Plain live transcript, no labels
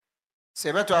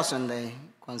Sebeto Sunday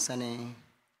concerning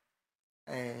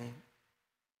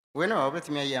when I opened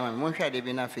me, I am Mosha de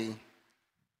Binafi,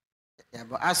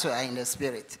 but also in the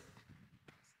spirit.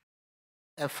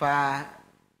 If I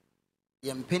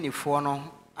am penny for no,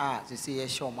 to see a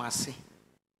show mercy.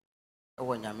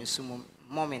 When I'm assuming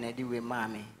mommy, I do with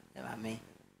mammy, and me.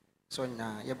 So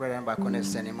now your brother and back on the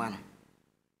same man.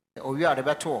 Or you are the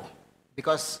better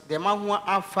because the man who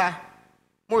are far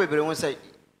more will say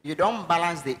you don't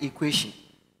balance the equation.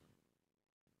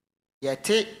 You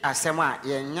take asema,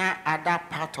 you nya other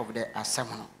part of the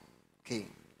asema. Okay.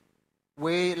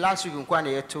 We last week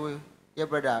when to your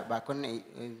brother back on the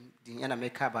enemy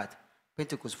cupboard,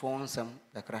 Pentecost for some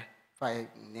the cry fire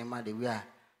name the we are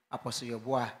apostle your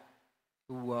boy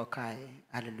who are kind.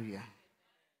 Hallelujah.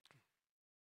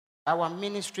 Our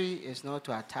ministry is not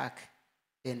to attack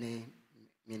any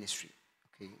ministry.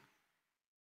 Okay.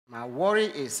 My worry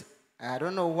is I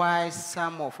don't know why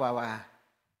some of our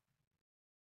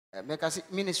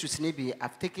ministries maybe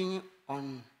have taken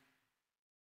on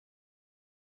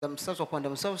themselves upon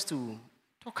themselves to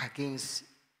talk against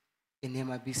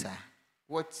Enema Bisa.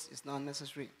 What is not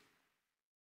necessary.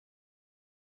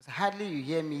 Hardly you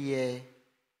hear me here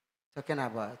talking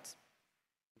about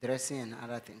dressing and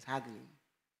other things. Hardly.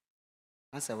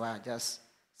 That's why I just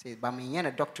say, but me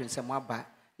a doctrine some waba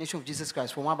nation of Jesus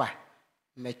Christ for waba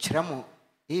me chramo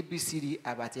ABCD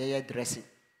about your dressing.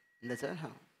 That's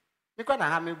how. Because I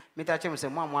have me touch him say,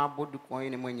 Mamma, board the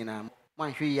coin in the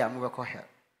one here, I'm over here.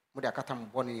 Would I cut him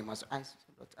born in my eyes?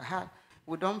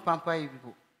 We don't pamper you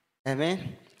people.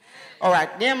 Amen. All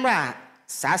right, Nemra,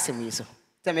 Sassy, so.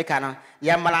 Tell me, Canon,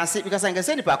 Yamalansi, because I can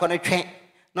send it back on a train.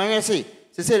 No, you see,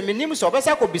 she said, Minim so best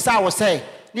I could be sour say.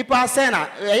 Nipa Sena,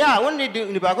 yeah, only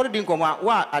the Bago didn't come out.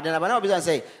 What I don't know,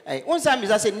 say, one time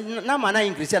is I say, Namana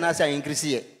increase and I say increase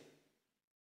here.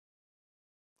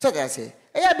 So I say,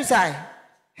 yeah, beside.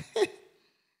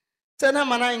 Sana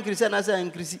mana increase na say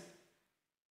increase.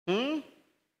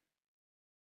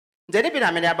 Jadi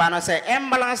bina me aba say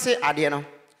embalance ade no.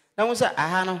 Na wo say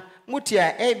aha no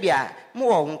mutia ebia mo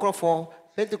wo nkrofo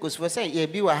Pentecost for say ye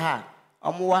bi wa ha.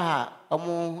 Omo wa ha,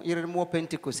 omo yire mo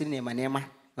Pentecost ni ma nema.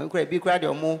 Nkra bi kra de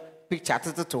omo picture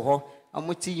teteto ho.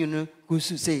 Omo ti yunu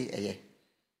gusu say eye.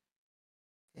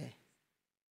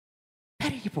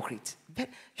 Very hypocrite.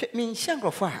 Me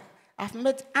nkrofo I've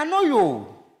met I know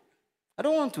you. I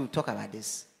don't want to talk about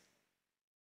this.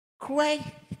 Cry,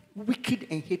 wicked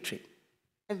and hatred.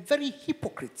 And very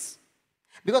hypocrites.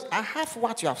 Because I have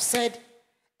what you have said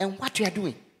and what you are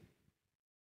doing.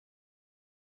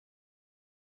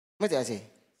 What did I say?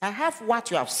 I have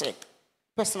what you have said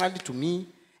personally to me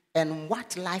and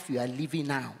what life you are living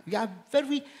now. You are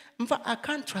very, in fact, I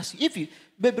can't trust you. If you,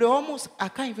 baby, almost, I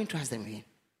can't even trust them again.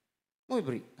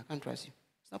 Baby, I can't trust you.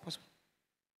 It's not possible.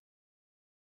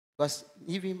 Because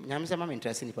even I'm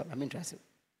interested, I'm interested.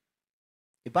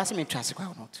 If I'm interested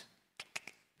or not,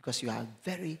 because you are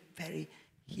very, very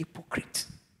hypocrite.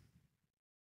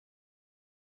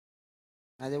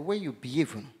 Now the way you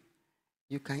behave,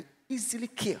 you can easily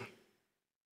kill.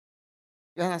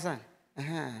 You understand?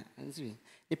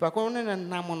 If I come in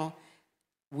and namono,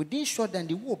 within short than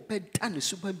the war bed and the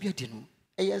super beauty,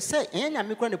 and you say, and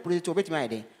I'm going to put it to wait my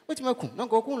day. What's my cool? Don't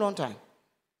go cool long time.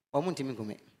 Or won't me go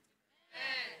me.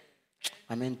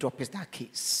 I mean, drop is that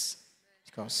case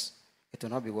because it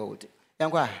will not be well with it.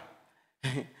 Young guy,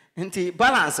 and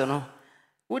balance, no.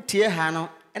 What tear hano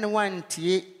and one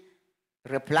tea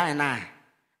reply now.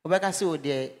 Obeka see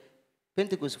the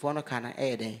Pentecost for no kind of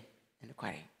air day and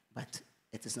quarry, but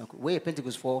it is not good. Where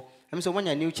Pentecost for? I'm so when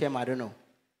your new chairman, I don't know.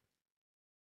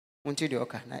 Won't you do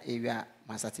okay? Now, if you are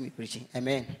Masatimi preaching,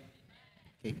 amen.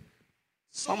 Okay.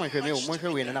 Someone can make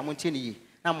one way and I'm on Tini.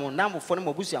 Now, for the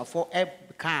Mobusia for a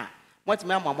car. What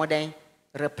my mama then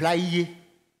reply ye?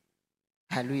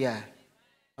 Hallelujah.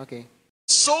 Okay.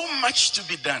 So much to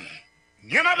be done.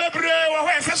 So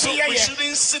we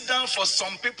shouldn't sit down for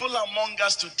some people among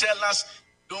us to tell us,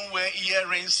 don't wear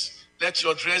earrings, let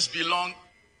your dress be long.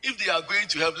 If they are going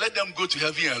to heaven, let them go to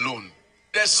heaven alone.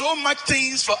 There's so much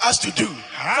things for us to do.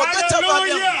 Forget about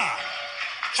them.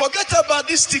 Forget about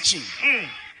this teaching.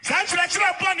 Let them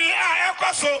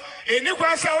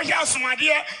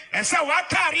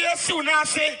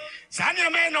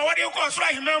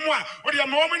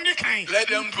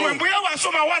go.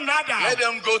 Let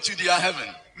them go to their heaven.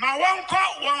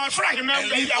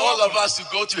 And leave all of us to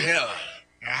go to hell.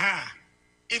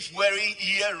 If wearing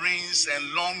earrings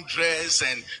and long dress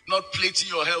and not plaiting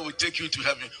your hair will take you to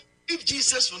heaven, if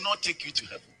Jesus will not take you to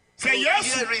heaven, will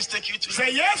earrings take you to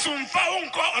heaven?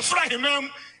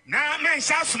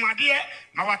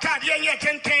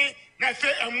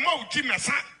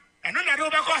 And then I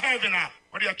don't go heaven now.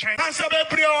 What are you trying? We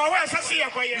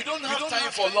don't have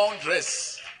time for long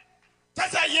dress.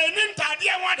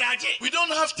 We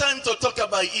don't have time to talk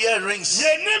about earrings.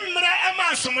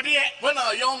 When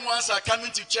our young ones are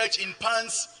coming to church in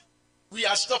pants, we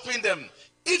are stopping them.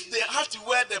 If they have to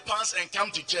wear the pants and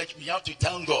come to church, we have to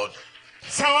thank God.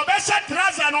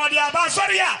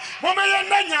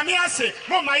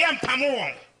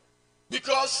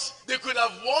 Because they could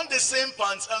have worn the same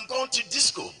pants and gone to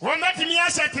disco. If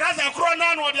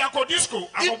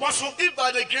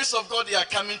by the grace of God they are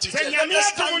coming to church, let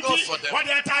us thank God for them.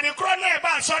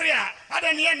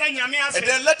 And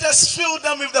then let us fill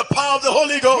them with the power of the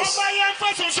Holy Ghost.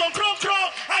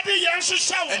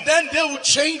 And then they will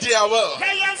change their world.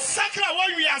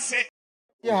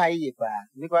 Yeah,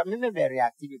 because me very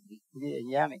actively.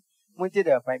 Yeah, me. Munti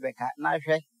the private car. Now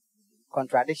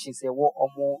contradictions say war or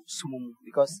more sum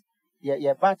because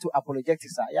you're about to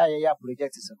apologetics. Yeah,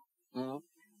 apologetics.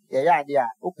 Yeah.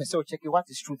 Open so check what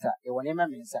is truth. You want to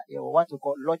mean you what to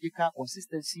call logical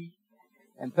consistency,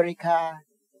 empirical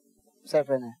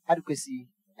adequacy,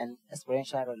 and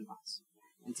experiential relevance.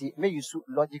 And see, may use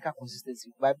logical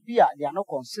consistency, but they are not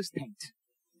consistent.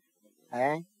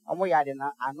 I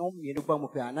know you do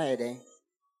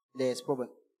there's problem.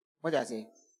 What I say?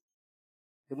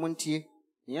 The Munti,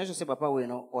 the answer say Papa will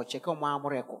know or check on my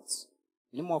records.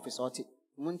 No more office or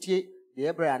Munti, the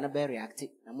Ebra and a very active,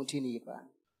 and Muntini.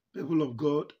 People of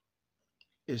God,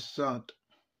 is sad,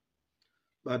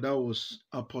 but that was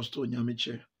Apostle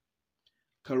Nyamiche,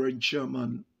 current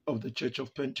chairman of the Church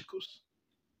of Pentecost.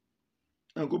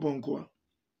 Angobonkwa,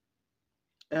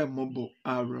 Mobo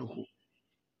Arahu.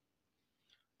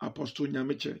 Apostle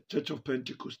Nyamiche, Church of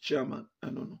Pentecost chairman, I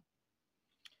don't know.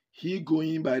 He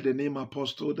going by the name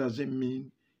Apostle doesn't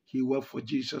mean he worked for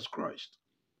Jesus Christ.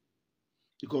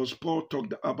 Because Paul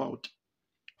talked about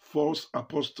false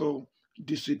apostle,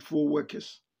 deceitful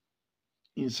workers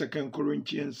in 2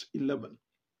 Corinthians 11,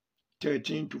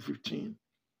 13 to 15.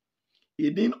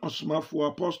 Edin osmafo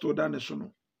apostle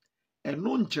danesono,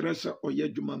 eno nkyerese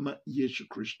oyedwumama Yesu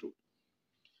Kristo.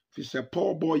 Fi se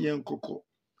Paul boy yenkoko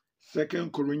 2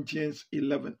 Corinthians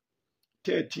 11,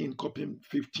 13,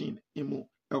 15, imo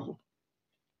echo.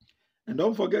 And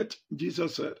don't forget,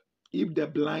 Jesus said, if the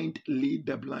blind lead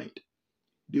the blind,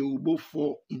 they will both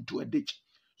fall into a ditch.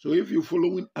 So if you're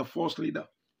following a false leader,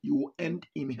 you will end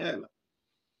in hell.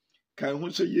 Can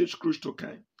who say yes, Christo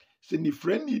can? Say ni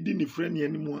friend ni di ni friend ni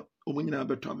anymore.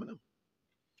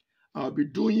 I'll be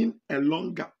doing a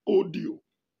longer audio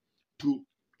to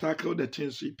tackle the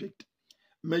things we picked.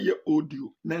 May your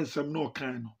audio some no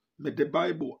kind. May the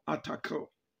Bible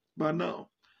tackle. But now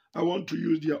I want to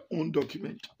use their own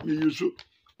document. We use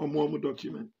a more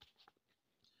document.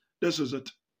 This is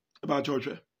it about church.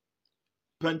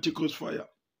 Pentecost Fire.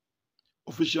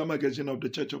 Official magazine of the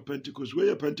Church of Pentecost.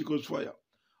 Where Pentecost Fire?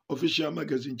 Official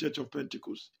magazine, Church of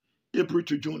Pentecost. April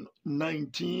to June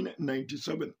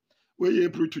 1997. Where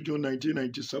April to June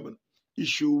 1997.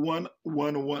 Issue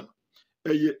 111.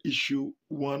 Issue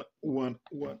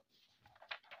 111.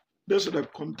 This is the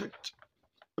content.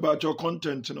 About your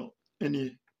content, you know.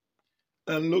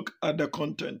 And look at the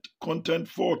content. Content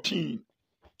 14.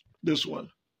 This one.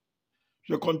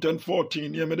 Your content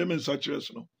 14.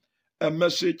 A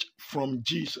message from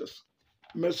Jesus.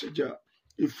 Messenger,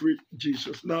 if free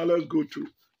Jesus. Now let's go to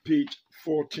page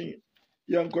 14.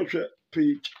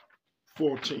 Page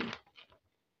 14.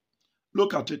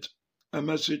 Look at it. A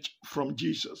message from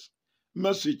Jesus.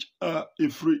 Message,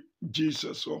 if free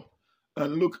Jesus.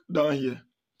 And look down here.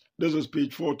 This is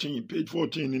page 14. Page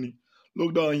 14.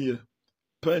 Look down here.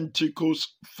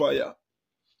 Pentecost Fire.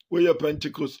 Where your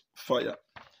Pentecost Fire.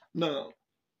 Now,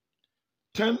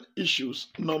 10 issues,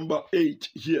 number 8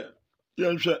 here.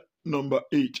 Number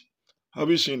 8. Have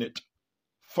you seen it?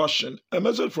 Fashion. A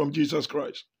message from Jesus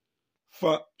Christ.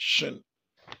 Fashion.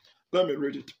 Let me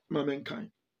read it. My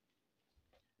mankind.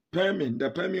 Perming,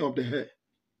 the perming of the hair,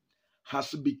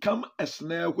 has become a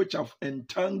snare which have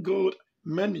entangled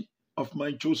many of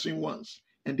my chosen ones,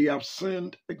 and they have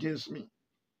sinned against me.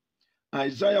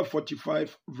 Isaiah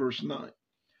 45, verse 9.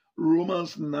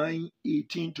 Romans 9,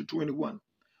 18 to 21.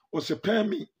 Ose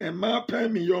pemi, ema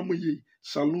pemi yomu yi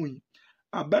saloon.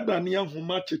 Abadani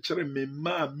ahoma chechere me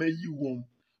ma meyi wom.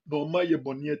 No ma ye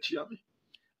boni etiame.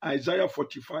 Isaiah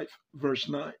 45, verse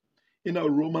 9. In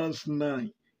Romans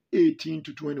 9, 18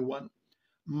 to 21.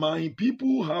 My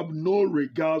people have no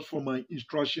regard for my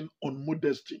instruction on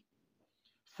modesty.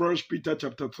 1 Peter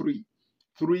chapter 3,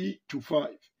 3 to 5.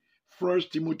 1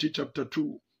 Timothy chapter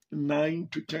 2, 9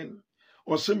 to 10.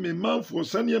 Ose me man for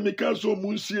sanya mekaso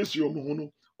munsiesi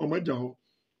omuhono.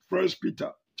 1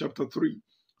 Peter chapter 3,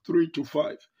 3 to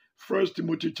 5. 1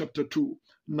 Timothy chapter 2,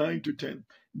 9 to 10.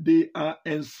 They are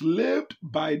enslaved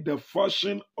by the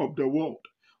fashion of the world,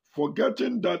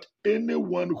 forgetting that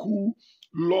anyone who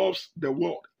loves the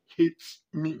world hates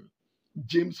me.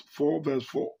 James 4 verse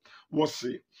 4. What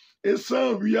say? Esa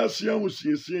wiase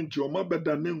ahosiesie nti oma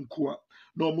beda ne nkoa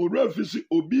na omura fisi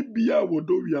obi bia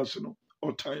wodo wiase no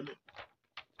or timing.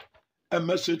 A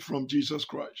message from Jesus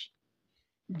Christ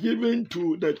given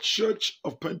to the Church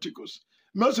of Pentecost.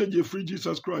 Message a free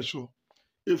Jesus Christ, so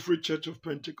a free Church of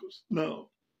Pentecost. Now,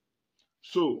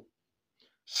 so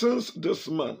since this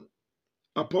man,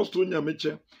 Apostle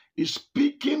Nyameche, is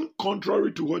speaking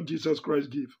contrary to what Jesus Christ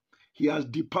gave, he has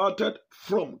departed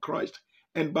from Christ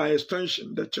and by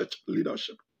extension the church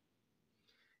leadership.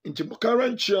 In the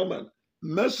current chairman,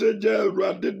 messenger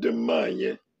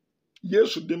radidemanye,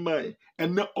 Yesu demai,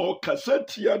 and ne all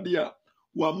kassetia dia,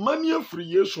 wa mania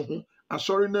free Yesu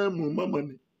asori na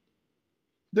mumamani.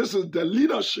 This is the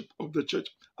leadership of the church,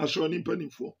 asori penny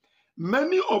for.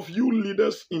 Many of you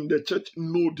leaders in the church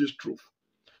know this truth.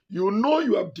 You know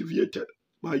you have deviated,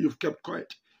 but you've kept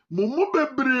quiet. Mumu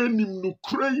bebre nim no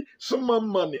krei sama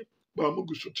money, ba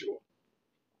mugu sotiwo.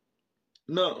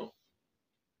 Now,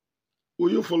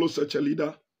 will you follow such a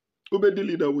leader? Obey the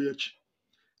leader which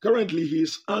currently he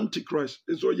is antichrist.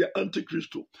 It's all your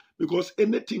antichrist too, because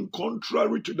anything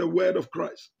contrary to the word of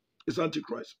Christ is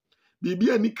antichrist.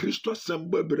 Bibi ani Christo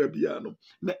sembo berebiano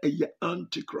na eye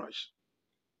antichrist.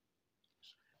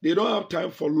 They don't have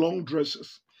time for long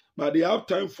dresses, but they have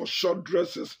time for short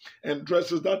dresses and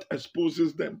dresses that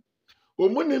exposes them.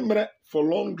 Omunimre for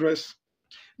long dress.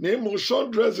 Name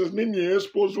short dresses nini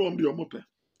expose on the omope.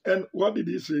 And what did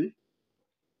he say?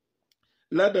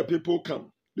 Let the people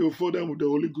come. They will fill them with the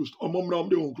Holy Ghost.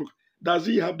 Does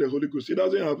he have the Holy Ghost? He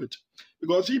doesn't have it.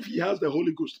 Because if he has the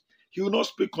Holy Ghost, he will not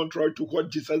speak contrary to what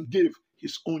Jesus gave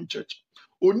his own church.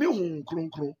 Oni hun kron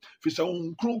kron. Fisa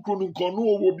hun kron kron nkonu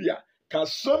owobia.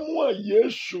 Kasamwa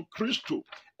Yesu Kristo.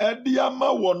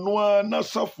 Ediama wonwa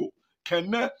nasafo.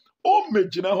 Kene o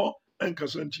mejina ho and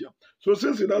kasantia. So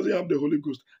since he doesn't have the Holy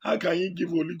Ghost, how can he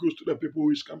give Holy Ghost to the people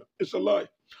who is coming? It's a lie.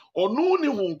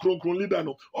 Onuni hun kron kron leader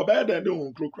no. Obeda de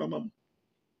hun kron kron mam.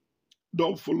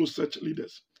 Don't follow such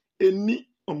leaders. Any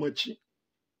omachi.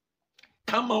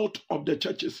 Come out of the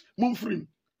churches. Move free.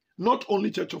 Not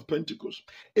only Church of Pentecost.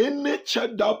 Any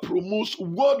church that promotes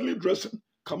worldly dressing,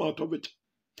 come out of it.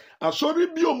 Sorry,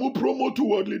 Biomu promote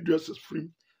worldly dresses free.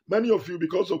 Many of you,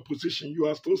 because of position, you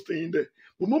are still staying there.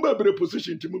 Umuba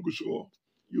position Timuguso.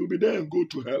 You will be there and go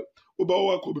to hell.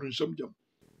 Ubawa Kobrin Shamjam.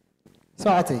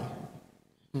 So I think.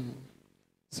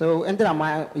 So enter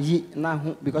my ye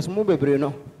now because Mube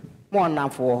Bruno more now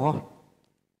for her.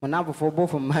 Now for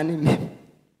both of money.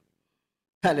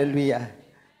 Hallelujah.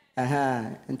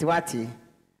 And what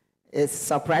it's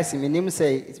surprising me. Name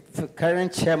say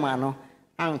current chairman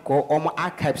uncle or my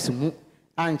archives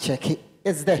and check it.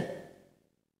 It's there.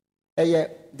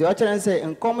 The other say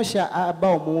and come share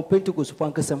about more Pentecost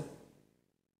Funkasm.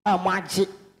 I match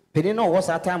Penino was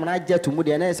that time when I get to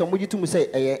Moody and somebody to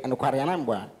say and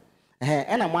Quarianamba.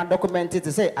 And I'm documented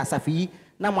to say as a fee.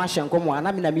 Na mwasha nkomo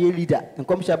ana mi na me leader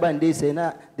nkom shaba ndey say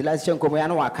na the last nkomo ya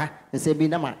na waka nse bi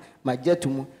na ma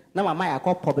jetumu na mama ya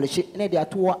ko publish na dey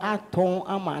ato aton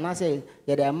ama na say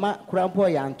ya dey ma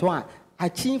kurampo ya anton a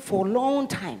achieve for long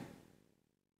time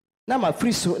na ma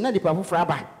free so na the papu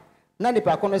fraba na the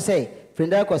pakono say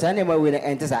friend ko say na ma we na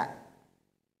entisa.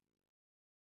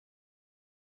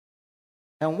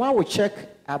 And one will check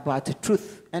about the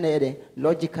truth and the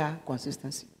logical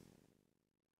consistency.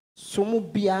 Somu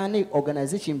biane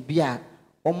organization bia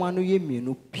omanu ye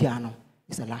mienu piano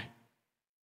is a lie.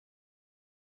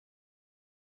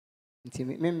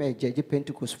 Nti me judge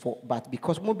Pentecost for, but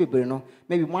because mo bebre no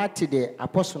maybe mo ati the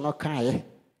apostle no kan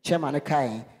chairman no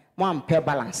kan mo ampe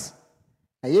balance.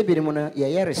 Na ye bi mo no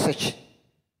ye research.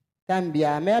 Time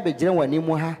bia me abegire wani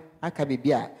mu ha aka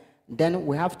bibia, then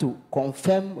we have to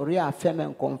confirm, reaffirm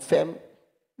and confirm.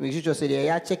 We should just say they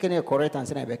are checking it correct and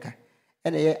say beka.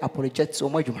 And they apologize so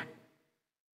much.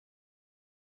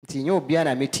 Nti nyo bia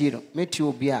na meti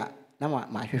obia na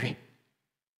ma hwehwe.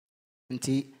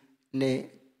 Nti ne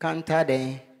kanta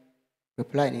den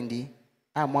reply ndi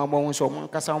a mo so mo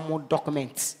kasa mo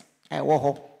documents wo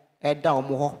ho da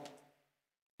mo ho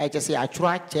just say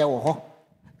atwura che wo ho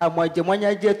amwaje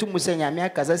mwanya je tu musenya me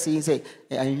akasa say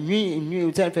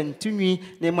anwi telfen tunwi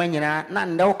ne manyina na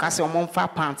nda kasa mo mfa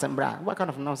pants mbra. What kind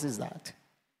of nonsense is that?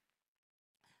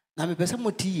 Na me pese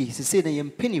moti say na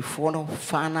yempinifo no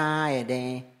fana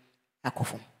eden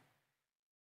akofom.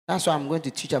 That's why I'm going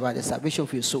to teach about the salvation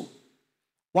of your soul.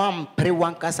 One pray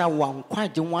one kasa one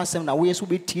kwaje one sem na we so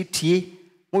be tie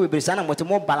Mo be sana mo te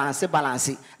mo balance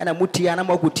and a mutia na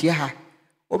mo gutia ha.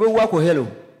 Obe work hello.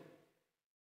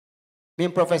 Me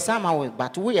professor ma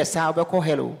but we are sa be call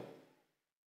hello.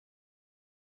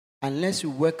 Unless you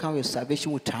work out your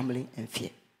salvation with trembling and fear.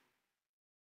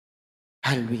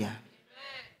 Hallelujah.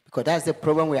 Because that's the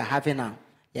problem we are having now.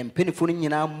 And painful,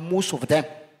 most of them.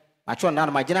 I try now,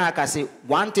 my general can say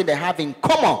one thing they have in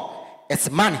common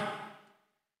is money.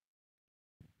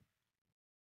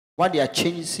 What they are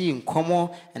changing in common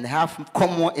and they have in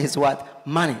common is what?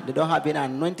 Money. They don't have any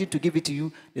anointing to give it to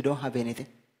you. They don't have anything.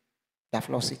 They have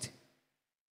lost it.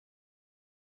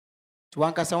 To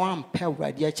one can say one pair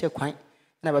right here, check quite.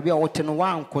 Na baby awote no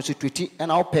one constitute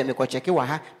and I'll pay me ko check wa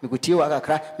ha me go tie wa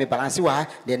kakra me balance wa ha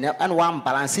then and one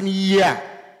balance in year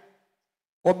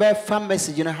obe fan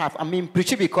message you know have I mean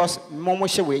preach because momo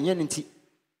she we nya nti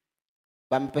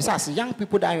but me person as young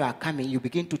people that you are coming you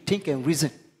begin to think and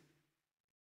reason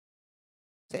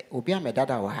say obi am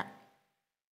dada wa ha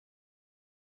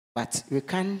but we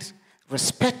can't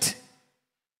respect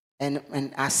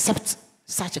and accept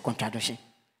such a contradiction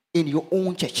in your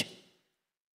own church.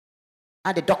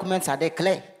 And the documents are there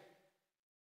clear.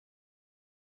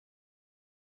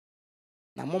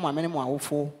 Now, Mama, many more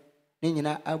awful.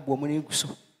 Nina, I woman,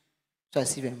 so I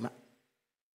see them.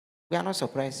 We are not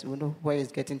surprised. We know where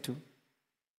it's getting to.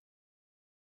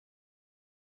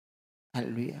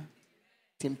 Hallelujah.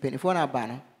 Tim Penifona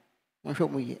Banner.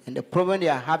 And the problem they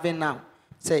are having now,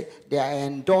 say they are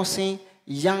endorsing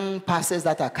young pastors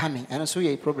that are coming. And so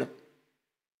a problem.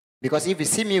 Because if you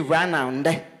see me run out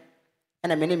there,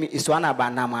 and my name is Swana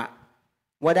Banama.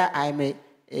 Whether I'm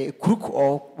a crook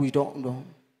or we don't know.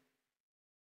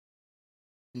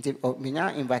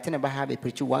 Mina inviting about have a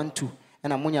preacher 1, 2,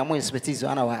 and I'm more expertise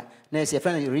on our next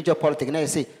friend regional politics. And I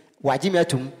say,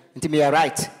 Wajimiatum, until me are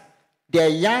right. They are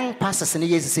young pastors and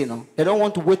years say no. They don't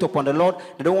want to wait upon the Lord,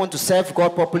 they don't want to serve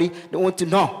God properly, they want to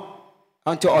know.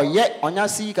 Until or yet on your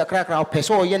see a crack out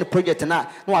person or yen project and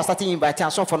no I starting inviting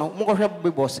so for no more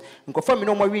help boss and confirm me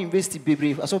no more invest be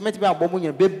brief. So met me a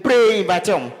bomb be brave invite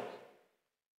him.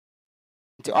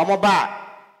 Until I'm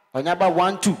back on your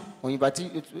 1, 2 or invite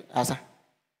as a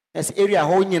area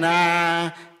home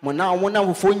na mona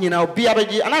one phone now be a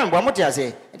and I'm what I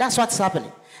say. That's what's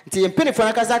happening. Until in penny for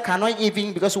Nakaza cannot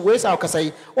even because where's our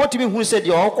Kasai. What do you mean who said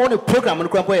you're on a program on the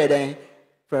Crampoya then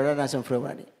for and for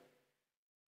everybody.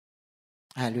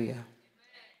 Hallelujah.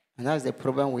 And that's the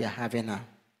problem we are having now.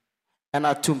 And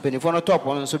at 2 penny for no top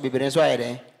one, so be better. So I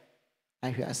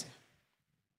say,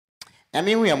 I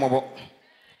mean, we are mobile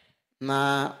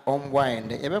now on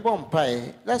wine. Everyone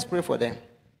pie. Let's pray for them.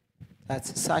 That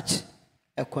such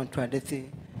a contradictory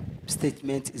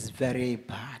statement is very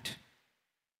bad.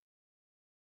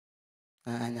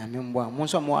 And I mean,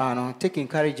 once more, take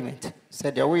encouragement.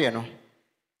 Said, the way,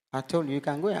 I told you, you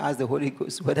can go and ask the Holy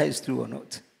Ghost whether it's true or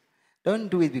not. Don't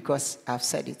do it because I've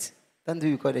said it. Don't do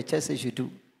it because the church says you do.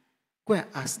 Go and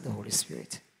ask the Holy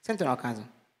Spirit. Send to our cousin.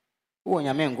 Who on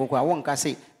your men go? I won't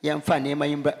say, young fan name my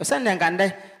imbra. Send them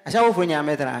Gande. I shall offer your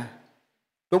metra.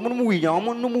 I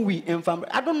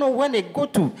don't know when they go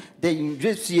to. They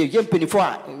just see a young penny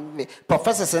for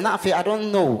professors and affair. I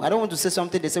don't know. I don't want to say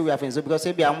something they say we are friends because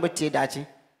maybe I'm with you.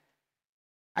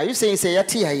 Are you saying,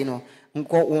 say, you know,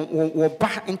 go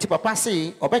back into Papa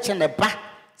say, or better than the back?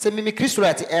 Say me Christo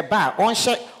at a bar on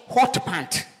shirt hot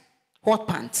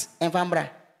pants and vambra.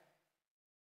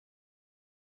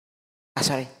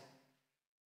 Sorry.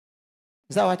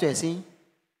 Is that what you're saying?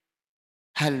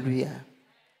 Hallelujah.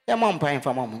 Your mom praying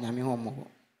for mom, yami home.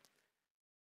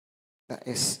 That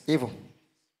is evil.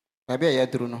 Maybe I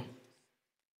do no.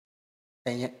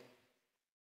 And yet,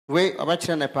 way of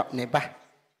a neighbor.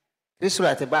 Christo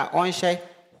at a bar on shirt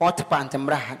hot pants and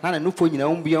bra. None of no food, you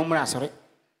know, be on sorry.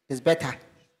 It's better.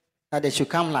 That they should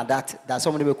come like that. That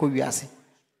somebody will call you as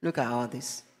look at all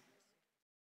this.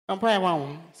 I'm praying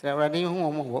one. So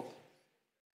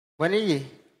when you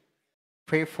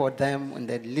pray for them and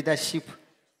the leadership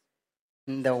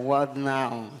in the world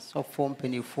now, so form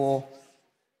 24,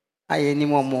 I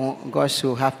anymore God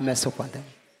should have mercy upon them.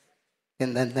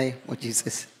 In the name of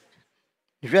Jesus.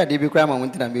 If you are the big crime, I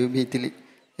want to be till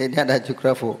that you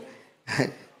cry for.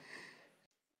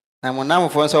 I'm on now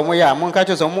for some way. I'm on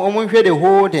catch some the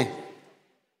whole day.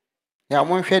 Yeah, I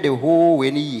won't share the whole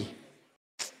way. Me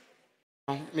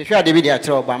sure the video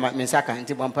throw by my Misaka and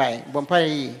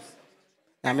Bompire.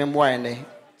 I mean, why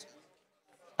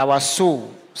our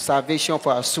soul, salvation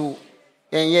for our soul,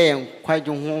 and yeah, quite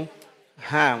you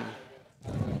harm.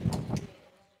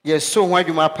 Yes, so why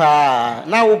do my pa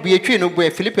now will be a tree no boy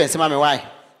Philippines, mammy, why?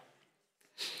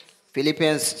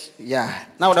 Philippines, yeah.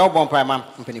 Now the Bompire man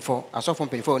from 24. I saw from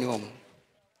 24 new home.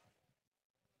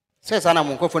 Says Anna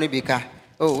Munkofoni Bika.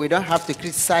 Oh, we don't have to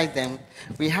criticize them.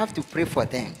 We have to pray for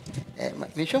them.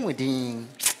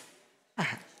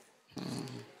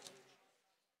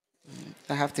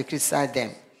 I have to criticize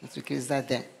them. To criticize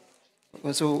them.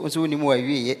 Also, only more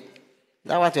we.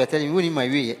 That's what you're telling me. Only my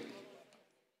way.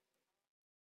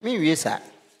 Me, yes, sir.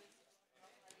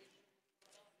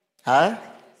 Huh?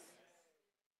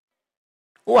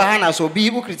 Oh, Hannah, so be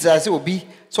who criticize will be.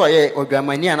 So I or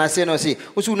Germany and I say no, see,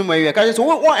 who's soon my way. So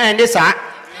what and this, sir?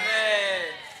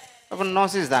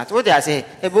 Nonsense that. What did I say?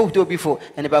 A book to before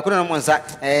and if I couldn't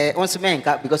once man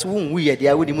cut because we are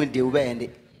there wouldn't deal with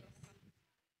it.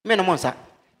 Men a monster.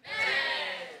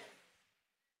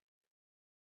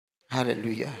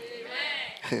 Hallelujah.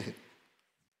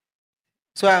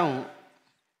 So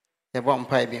the bomb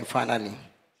pipe being finally.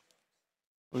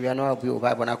 We are not be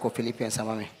Bible Philippians.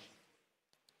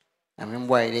 I mean,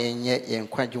 why they yet in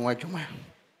Quajuma.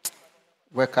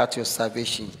 Work out your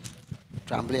salvation.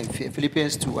 Trembling.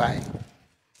 Philippians 2:I.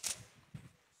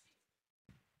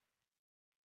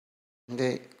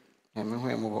 The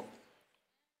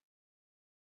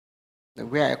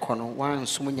way I can one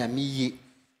sumunya me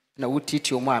na would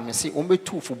teach your mom and say, only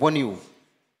two for Bonnie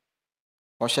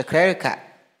or Shakarika.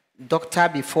 Doctor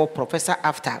before, professor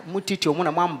after. Muti to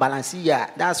one balance here.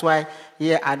 That's why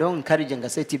here I don't encourage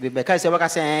and say because I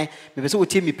say maybe so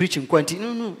team me preaching quantity.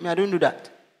 No, I don't do that.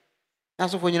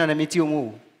 That's what you know. Meet you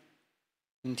move.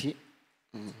 Inti.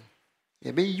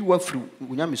 Maybe you are through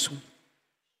when you're missing.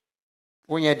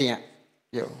 When you're there,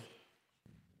 yo.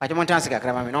 I don't want to ask a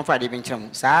crab. No Friday being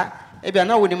chum. Sir, maybe I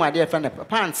know with my dear friend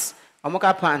pants. I'm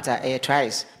a pants a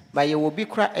tries, but you will be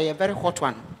a very hot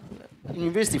one.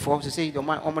 University for to say the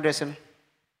man dressing.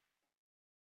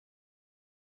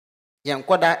 Young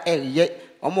Quada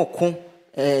yet Omoko,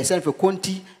 send for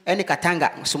Conti, any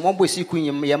Katanga, some more boys seeking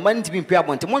your money to be paid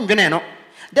on to one veneno.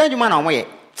 Then you man away.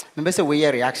 Maybe say we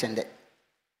reaction that.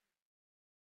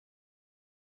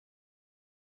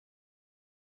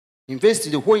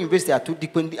 Invest the whole investor to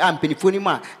depend and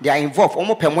Penifonima, they are involved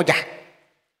almost per moja.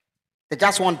 They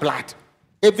just want blood.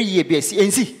 Every year,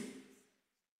 BSC.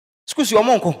 Excuse your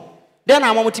monko. Then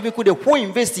I'm going to be the whole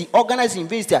investing, organized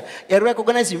investor, a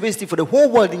recognized investor for the whole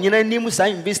world in your name, I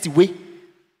invest way.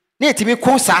 Need to be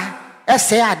consa, as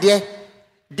say, dear,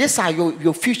 these are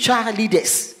your future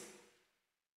leaders.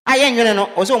 I ain't gonna know,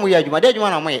 also, we are you, my dead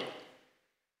one on my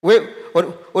way.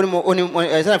 Only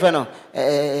as I know,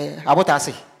 about I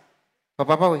say,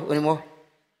 Papa, only more.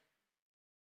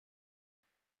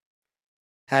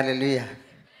 Hallelujah.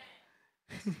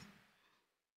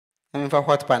 I'm for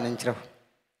what pan and trouble.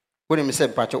 When you say,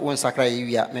 Pacho, one sacra,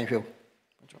 you are maybe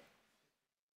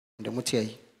the Mutier.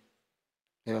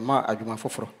 They were more argument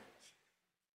for.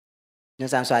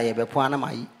 Yes, I'm sorry, but Puana,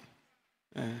 my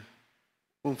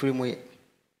free way.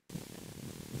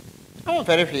 I'm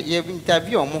very free. You have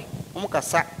interview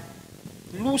Mokasa.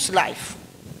 Lose life.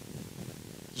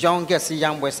 Young gets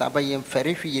young West Abayam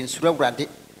very free in Surabaya.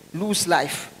 Lose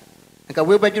life. I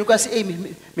will but you can say,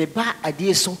 me buy a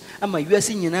dear so, and my US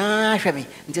in me.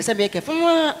 Just a make a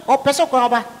or peso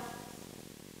crabber.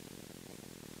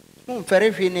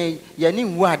 Very free,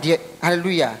 Yanin word yet.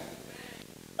 Hallelujah.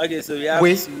 Okay, so we have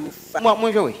what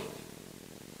more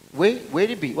where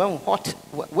it be one hot.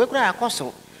 Where could I cost?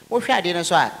 What should I didn't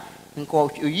so? And call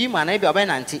you, man, maybe a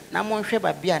benanti. No more share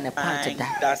by being a pant.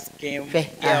 That's came.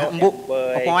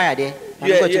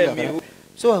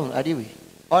 So, I do.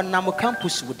 On Namo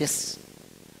campus with this.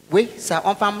 We, sir,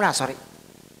 on family, sorry.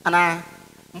 And I,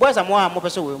 boys are more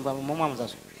so,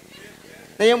 mamma's.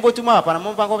 They am go to my and a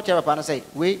month ago, Japan and say,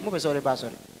 we, move sorry,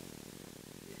 sorry.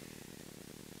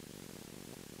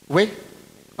 We,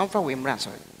 on for women,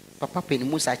 sorry. Papa Penny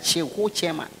Musa, chill, who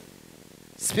chairman.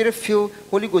 Spirit filled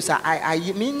Holy Ghost. I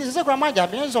mean, it's a grandma,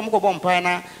 Japanese, some go bomb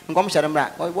pina, and come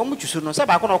Sharamra. What would you soon know?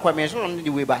 Sabah on Quames on the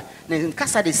Weber. Then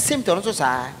Casa the same to also,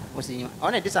 sir, was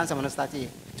on a distance. I'm going to start here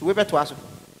to Weber to us.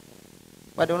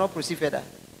 But do not proceed further.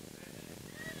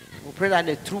 We pray that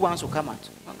the true ones will come out.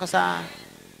 Because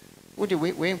would you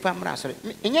wait for me? Sorry.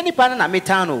 In any pan, I'm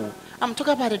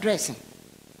talking about the dressing.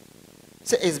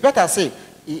 So it's better say.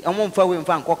 I'm on fire with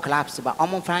Franco collapse, but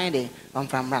I'm on Friday. I'm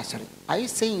from Rassery. Are you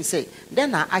saying, say,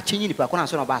 then I change the Pacona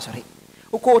son of Bassery?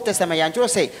 Who quote Testament and Joe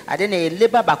say, I didn't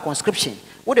labor by conscription.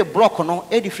 What a block on all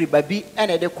free by B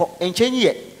and a change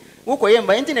yet. Who could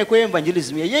by internet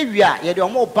evangelism? Ye, we are, yet you're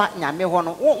more partner, may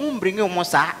one won't bring you more,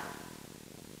 sir.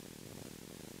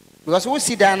 Because we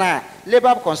see that now,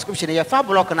 labor conscription, a far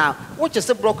block now, which is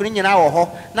a block in our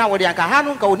hall. Now, what the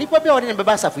Ankahanum go nipper building in the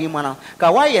Bassa for him,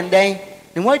 Kawaii and then,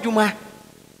 and what you ma.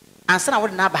 And son, I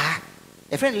would not buy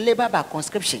a friend labor by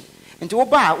conscription. And to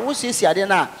obey, who says, I did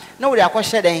not know what I was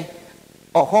shedding.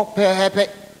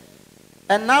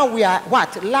 And now we are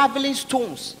what? Leveling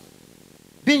stones.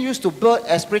 Being used to build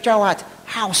a spiritual what?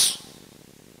 House.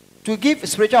 To give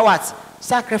spiritual what?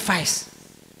 Sacrifice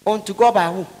unto God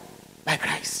by who? By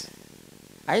Christ.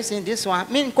 Are you saying this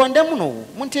one? Mean condemn no.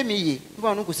 Munte me ye.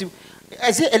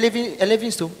 Is it a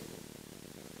living stone?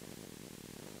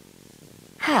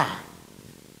 Ha.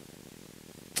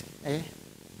 Eh?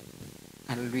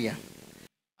 Hallelujah.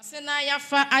 Asena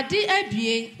yafa ade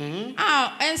abie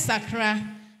a ensakra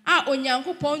a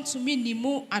onyankopon tumi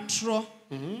nimu atro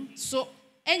so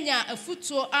enya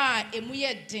afutuo a emu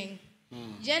ye den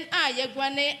yen a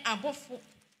yegwane abofo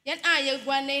yen a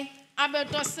yegwane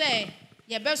abedo se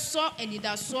yebeso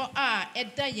enidaso a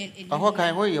eda yen eni Oho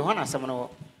kan ho Yohana semno.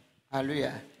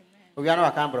 Hallelujah. Obiano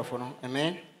aka ambrofo no.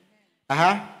 Amen.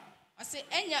 Aha. Ase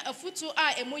enya afutuo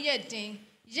a emu ye den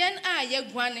yen a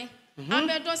yegwane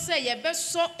abedo se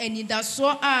yebeso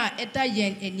enidaso a eda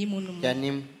yen enimu no.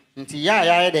 Yanim. Nti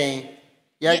ya den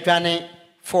ya dwane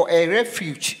for a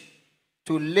refuge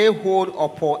to lay hold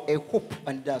upon a hope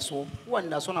and that's so one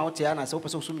that's on out here and so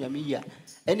person sum yami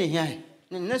any here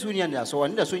next one and so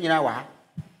and that's nyina wa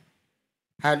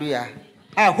hallelujah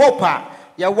I hope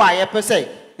ya wa ya pese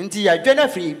nti ya dwane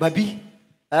free baby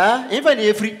even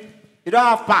if free you don't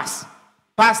have past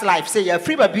life say you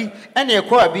free baby and you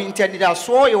call abi nti that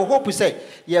so you hope say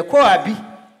you call abi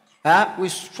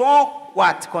with strong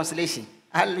what consolation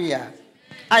hallelujah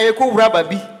I call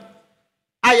baby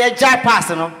I jai pass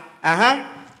no now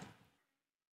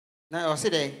I say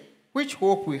there, which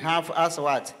hope we have as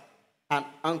what? An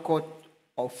anchor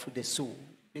of the soul.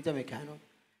 Nita mekano.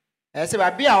 I say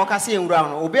baby a wakase nwura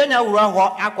no, obi anya nwura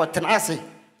ho akotena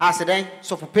ase den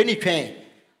so for penny twen.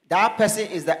 That person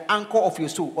is the anchor of your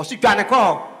soul. Osi dwane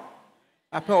ko.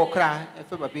 Ape okra,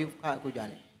 efe baby ko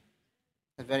dwane.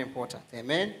 It's very important.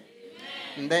 Amen.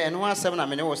 And then one 7 I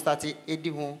mean we start edi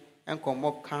ho and come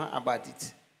up can about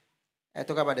it. I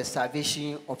talk about the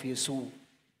salvation of your soul.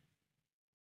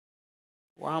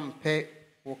 One pay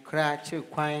will cry to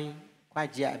quine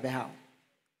quite yet behind.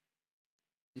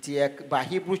 By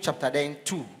Hebrew chapter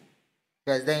 2,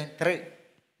 verse 3,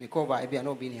 because by be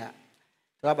no being here.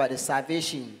 Talk about the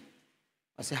salvation.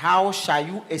 I say, how shall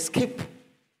you escape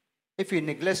if you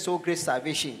neglect so great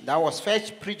salvation? That was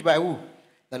first preached by who?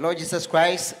 The Lord Jesus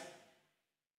Christ,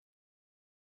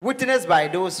 witnessed by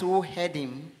those who heard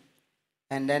him,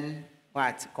 and then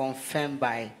what? Confirmed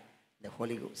by the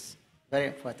Holy Ghost. Very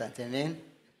important, amen?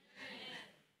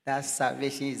 That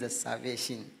salvation is the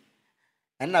salvation.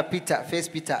 And now Peter, 1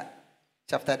 Peter,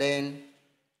 chapter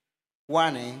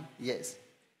 1, yes.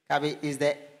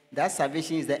 That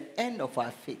salvation is the end of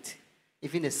our faith.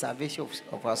 Even the salvation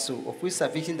of our soul. Of which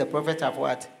salvation the prophet have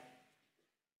what?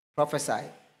 Prophesy.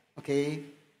 Okay?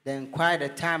 Then inquire the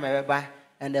time ever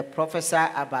and they prophesy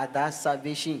about that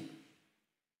salvation.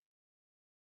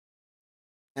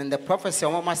 And the prophecy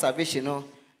of my salvation,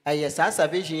 yes, our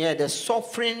salvation here, the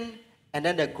suffering and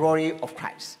then the glory of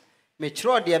Christ. Make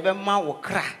sure the Ebema will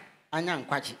cry. Anyan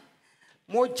kwachi.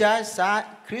 Moja sa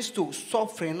Christo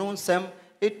suffering on some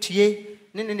etie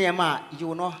ninema, you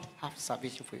will not have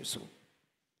salvation for your soul.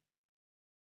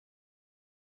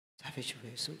 Salvation for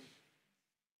your soul.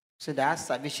 So that's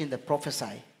salvation the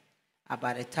prophesy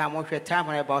about the time of your time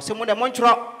when about someone the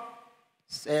montro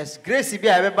says grace be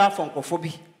a from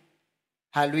Kofobi.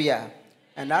 Hallelujah.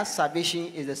 And that salvation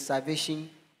is the salvation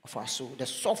of our soul, the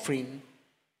suffering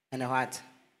and the what?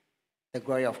 The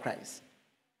glory of Christ.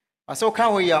 So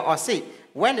can we or say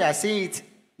when they are saying it,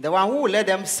 the one who will let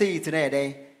them say it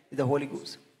today is the Holy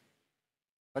Ghost.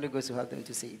 Holy Ghost will help them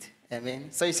to say it. Amen.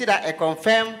 So you see that I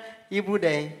confirm Hebrew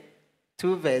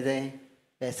 2 verse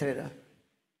 3.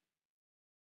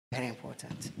 Very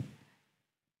important.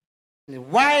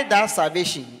 Why that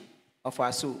salvation of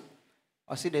our soul?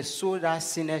 I see the soul that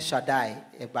sinner shall die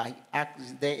by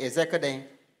Ezekiel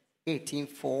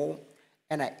 18:4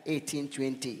 and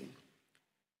 18:20.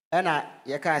 And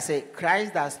you can say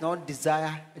Christ does not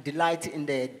delight in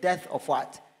the death of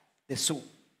what? The soul.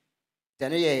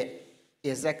 Then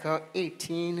Ezekiel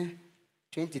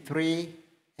 18:23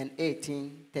 and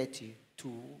 18:32.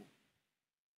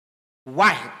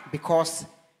 Why? Because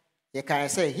you can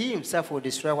say he himself will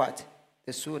destroy what?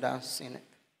 The soul that sinned.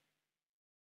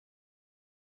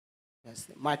 Yes,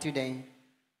 Matthew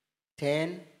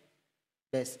 10,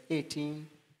 verse 18.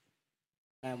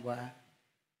 And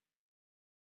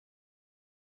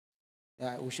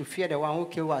we should fear the one who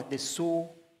kills what? The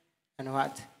soul and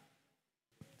what?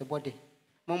 The body.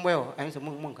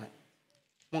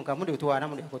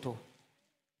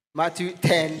 Matthew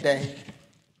 10,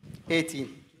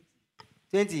 18.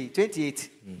 28.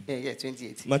 Yeah,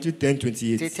 28. Matthew 10,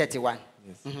 28. 31.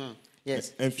 Yes.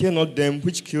 Yes. And fear not them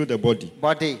which kill the body,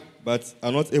 but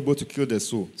are not able to kill the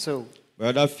soul. So,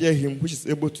 rather fear him which is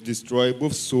able to destroy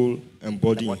both soul and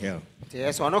body in hell.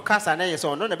 Yes, so no cast and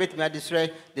so no bit me destroy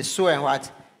the soul and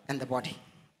what? And the body.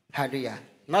 Hallelujah.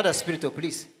 Not the spirit,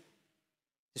 please.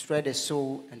 Destroy the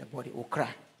soul and the body. Oh,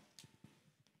 cry.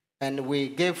 And we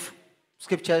gave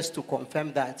scriptures to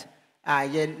confirm that.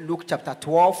 Luke chapter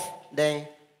 12, then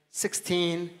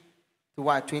 16 to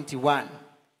what? 21.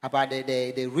 About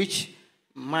the rich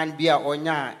man be a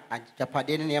onya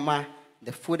Japadene,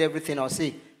 the food, everything, or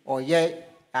say, or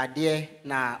idea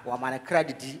na wamana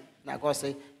credit na God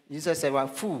say, Jesus said, well,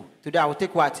 fool, today I will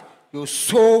take what? Your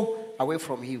soul away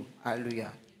from you.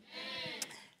 Hallelujah.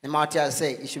 And Matthew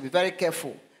say, you should be very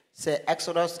careful. Say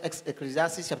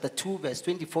Ecclesiastes chapter 2, verse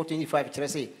 24, 25. It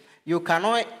say, you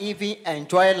cannot even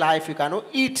enjoy life, you cannot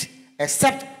eat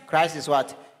except Christ is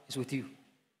what? Is with you.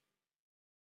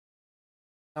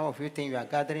 Some of you think you are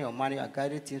gathering your money, you are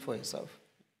gathering things for yourself.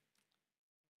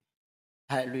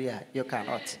 Hallelujah. You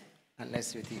cannot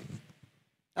unless with you.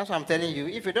 That's what I'm telling you.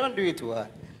 If you don't do it to her,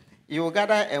 you will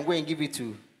gather and go and give it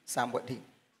to somebody.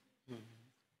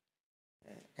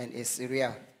 And it's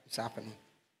real. It's happening.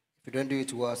 If you don't do it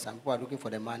to us, some people are looking for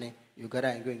the money, you gather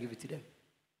and go and give it to them.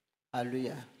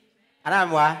 Hallelujah. And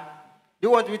I'm what? Do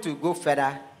you want me to go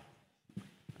further?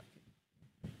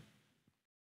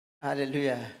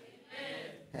 Hallelujah.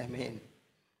 Amen.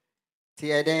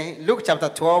 Then Luke chapter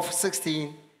 12,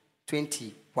 16,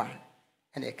 21.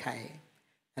 And they can.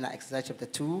 And Exodus chapter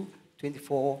 2,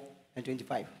 24 and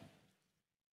 25.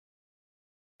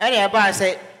 And everybody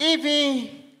say, even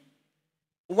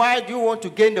why do you want to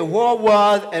gain the whole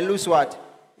world and lose what?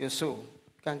 Your soul.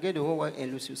 You can gain the whole world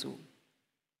and lose your soul.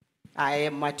 I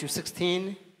am Matthew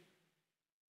 16,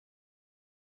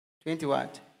 20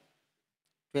 what?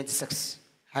 26.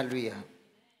 Hallelujah.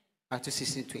 Matthew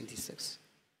 16, 26.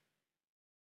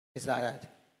 Is that right?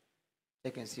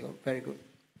 You can see. Very good.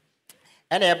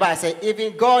 And everybody say,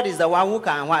 even God is the one who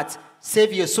can what?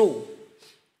 Save your soul.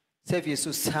 Save your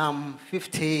soul. Psalm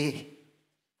 50,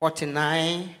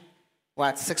 49,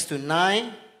 what? 6 to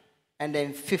 9, and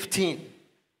then 15.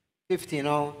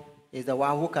 15, is the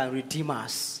one who can redeem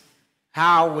us.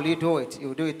 How will he do it? He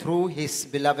will do it through his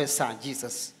beloved Son,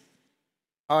 Jesus.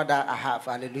 All that I have.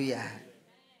 Hallelujah.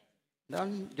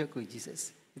 Don't joke with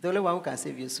Jesus. He's the only one who can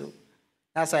save your soul.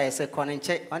 That's why I say,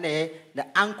 check on the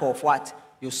anchor of what?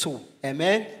 Your soul.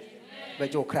 Amen?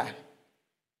 But you cry.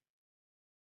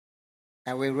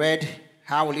 And we read,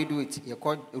 how will he do it? You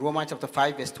called Romans chapter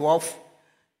 5, verse 12.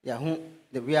 Yeah,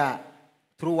 we are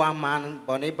through one man,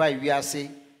 born by we are say,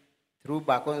 through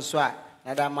Bakonswa,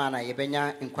 another man,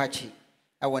 Yebenya in Kwachi.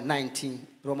 Our 19,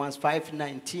 Romans 5,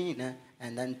 19,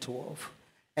 and then 12.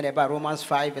 And about Romans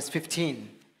 5, verse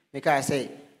 15. Because I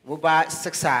say, Muba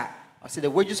 6, I say the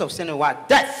wages of sin is what?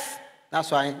 Death. That's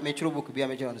why Metro book be a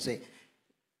major to say,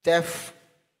 death,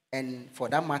 and for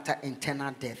that matter,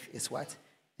 eternal death is what?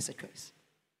 It's a choice.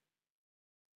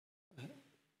 The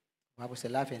Bible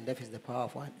says life and death is the power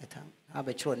of one at a time. I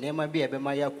bet you never be a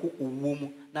bemaya ku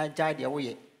womb, not jadi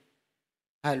away.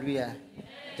 Hallelujah.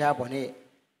 Jab on it.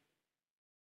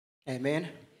 Amen.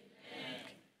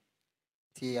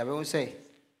 See, I will say,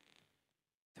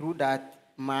 through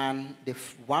that man, the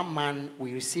one man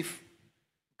will receive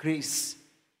grace,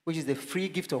 which is the free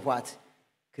gift of what?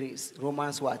 Grace.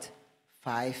 Romans what?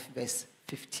 5 verse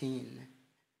 15.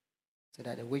 So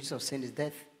that the wages of sin is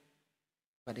death,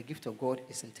 but the gift of God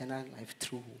is eternal life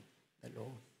through the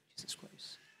Lord Jesus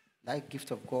Christ. That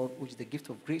gift of God, which is the gift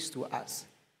of grace to us.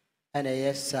 And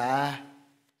yes, sir.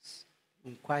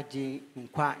 And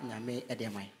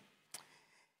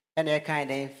I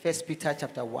kind of 1 Peter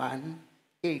chapter 1,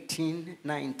 18,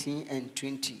 19, and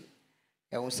 20.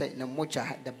 I will say,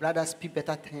 the blood speak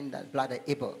better than the blood of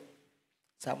Abel.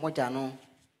 So, Mojano,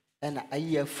 and a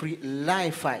year free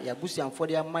life. Yabusi and for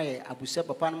the Maya, Abusa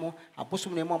Papanamo,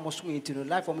 Abusum Nemo Mosum into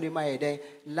life from the Maya day,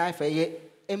 life a year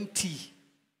empty.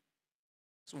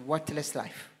 So, worthless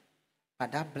life.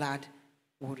 But that blood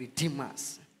will redeem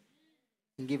us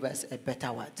and give us a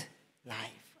better what? Life.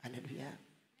 Hallelujah.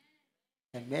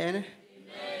 Amen.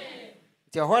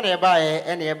 So what about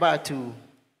any about to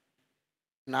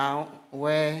now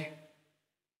where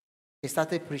he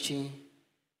started preaching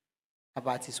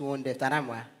about his own death? And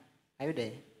are you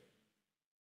there?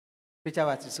 Preach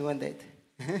about his own death.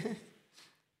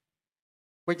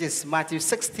 Which is Matthew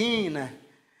 16,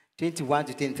 21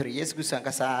 to 23. Yes, good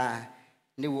sankasa.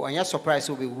 You are surprised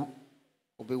will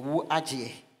be woo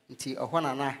aji until a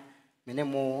honana.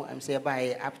 Menemo, I'm saying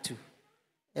by up to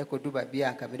Echo Duba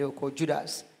Bia Camino called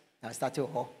Judas. I started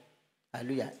ho.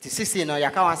 Hallelujah. 16 or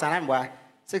Yakawa Sanamba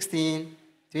 16,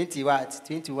 20 what?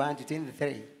 21 to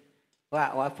 23.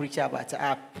 What preacher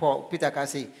about Paul Peter can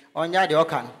say, on ya the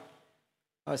okan.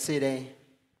 Or say then,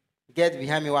 get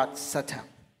behind me what? Satan.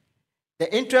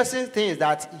 The interesting thing is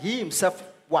that he himself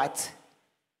what?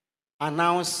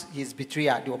 Announced his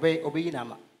betrayal. The obey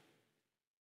nama.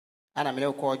 And I'm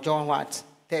going to call John what?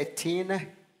 13,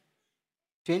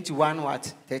 21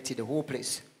 what? 30, the whole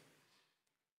place.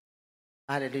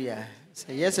 Hallelujah.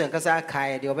 So yes, and because I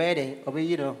kai the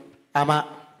obey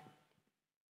ama.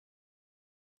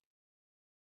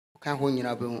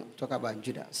 Can't talk about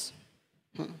Judas.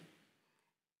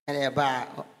 And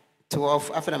about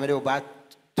 12, after I about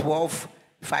 12,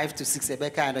 5 to 6,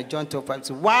 and John 12, 5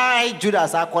 to why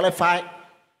Judas are qualified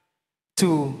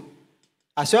to,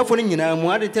 as you're following,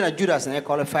 more than Judas and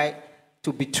qualified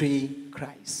to betray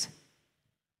Christ.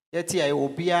 Yet I will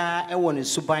be a one is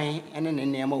subine and in the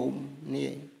name of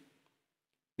near.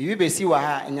 You be see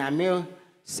what and I may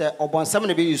say, or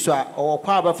somebody be used or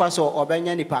power fast or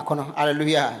Banyani Pacono.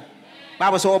 Hallelujah.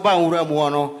 Bible so oba nwura mu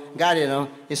no God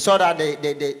he saw that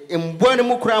the mbonu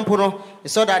mu krampo he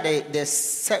saw that the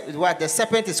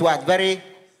serpent is what very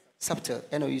subtle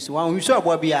you see one we saw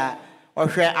abo bia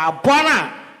ohwe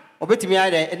abona obetimi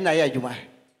ade na ya adwuma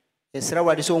esra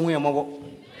wade so hu yemobo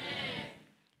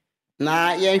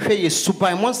na ye hwe ye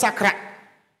suban mon sakra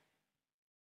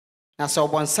na so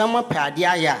bonsam pade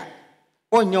aya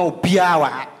onya obia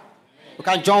wa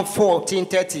because John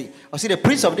 14:30 or see the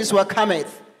prince of this world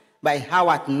cometh by how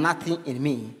at nothing in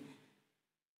me.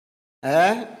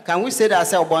 Can we say that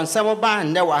say obonsam ba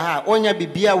nde wa ha onya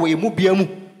bibia we mu bia mu?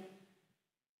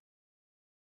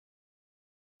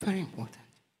 Very important.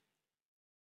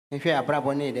 If you are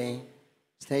brabo ne den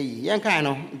say yen kan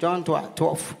no John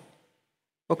 12.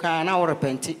 Okay, na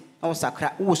repent o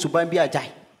sakra wo suban bi ajai.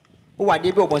 O wade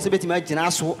bi obonsam betimi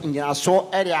agina so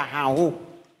ere aha ho.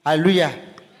 Hallelujah.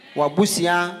 Wa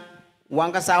busia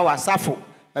wangasa wa safo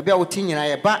Babia utinyina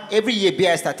ye ba every year be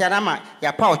statanama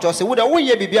ya pa ocho se would one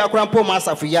year bibia krampo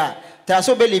master for ya ta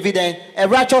so believe then a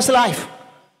righteous life.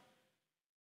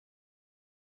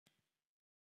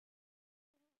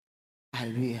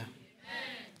 Hallelujah.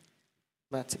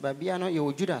 But babia no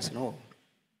you Judas no.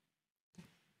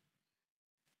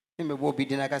 Me bo bi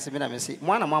dina ka se bi na me se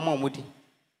mo na mama omudi.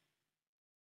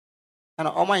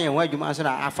 Ana o man ye wa adwuma so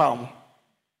na afa omo.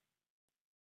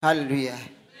 Hallelujah.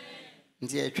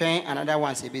 Trying another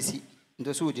one say basi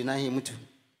those who deny him too.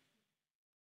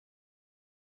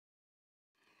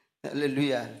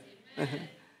 Hallelujah.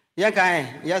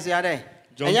 Yes, you are there.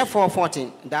 John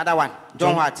 4:14. The other one.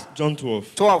 John what? John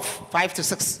 12. 12, 5 to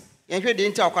 6. You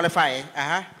didn't qualify.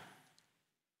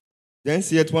 Then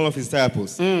said one of his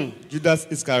disciples, Judas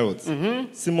Iscariot,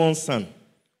 Simon's son,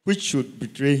 which should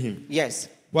betray him. Yes.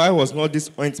 Why was not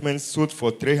this ointment sold for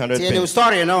 300 pence? The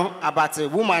story, about a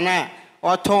woman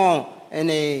or torn. And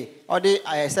all the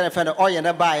said friend oil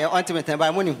and buy ointment and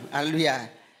buy money. Hallelujah.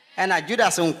 And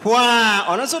Judas on qua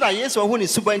on also that yes or who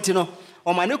is subantino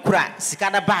or manukra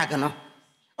sikada bag no.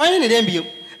 Only them be.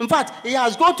 In fact, he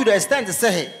has gone to the extent to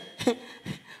say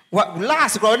what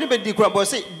last growing but the crumble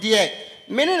say, dear,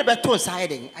 many better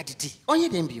siding at it. Only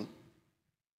them be.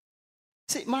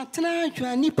 Say Martina you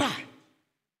are nipa.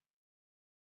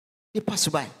 You pass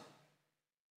by.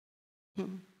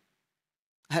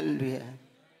 Hallelujah.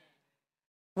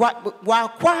 What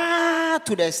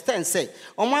to the extent say,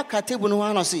 on my catable no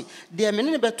one see, dear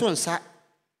many beton sat.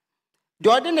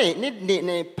 The ordinary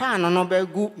need pan on over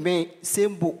good may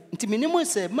same book. Minimum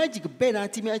say magic ben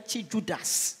atimia chi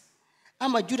Judas.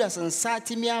 I'm a Judas and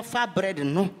satimia far bread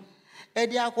no.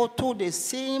 Ediaco told the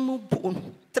same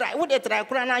bone. Try what they try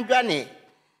crana journey.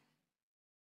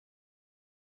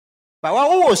 But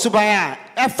what was Subaya?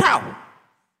 A foul.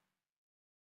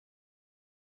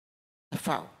 A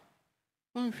foul.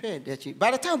 Unfair that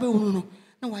by the time we know,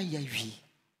 no why ye.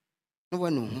 No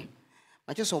one know.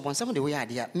 I just want some of the way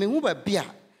idea. Me move a beer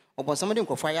or somebody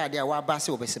go fire idea while Bassy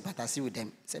will be sympathy with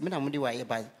them. Say, Madame, do I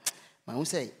buy my own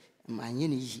say, my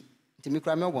yinny to me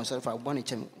cry more once for one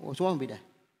each was one be there.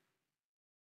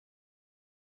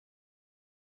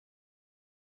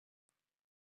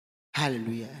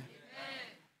 Hallelujah.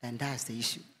 And that's the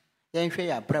issue. Then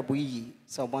share a brabui.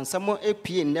 So when someone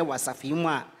appear in there was a few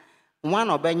more.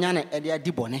 One of Benyana Edia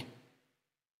Dibone.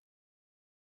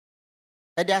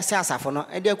 Edia Sasafono,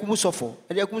 Edia Kumusofo,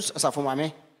 Edia Kumusafo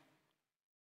Mame.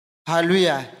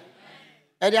 Hallelujah.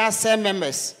 Edia same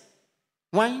members.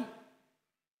 Why?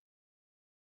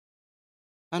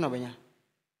 Anobenya.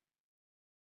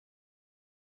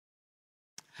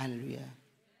 Hallelujah.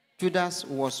 Judas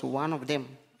was one of them,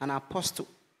 an apostle.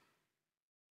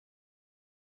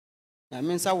 That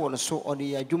means I want to show all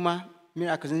the Juma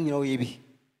miracles in your baby.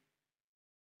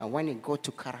 And when you go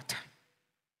to character,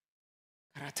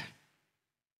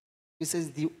 he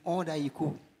says the order you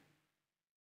go.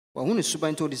 Well, when you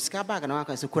suban to the bag and I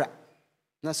can say,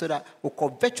 now so that you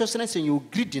covetousness and you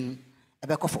greeding a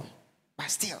back of, but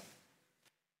still,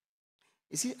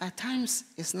 you see, at times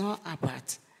it's not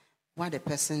about what the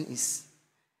person is;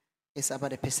 it's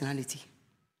about the personality.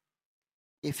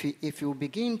 If you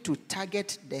begin to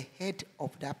target the head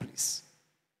of that place,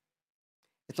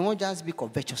 it won't just be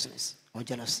covetousness or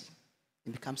jealousy.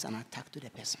 It becomes an attack to the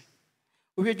person.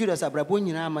 Judas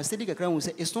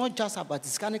it's not just about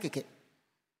this kind of.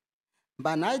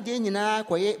 But now,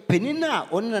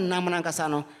 penina on the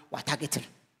Namanakasano, what targeted.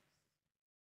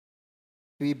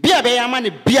 We be a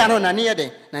bayamani piano near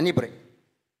the Nanibre.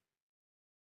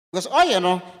 Because all you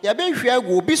know, your baby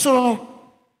will be so.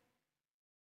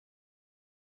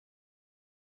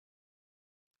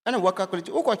 And a worker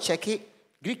could check it,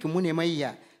 Greek money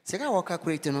maya, Sega worker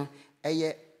creating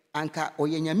a anka or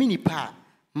your mini pa,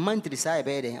 monthly side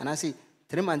bedding, and I see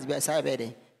 3 months by side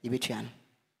bedding, you be chan.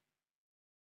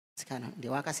 It's kind of the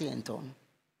Wakasi and Tom.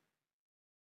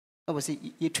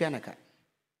 Obviously, you Tranaka.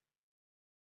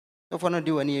 So, for not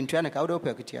doing any in Tranaka, I would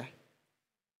open it.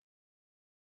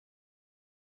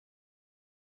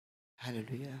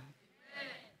 Hallelujah.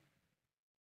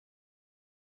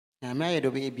 Now, married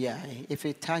to be if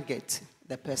you target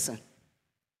the person,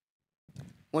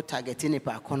 what target in a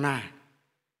parkona?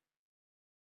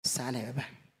 Son ever.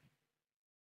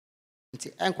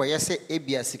 Uncle, yes, say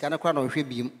ABS, can I crown or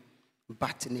be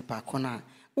but in a parkona?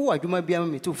 Oh, I do my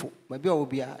be too full. Maybe I will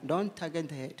be don't target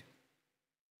the head.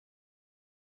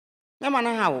 No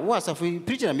matter how, what's a free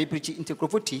preacher and me preaching into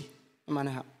Crofoti. No matter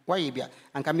how, why you be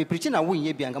and can be preaching a win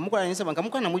ye be and come and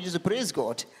come and we just praise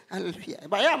God. Hallelujah.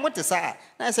 But I am what to say.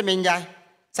 Nice a minja.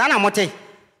 Sana mote.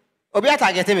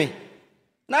 Obiata get me.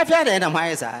 Not fair then, am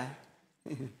I,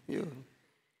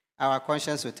 our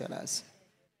conscience will tell us.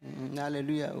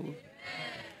 Hallelujah.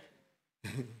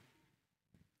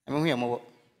 I'm here more.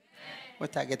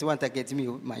 What I get me,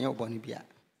 my own bonny beer.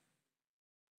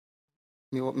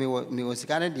 Me was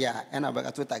Canada, and I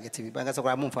got to target me, but that's a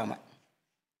Ramon farmer.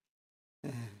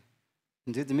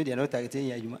 Did the media not target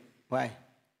you? Why?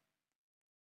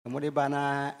 And what a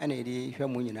banner and a day,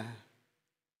 Shamunina.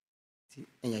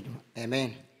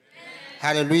 Amen.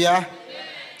 Hallelujah.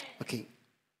 Okay.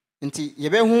 Nti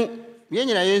yebehu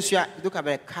yenina yensua look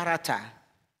about character.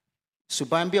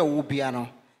 Subambi obiano.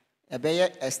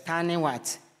 Ebeye a standing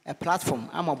what? A platform.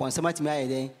 I'm a bonsamati me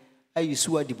ayede. Ayi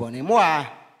suwa di bone. Mo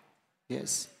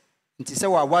yes. Nti se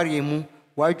wa ware mu,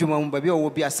 wa dwuma mu babi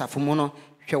obi asafo mu no,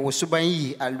 hwe wo suban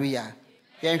yi hallelujah.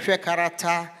 Yen hwe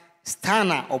character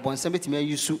stana obonsamati me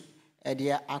ayusu e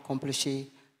de accomplish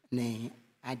ne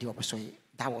ade obosoye.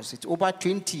 That was it. Over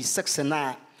 26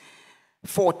 and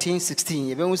 14, 16.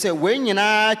 You will say, when you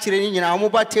are chilling in our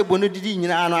mobile table, no did in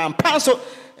our passo,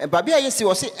 Babia, yes,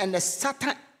 was it, and the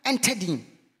Satan entered in.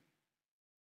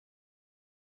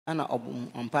 And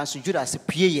on Passo Judas,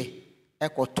 Pierre,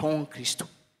 Echo Ton Christo.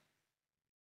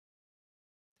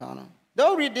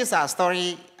 Don't read this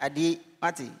story at the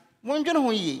Mati.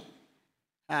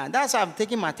 That's why I'm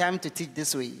taking my time to teach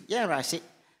this way. Yeah, Rashi,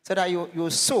 so that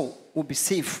your soul will be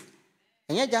safe.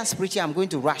 And you're just preaching, I'm going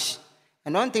to rush.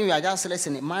 And one thing we are just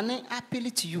listening, money appeal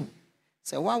to you.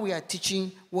 So what we are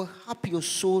teaching will help your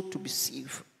soul to be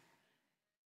safe.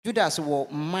 Judas will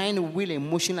mind, will,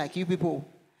 emotion like you people.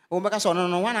 Oh, because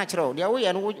no one natural. They are way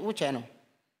and which channel.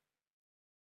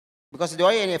 Because they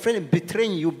are a friend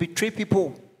betraying you, betray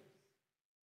people.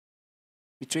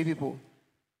 Betray people.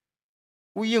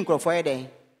 Who you go for a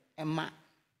and ma.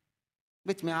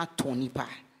 Bet me out Tony Pa.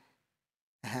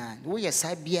 We are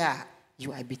Sabia.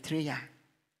 You are a betrayer.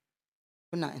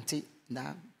 Una enti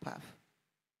that path.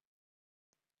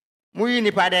 Muyi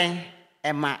nipa den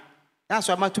ema. That's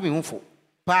why I'm to be hufo.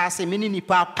 Pass a mini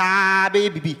nipa pa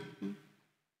baby.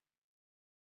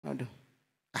 No do.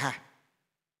 Aha.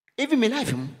 Even me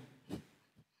life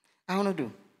I wanna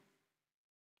do.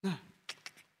 No.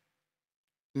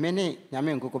 Many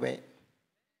nyame nkoko be.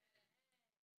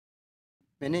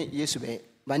 Many yesu be.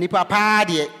 Ba nipa pa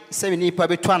de se nipa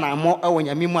be to na mo awo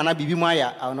nyame mu ana bibi mu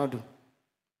aya I wanna do.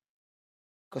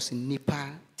 Because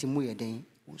nipa timu yeden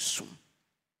usum.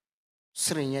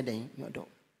 Sren yeden yodo.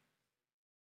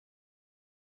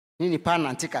 Ni nipa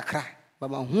nante kakra.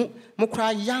 Baba hu mo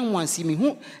kra yan wansi mi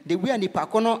hu de wi nipa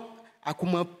kono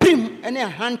akoma prim ene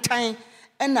hantan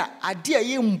ena ade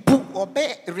aye mbu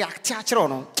obe react a kire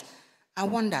no. I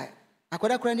wonder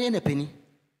akoda kra ne na pani.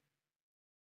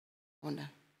 Wonder.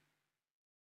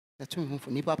 That me hu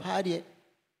for nipa pa de.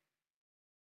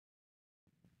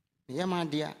 Yama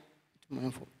dia.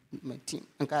 team.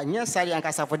 And yes, Sally and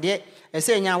Casa for the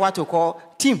say what to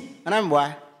call team. And I'm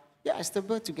why? Yeah, still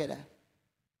build together.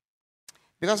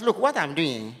 Because look, what I'm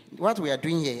doing, what we are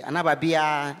doing here, and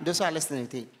those who are listening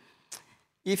to it.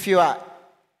 If you are,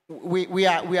 we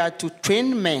are to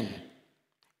train men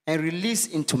and release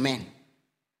into men,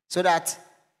 so that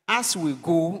as we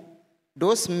go,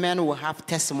 those men will have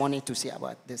testimony to say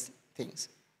about these things.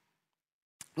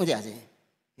 What do you say?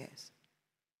 Yes.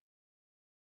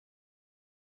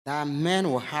 That men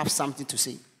will have something to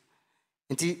say.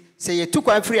 Until say you took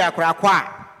one free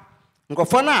akwa.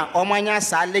 Ngofona omanya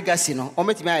sa legacy no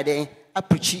ometimi ade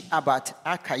apreach about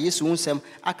aka Yesu unsem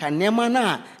aka nema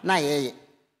na yeye.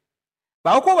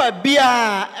 Ba okwa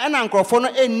bia na nkofo no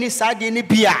enni sa de ni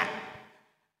bia.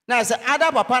 Na say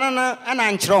ada papa na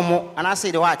ankyerɛ mo and I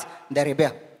say the what? The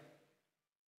rebel.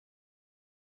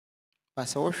 But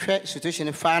so hwɛ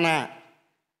situation fa na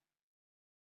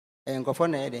nkofo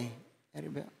na ede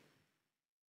rebel.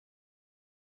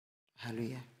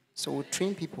 Hallelujah. So we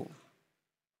train people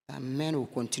that men will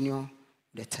continue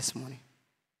the testimony.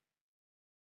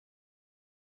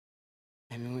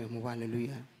 Amen.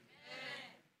 Hallelujah.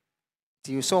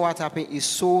 So you saw what happened. He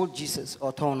sold Jesus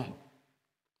or Tono.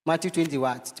 Matthew 20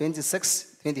 what?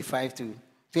 26, 25 to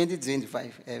 20 to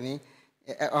 25. I mean,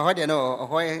 I heard you know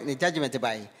the judgment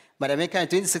by. But I make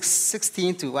 26,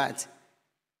 16 to what?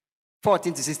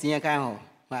 14 to 16. I can't.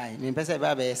 My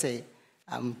Bible say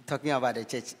I'm talking about the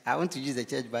church. I want to use the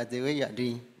church, but the way you are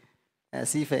doing.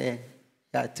 As if you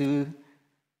are too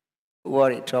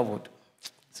worried, troubled.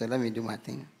 So let me do my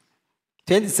thing.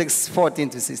 26, 14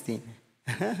 to 16.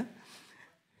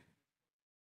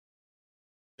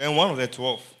 Then one of the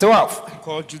 12,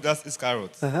 called Judas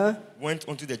Iscariot, went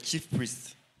unto the chief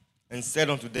priests and said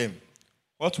unto them,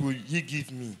 what will ye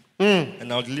give me?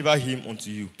 And I'll deliver him unto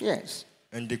you. Yes.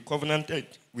 And they covenanted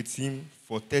with him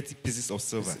for 30 pieces of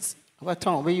silver.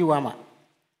 Where you are,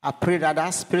 I pray that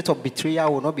that spirit of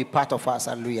betrayal will not be part of us.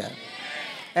 Hallelujah.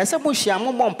 These are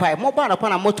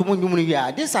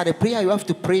the prayer you have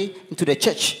to pray into the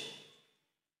church.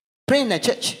 Pray in the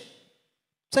church.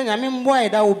 So I mean, why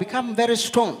that will become very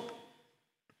strong.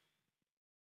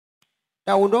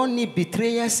 That we don't need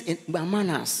betrayers in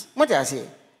manners. What do I say?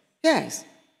 Yes.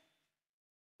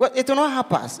 Well, it will not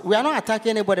help us. We are not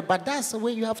attacking anybody, but that's the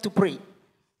way you have to pray.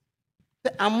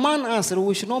 Among us,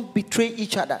 we should not betray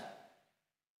each other.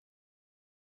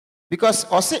 Because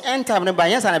also end time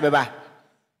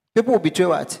people will betray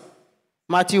what?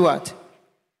 Matthew what?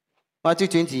 Matthew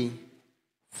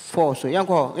 24. So young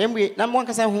girl, number one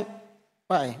can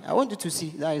why? I want you to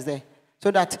see that is there.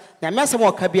 So that the mess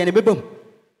more can be any baby.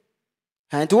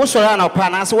 And to also run our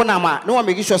partners, one no one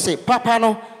make sure say, Papa,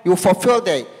 no, you fulfill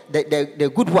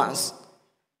the good ones.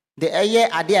 The air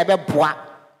are there about bois.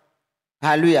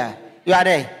 Hallelujah. You are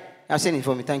there. I've seen it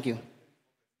for me. Thank you.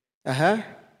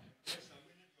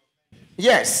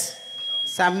 Yes.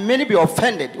 Some many be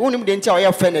offended. Only didn't tell you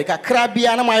offended.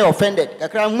 Kakrabia na my offended.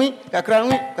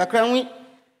 Kakranwi.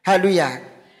 Hallelujah.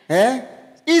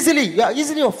 Easily. You are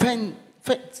easily offended.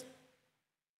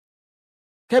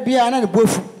 Kabia na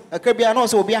bofu. Kabia no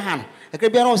so be a hand.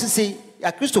 Kabia no say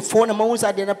a Christopher na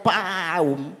mawusa de na pa.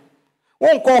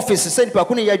 One office send people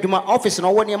kuni yadwuma office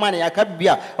no woni ma na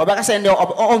yakabia obaka send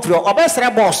on free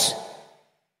obesra boss.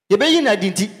 Ye be yi na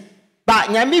dinti. Ba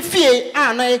nyame fie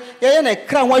na ye na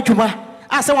kra ho adwuma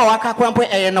ase wa waka kwampo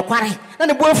no kware na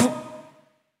ne boafu.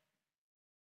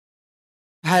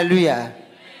 Hallelujah.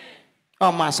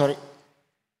 Oh man, sorry.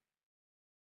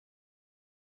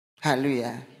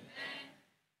 Hallelujah.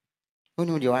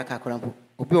 Oni odi waka kwampo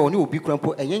obi oni obi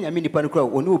kwampo nyame nipa no kra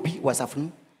oni obi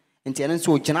wasafunu nti ene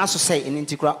so gina so say ene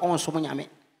nti kra on so nyame.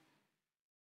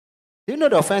 Do you know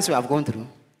the offense we have gone through?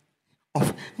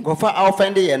 Go for our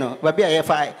offended, you know. Baby, I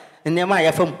have in the my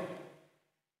FM.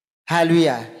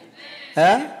 Hallelujah.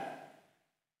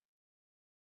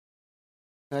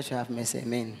 God shall have mercy.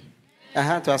 Amen.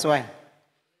 To us why?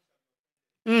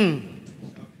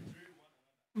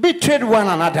 Betrayed one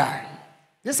another.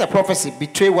 This is a prophecy.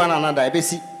 Betray one another. I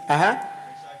see.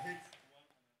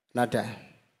 Another.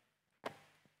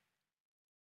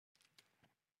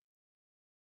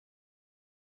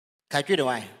 Catch you the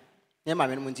wine.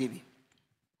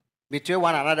 Betray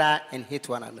one another and hate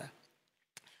one another.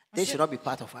 They should not be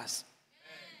part of us.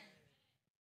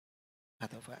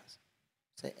 Part of us.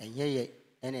 Say,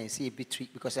 and I see betray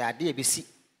because I did ABC.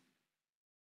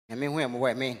 I mean, who am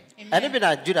I? Amen. And even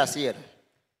as Judas here,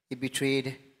 he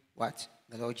betrayed what?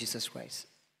 The Lord Jesus Christ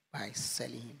by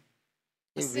selling him.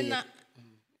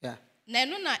 Yeah. Na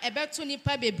eno na ebeto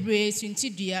nipa bebre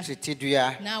suntidua.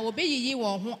 Suntidua. Na obeyiyi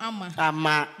won ho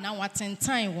ama. Na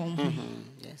watentan won ho.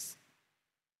 Yes.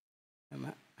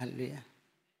 Hallelujah.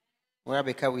 We are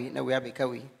bekawi, na we are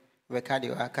bekawi. We ka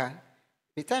de aka.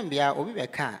 The time bia obi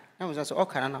beka, na we say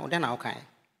okara na oda na okan.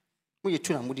 We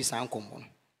tu na mudi san kombo no.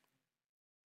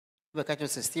 We ka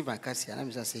say Steve Akasia, na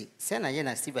we say say na ye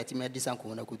na Steve atimi adi san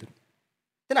kombo na kuduru.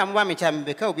 Then I'm one which I'm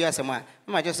beka obi asema.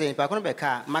 I just say, Pacono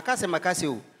beka, Makase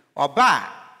o, oba,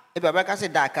 if I beka say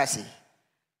da kasi.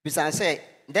 Bisan say,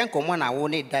 then come on, I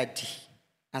won't need daddy.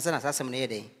 And send us some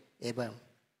day, Eba.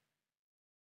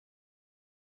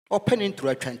 Open into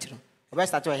a trent. Oba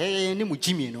start to hey, ni mu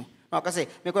Jimmy no. No, say,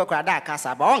 make a crowd that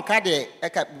casa, but on cade,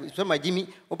 so my Jimmy,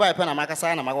 Oba a pen a macasa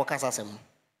and a mago casa.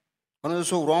 One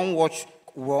so wrong watch,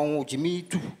 wrong Jimmy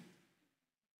too.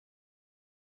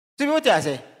 See what I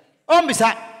say? Oh,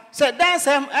 Missa, said dance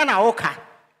him and a oka.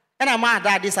 And a man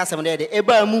that this has some day, a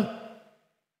bamu.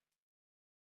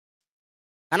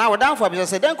 And I was down for because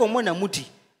I said, then come on a muti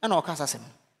and all casasem.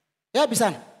 Yeah,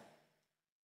 Bissan.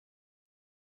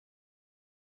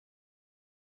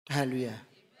 Hallelujah.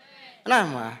 And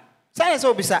I'm silence,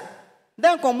 oh, Bissa.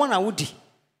 Then come on a woody.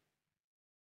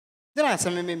 Then I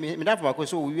said, me that for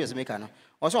so we as a mechanic.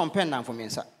 Also on pen down for me,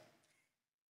 sir.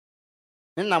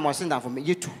 Then I was sent down for me,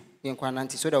 you too. In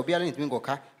Quananti, so there will be a little bit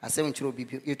of a 7 children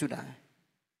be you to die.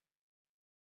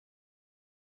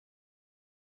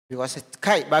 Because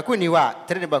Kai Bakuniwa,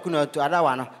 Terry Bakuna to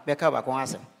Adawana, Becca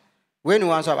Baconasa. When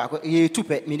you answer, you two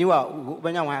pet Miniwa,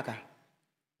 Banyawaka.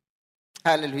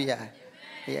 Hallelujah.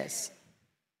 Yes.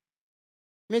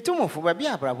 Me too for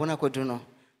Babia Brabona Coduno.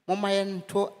 Momayan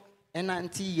to an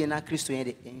auntie and a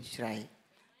Christian in Shrai.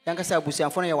 Yankasa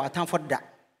Busia for your time for that.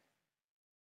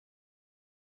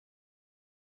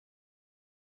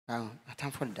 A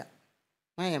time for that.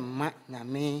 I am mat na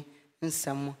me in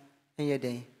some any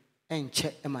day and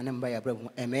check a man by a brother.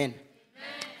 Amen.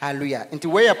 Hallelujah. Into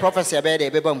where your prophecy about a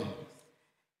baby.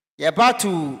 You're about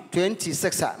to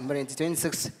 26,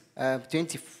 26,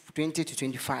 20 to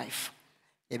 25.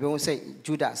 If you say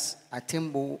Judas, a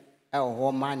temple,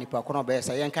 or man, if I can't bear,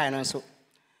 I am kind of so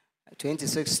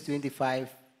 26, 25,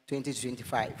 20 to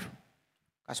 25.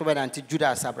 I saw that until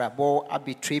Judas, I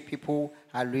betray people.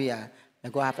 Hallelujah.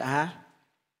 Go after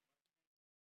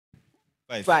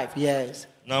 5, yes.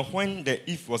 Now when the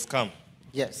eve was come,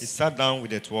 yes, he sat down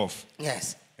with the 12.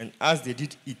 Yes. And as they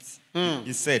did eat,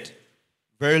 he said,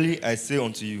 verily I say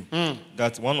unto you,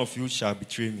 that one of you shall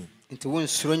betray me. Into one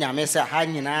sronya mesa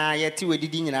hanyina yeti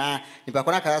wedidi nyina nipa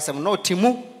kona kasa sem no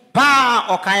timu pa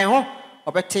okan ho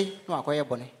obete no akoye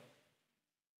bone.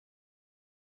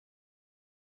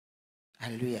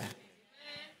 Hallelujah.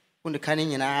 Unde kani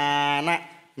nyina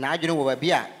na adwene wo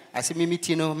babia ase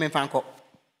mimiti no memfanko.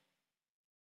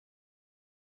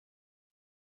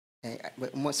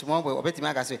 Small boy obeti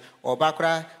maka say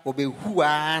obakra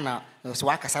obehuwa na so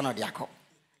wakasa no de akọ.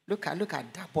 Look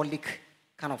at diabolic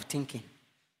kind of thinking.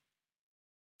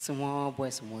 Small boy,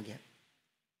 small girl.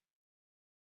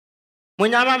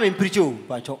 Munyama me preacho,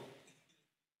 bacho.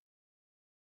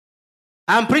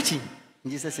 I'm preaching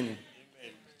in Jesus' name.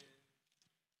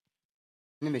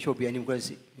 Amen. Me show be any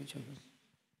grace.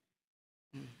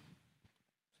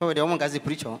 So the woman gets the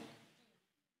preacher.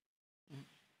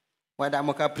 Why that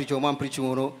moka preacher man preaching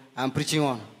on? I'm preaching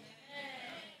on.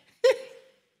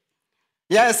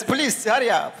 Yes, please hurry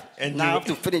up. And now I have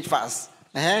to finish fast.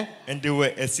 And they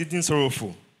were exceeding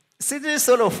sorrowful. Exceeding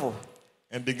sorrowful.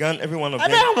 And began every one of them.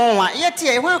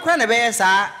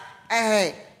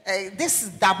 This is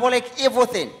diabolic evil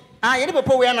thing. You need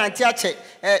to we are not church.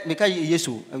 Because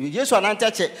Jesus are not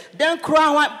church. Then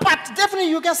cry, but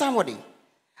definitely you get somebody.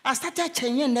 I started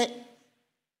changing that.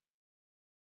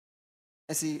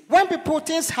 See, when people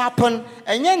things happen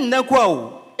and you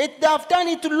never it they have done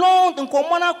it long in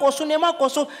Komana Koso Nema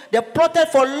Koso, they plotted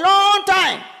for a long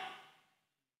time.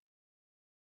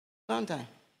 Long time.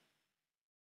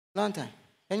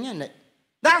 And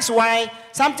that's why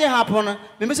something happened.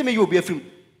 Maybe you'll be a film.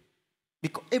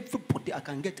 Because everybody I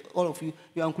can get all of you,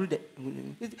 you are included.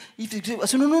 If you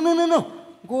say no.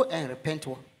 Go and repent.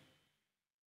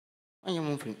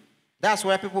 That's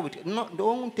why people would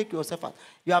don't take yourself out.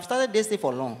 You have started this day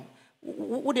for long.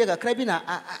 Who they got crabina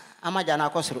Amajana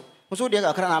Kosro? Who they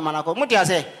got Cranamanaco? Mutia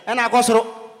say, and I Kosro.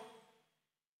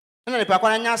 And the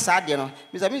Papa sad, you know,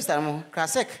 Mr.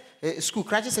 Krasek, school,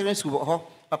 crashes in school,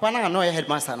 Papa, I know a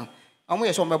headmaster. I'm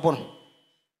way on my bone.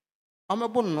 I'm a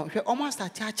bone, almost a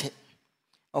church.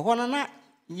 A honor,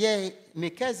 yea, me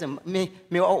cousin, me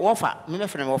offer, me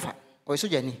friend offer, or so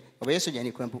Jenny, or so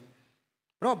Jenny Crumble.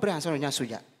 Rob Branson and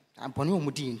Yasuja, and Ponu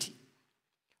Mudinti.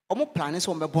 Omo plan is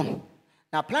on my bone.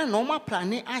 Now plan no more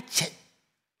planning. I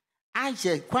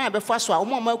check quite before so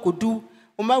Oma could do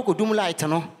light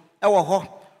no. Our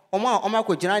ho, Oma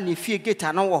could generally fear get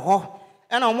an hour ho.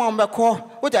 and on one back call,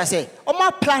 what I say, on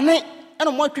my planet, and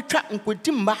on what to trap and put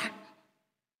timber.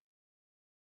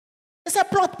 It's a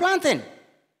plot planting.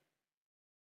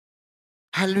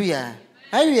 Hallelujah.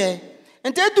 Hallelujah.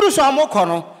 And they drew some more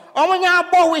corner. Oh, when you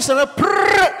boy whistle a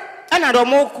prrr, and I don't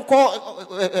more call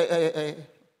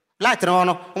light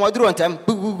on my drew on time.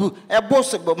 A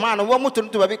boss, but man, one more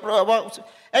to a big about.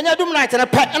 And you do night and a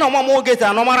pet, and one more get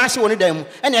and no more I see one of them.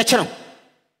 And your channel.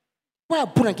 Well,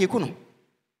 Punaki Kuno.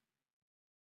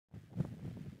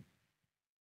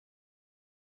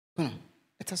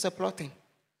 It is a plotting.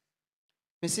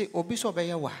 You see, Obiso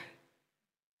Bayawa.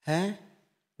 Eh?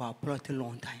 Well, plot a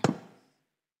long time.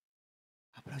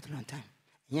 I plot a long time.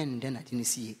 And then I didn't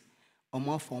see it. Or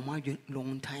more for my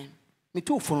long time. Me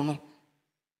too, for no.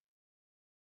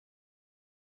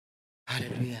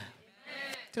 Hallelujah.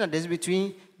 There's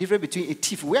difference between a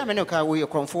thief. Where many car where you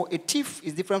come for? A thief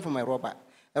is different from a robber.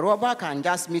 A robber can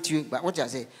just meet you, but what I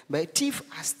say? But a thief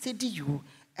has steady you.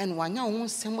 And when you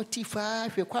want some thief,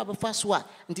 if you quite first what?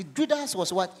 And the Judas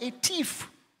was what? A thief.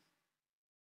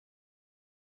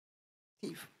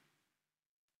 Thief.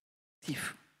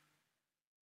 Thief.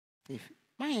 Thief.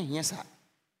 Yes, sir.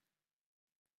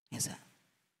 Yes, sir.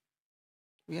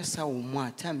 Yes, sir.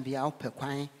 One time be out per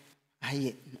quine.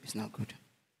 It's not good.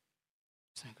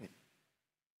 It's not good.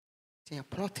 They are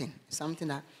plotting something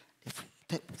that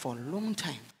for a long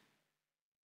time.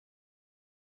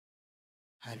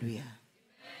 Hallelujah. Amen.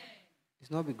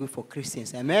 It's not be good for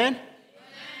Christians. Amen. Amen.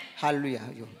 Hallelujah.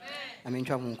 I mean,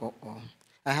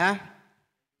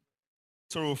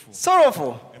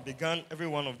 sorrowful. And began every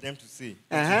one of them to say,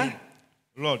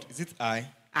 Lord, is it I?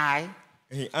 I.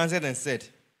 And he answered and said,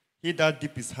 he that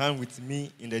dipped his hand with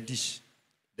me in the dish.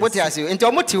 What you say?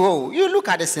 You look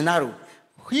at the scenario.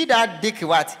 He that dig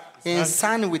what? His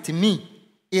hand with me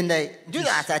in the do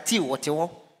that at you what you.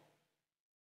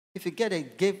 If you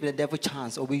give the devil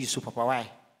chance, obey you super why?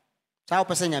 So how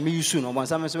person you use soon or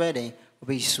once I'm obey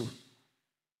you soon.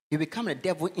 You become the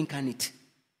devil incarnate.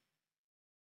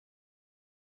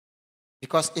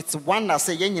 Because it's one that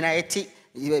say yen united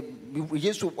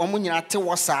Jesus omunyina te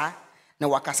wasa na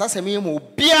wakasa semi mo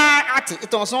bia ate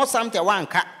it was not something one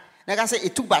ka na ka say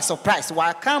it took by surprise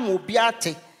wa ka mo bia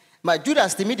ate but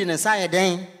Judas the mid inside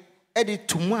then e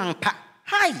to mu ampa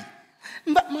hi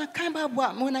but my kind of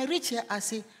when I reach here I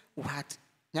say what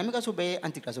nyamika so be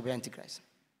antichrist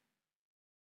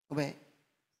obey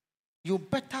you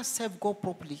better serve God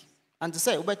properly and to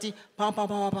say obeti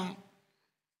pam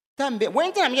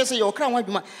when time you say your crown won't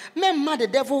be mad the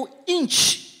devil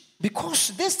inch because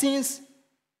these things.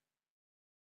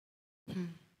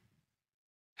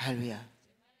 Hallelujah.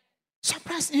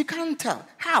 Surprise, you can't tell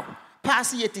how.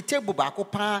 Pass yet the table back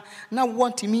up now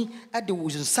want me at the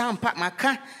was some pack my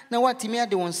car now what me at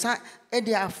the one side at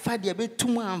the affair a bit 2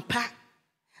 months pack.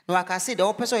 No, I can say the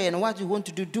opposite and what you want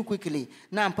to do quickly.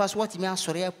 Now pass what me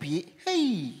sorry up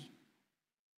hey.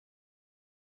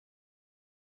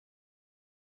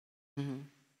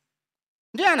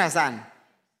 Do you understand?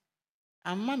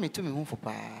 And mommy told me home for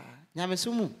pa. Nyame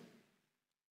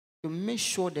to make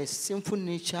sure the sinful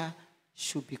nature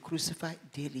should be crucified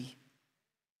daily.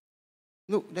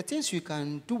 Look, the things you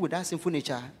can do with that sinful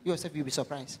nature, yourself you'll be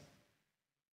surprised.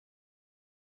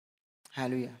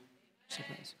 Hallelujah.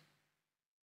 Surprise.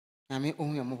 Nyame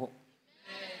ohun yamobo.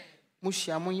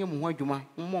 Mushia monye muwa juma,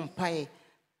 mpae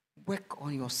work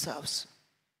on yourselves.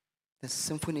 The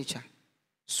sinful nature.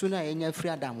 Sooner any free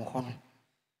Adam hono.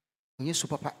 When you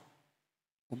super papa,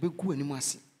 obe gu ani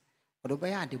muasi. Odo be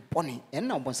ya de bone, and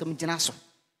now bonsam gina so.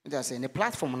 Just say the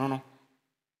platform no.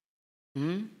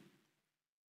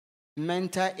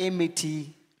 Mental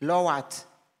enmity, law what?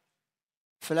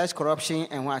 Flesh corruption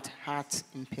and what? Heart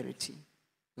impurity.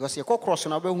 Because you cross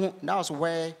on that was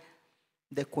where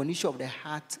the condition of the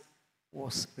heart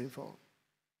was revealed.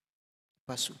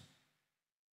 Pursue.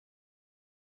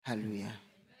 Hallelujah.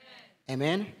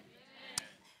 Amen.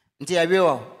 Have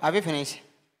you finished?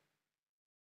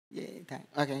 Yeah.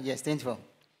 Okay. Yes. 24.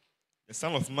 The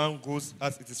Son of Man goes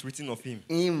as it is written of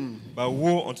him. But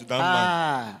woe unto that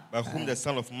man by whom the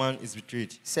Son of Man is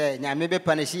betrayed. Say, now maybe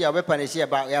punish you. I will punish you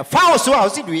about your foul. So I'll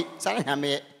see we. Son, I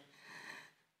may.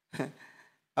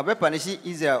 I will punish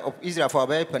Israel for. I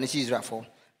will punish Israel for.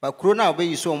 But Corona obey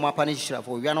you so much punish Israel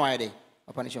for. We are no idea.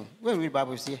 I punish him. When we read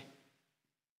Bible see.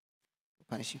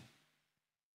 Punish you.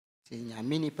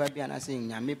 Nyame nipa bia na say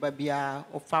nyame ba bia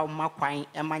o fa makwan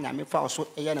e ma nyame fa so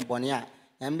eye ne bone a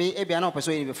nyame e bia na o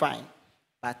person e be fine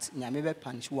but nyame be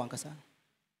punish one kasa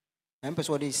nyame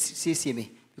person dey see me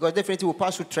because definitely will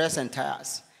pass through trials and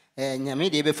tires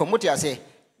nyame dey be for moti ase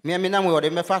me na we dey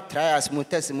me fa trials mo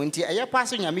test mo nti eye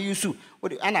pass nyame yusu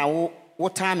ana wo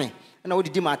time and I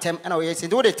would do my time, and I will say,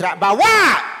 do the trap. But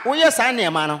why? Oh, yes, I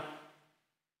near man.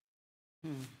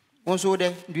 Once over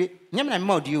there, Yaman and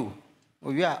Mod you.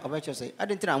 Oh, yeah, I bet you say, I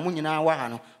didn't tell Munyan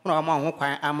Wahano, one of my own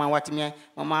quiet, I'm what me,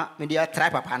 Mamma, media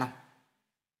trap upon her.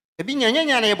 The being a young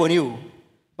able you.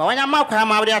 But when I'm out,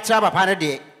 I'm out there trap upon a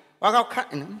day. Walk out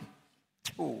cutting.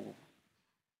 Oh,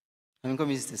 I'm going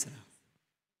to miss this.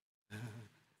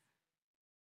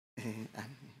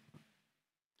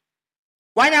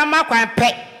 Why am I quite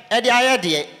pet at the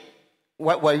idea?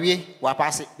 What were we? What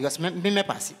pass it? Because me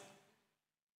pass it.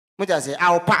 What I say,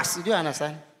 I'll pass. Do you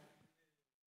understand?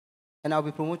 And I'll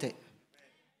be promoted.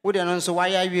 Would you know so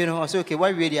why are you know? Okay,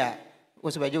 why we there?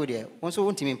 What's about you there? Once you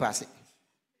want to pass it.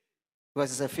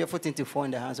 Because it's a fearful thing to fall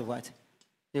in the hands of what?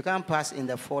 You can't pass in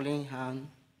the falling hand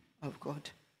of God.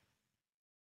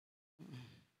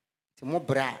 It's more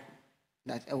bra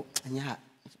that yeah.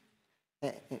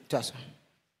 It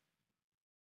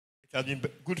had been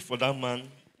good for that man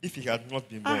if he had not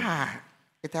been born.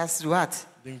 It has what?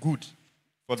 Been good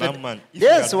for that man.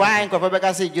 That's why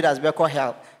Rebecca said Judas be called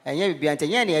hell. And you be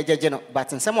until any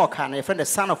but in some more kind, a friend, the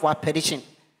son of what perishing.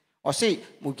 Or say,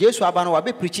 Mugesu Abano will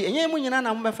be preaching, and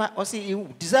Yemunana, or see, you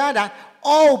desire that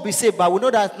all be saved, but we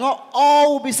know that not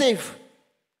all will be saved.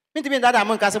 Mean to be that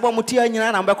among us about Mutia and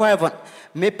Beko heaven.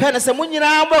 May penance a Munina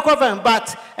and Beko heaven,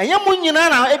 but and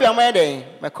Yamunina, every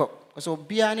Amade, Beko. So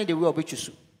be any the will be choose.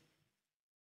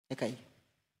 Okay.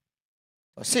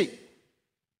 Or see,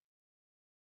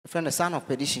 friend, the son of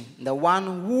perdition, the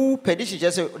one who perdition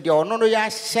just the honor ya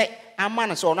set a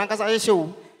man so Nankasa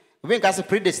show. We can say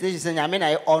predestination, I mean,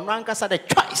 or Nankasa the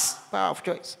choice, power of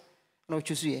choice. No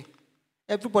choose here.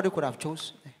 Everybody could have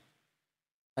chosen.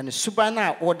 And the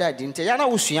supernal order didn't tell you. I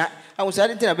was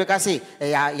saying because say,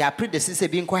 your predecessor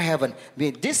being quite heaven.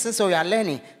 This is how you are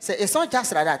learning. So it's not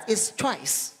just like that, it's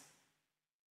choice.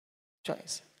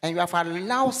 Choice. And you have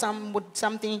allowed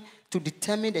something to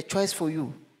determine the choice for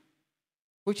you,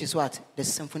 which is what? The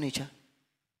sinful nature.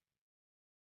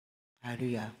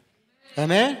 Hallelujah.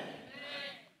 Amen?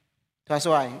 That's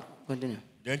why. Continue.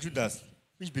 Then Judas,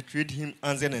 which betrayed him,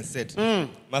 answered and said,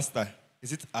 Master,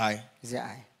 is it I? Is it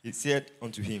I? He said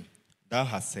unto him, Thou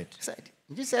hast said.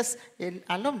 Jesus,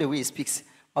 I love the way he speaks.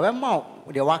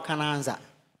 The work can answer.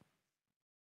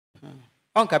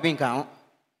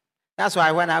 That's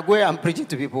why when I go and preaching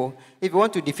to people, if you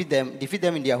want to defeat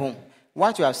them in their home.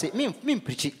 What you have said, me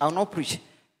preaching, I will not preach.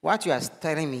 What you are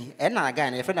telling me, and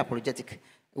again, a friend apologetic,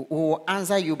 will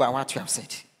answer you by what you have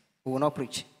said. We will not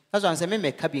preach. That's why I'm saying,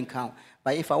 make cabin count.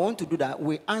 But if I want to do that,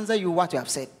 we answer you what you have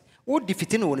said. Who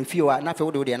defeating one if you are not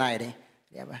for the night?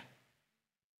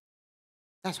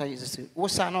 That's why Jesus said,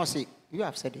 "What's I not say? You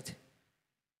have said it."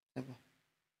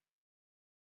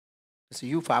 So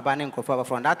you for abandoning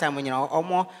from that time when you know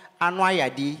almost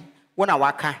annually when I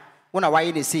waka when I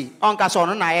why they say Uncle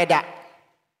son na eda.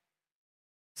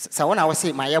 So when I was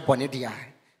say my bonnet dear,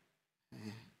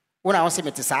 when I was say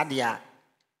me to sad dear.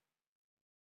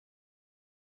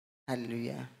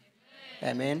 Hallelujah.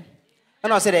 Amen.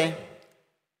 And I said,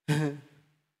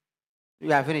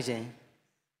 you are finishing.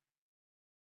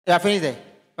 You are finished there?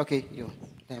 Okay, you.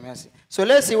 So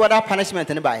let's see what that punishment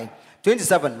in the Bible.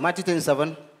 27, Matthew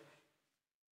 27,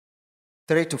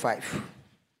 3-5.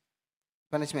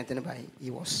 Punishment in the Bible.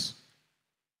 He was.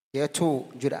 Here too,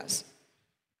 Judas.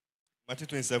 Matthew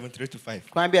 27,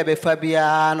 3-5. Can be a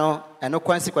Fabiano and no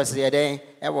consequences there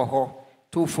ever ho.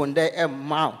 Two funde a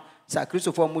mouth. Sir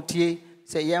Christopher Moutier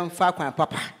say, Yam Fakwan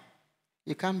Papa.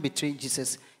 You can't betray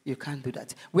Jesus. You can't do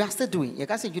that. We are still doing. You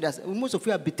can't say Judas. Most of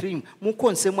you are betraying. More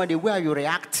concerned the way you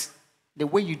react, the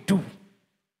way you do.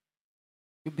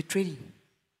 You betray him.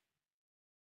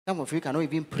 Some of you cannot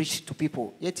even preach to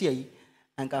people. Yet here,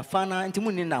 and Kafana and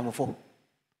Timunin Namofo.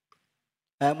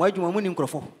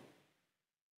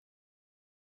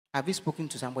 Have you spoken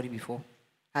to somebody before?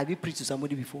 Have you preached to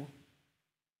somebody before?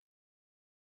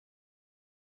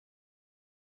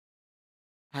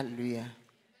 Hallelujah.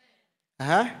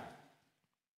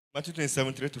 Matthew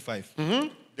 27,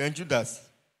 3-5. Then Judas,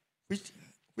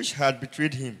 which had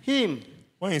betrayed him,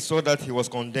 when he saw that he was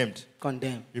condemned,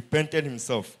 repented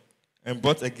himself, and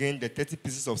brought again the 30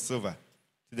 pieces of silver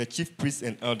to the chief priests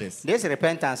and elders. There's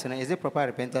repentance, is it proper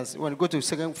repentance? When you go to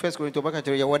 1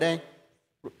 Corinthians,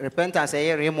 repentance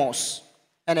is remorse,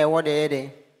 and a word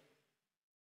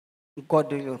God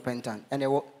doing repentance, and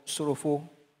a sorrowful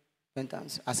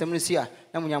repentance. Assembly here,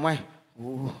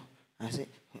 I say,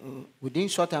 within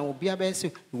short time will be a best.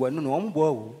 You were no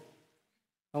more.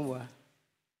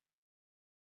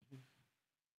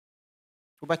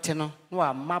 But no,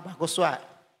 I'm mad. Go so a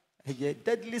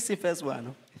deadly first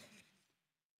one.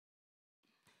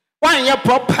 Why your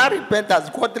proper repentance,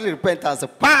 godly repentance?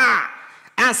 Pa!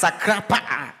 answer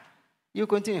crapa. You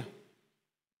continue.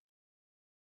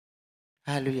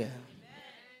 Hallelujah.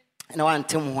 And I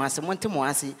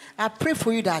pray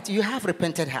for you that you have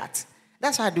repented heart.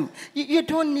 That's what I do. You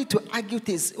don't need to argue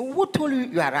things. Who told you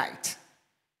you are right?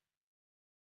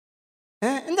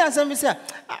 And that's what I say.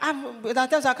 That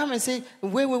times I come and say,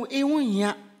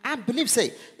 I believe,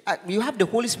 say, you have the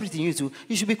Holy Spirit in you too.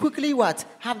 You should be quickly what?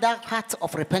 Have that heart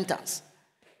of repentance.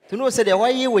 To know, say,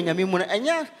 why you when you and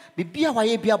yeah, be a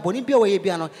way, be a boni, be a way, be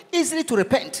a easily to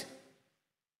repent.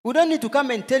 We don't need to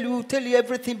come and tell you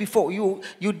everything before.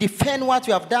 You defend what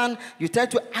you have done. You try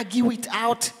to argue it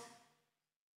out.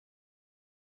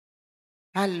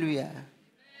 Hallelujah.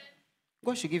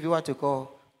 God should give you what you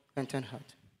call repentant heart.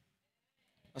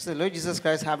 Also, the Lord Jesus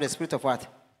Christ have the spirit of what?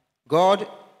 God,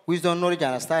 wisdom, knowledge,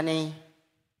 understanding.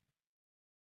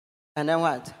 And then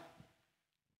what?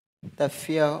 The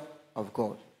fear of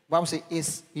God. The Bible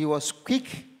says he was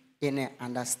quick in an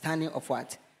understanding of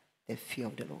what? The fear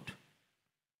of the Lord.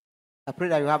 I pray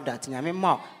that you have that. I mean,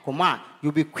 more, come on.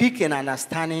 You'll be quick in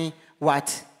understanding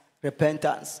what?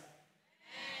 Repentance.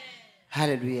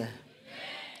 Hallelujah.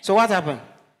 So what happened?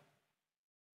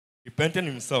 He repented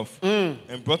himself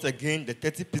and brought again the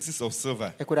 30 pieces of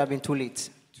silver. It could have been too late.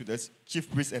 To the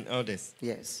chief priests and elders.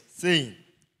 Yes. Saying,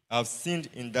 I have sinned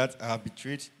in that I have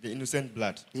betrayed the innocent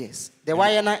blood. Yes. They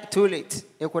were not too late.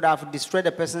 It could have destroyed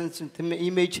the person's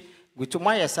image. With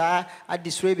my I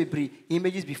destroy the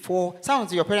images before. Some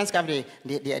of your parents come, they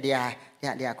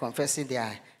are confessing, they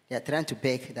are trying to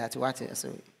beg that what.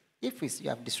 So if you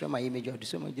have destroyed my image, you have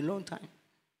destroyed my image in a long time.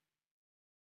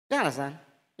 You understand?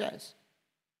 Yes.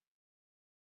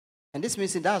 And this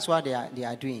means that's what they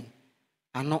are doing.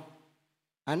 I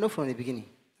know from the beginning.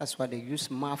 That's why they use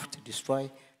mouth to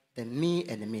destroy the me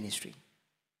and the ministry.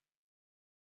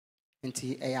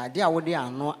 Until a idea what they are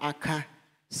no aka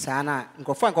sana.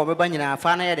 Go find go be na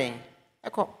fana yede.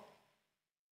 Eko.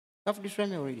 Have destroyed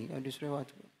me already. I destroy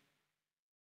what?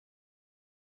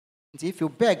 Until if you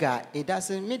beg her, it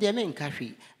doesn't make them in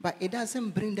coffee, but it doesn't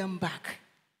bring them back.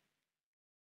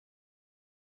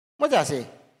 What do I say?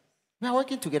 We are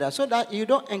working together so that you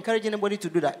don't encourage anybody to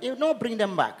do that. You don't bring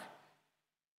them back.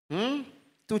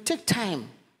 To take time.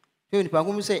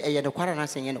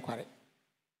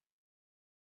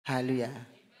 Hallelujah.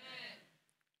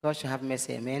 God should have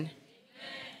mercy. Amen.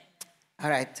 All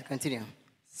right, continue.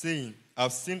 Saying, I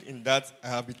have sinned in that I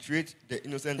have betrayed the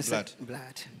innocent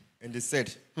blood. And they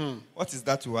said, what is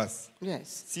that to us?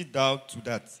 Yes. See thou to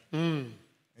that. And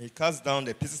he cast down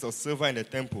the pieces of silver in the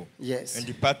temple. Yes. And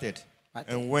departed.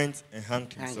 And went and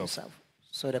hanged himself.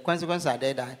 So the consequences are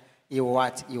there that you will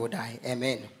what? You will die.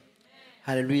 Amen.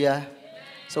 Hallelujah. Amen.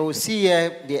 So we see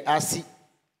here the AC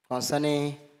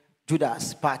concerning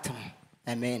Judas' pattern.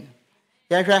 Amen.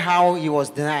 Here's how he was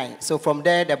denied. So from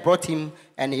there they brought him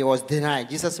and he was denied.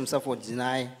 Jesus himself was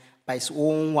denied by his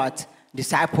own what?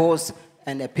 Disciples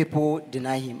and the people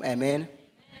deny him. Amen.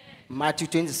 Matthew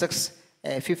 26,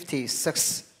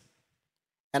 56.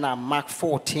 And Mark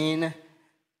 14,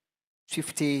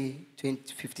 50,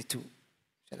 20, 52.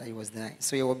 So that he was denied.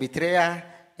 So you will betray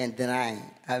and deny.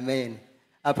 Amen.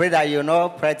 I pray that you will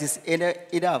not practice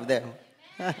either of them.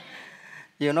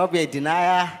 You will not be a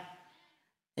denier.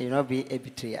 And you will not be a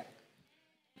betrayer.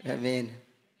 Amen.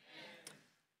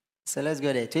 So let's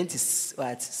go there. 26.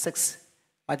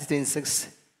 Matthew 26.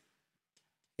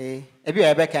 Okay.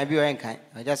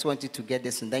 I just want you to get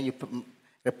this and then you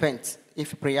repent.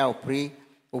 If prayer or pray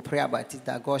about it,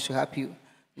 that God should help you.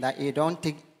 That you don't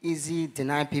take easy,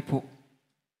 deny people.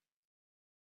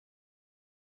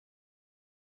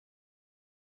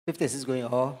 56 going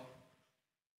on.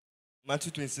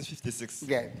 Matthew 26, 56.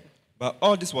 Yeah. But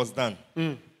all this was done,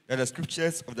 that the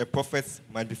scriptures of the prophets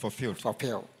might be fulfilled.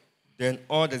 Then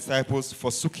all the disciples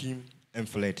forsook him and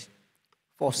fled.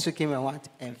 Forsook him and what?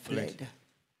 And fled.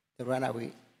 They ran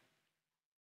away.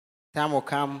 Time will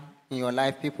come in your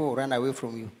life, people will run away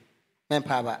from you. Men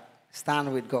power,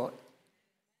 stand with God.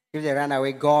 If they run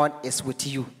away, God is with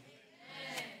you.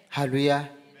 Amen. Hallelujah.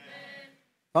 Amen.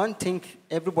 Don't think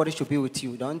everybody should be with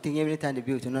you. Don't think every time they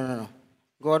be with you. No.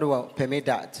 God will permit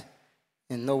that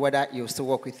and know whether you still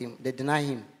work with him. They deny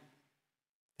him.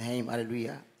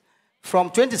 Hallelujah. From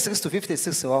 26 to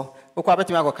 56,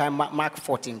 Mark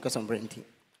 14, because I'm bringing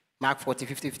Mark 14,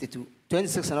 50, 52.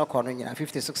 26 and not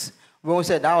 56. We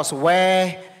said that was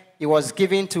where he was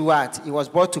given to what? He was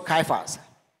brought to Caiaphas.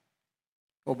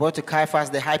 Or brought to Caiaphas,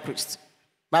 the high priest.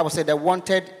 Bible said they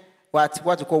wanted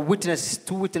what you call witnesses,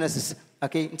 2 witnesses.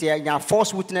 Okay, they are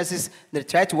false witnesses. They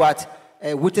tried to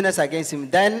witness against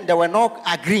him. Then they were not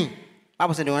agreeing.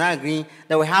 Bible said they were not agreeing.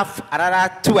 They will have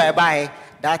another 2 by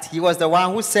that he was the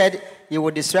one who said you will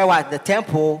destroy what? The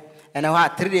temple, and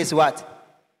what? 3 days what?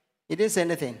 He didn't say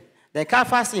anything. Then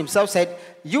Caiaphas himself said,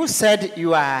 you said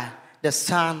you are the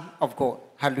Son of God.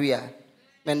 Hallelujah.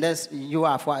 And then you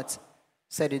are what?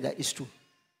 Said it that is true.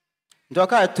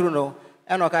 Doka true no.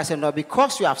 And Oka said, no,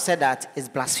 because you have said that, it's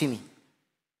blasphemy.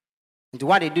 And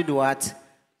what they did was,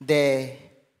 they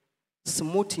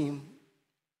smote him.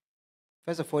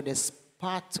 First of all, they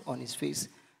spat on his face.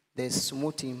 They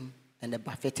smote him and they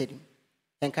buffeted him.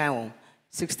 And kind of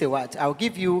 60 what? I'll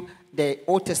give you the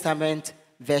Old Testament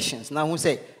versions. Now, who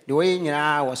say the way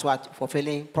was what?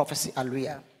 Fulfilling prophecy.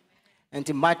 Hallelujah. And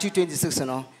in Matthew 26, you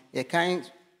know, they kind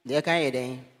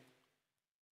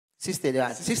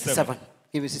 67.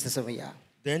 Give me 67, yeah.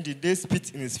 Then did they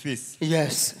spit in his face?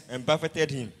 Yes. And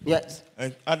buffeted him? Yes.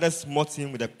 And others smote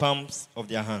him with the palms of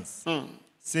their hands,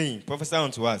 saying, prophesy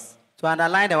unto us. To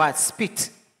underline the word spit,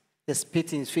 the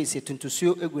spit in his face, to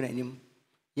show a good name.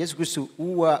 Yes, Christo,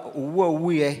 who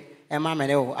and Mamma,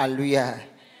 hallelujah.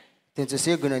 To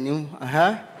say good name,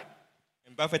 and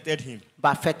buffeted him.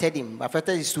 Buffeted him.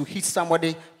 Buffeted is to hit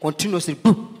somebody continuously.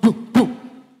 Boom, boom, boom.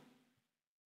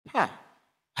 Ha.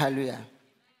 Hallelujah.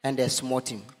 And they smote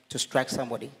him to strike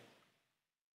somebody.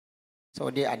 So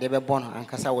they are never born, and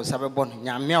Casa was ever born.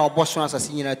 Yamia or Boston as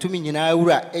a to me,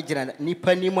 Ura, Ejana,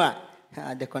 Nipanima,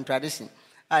 the contradiction.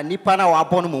 Nipana or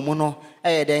born Momono,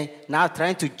 now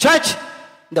trying to judge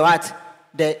the what?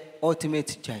 The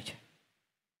ultimate judge.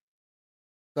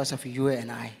 Because of you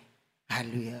and I.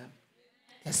 Hallelujah.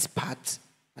 The spat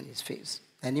on his face.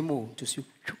 And he moved to see.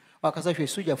 Because if you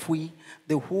see free,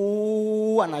 the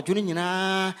whole and a junior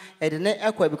and the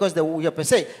echo because the you per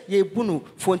se, ye bunu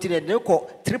fontin and no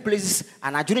 3 places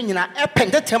and a junior a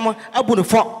pentatema a bunu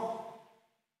for.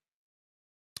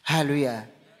 Hallelujah.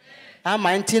 I'm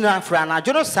Mantina Fran, a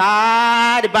jono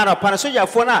side banner panasoya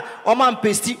fona, or man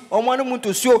pasty, or one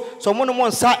to show, someone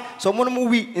one side, someone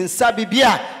movie in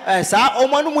Sabibia, and sa, or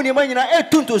one money man a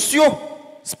tune to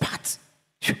show spat.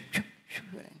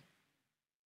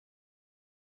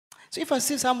 So if I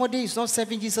see somebody is not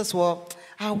serving Jesus, well,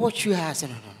 I'll watch you as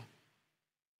no.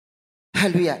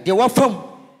 Hallelujah. They were from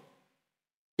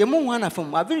the moon one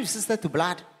from my very sister to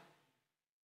blood.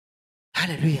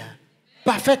 Hallelujah.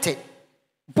 Perfected.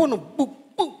 Boom, boom,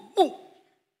 boom, boom.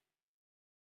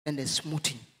 And they're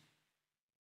smoothing.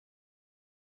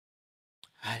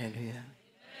 Hallelujah.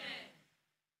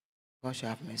 God shall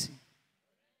have mercy.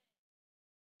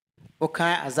 Okay,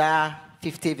 Isaiah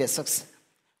 50 verse 6.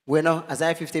 We know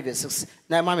Isaiah 50 verse 6.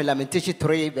 Now, Mommy, Lamentation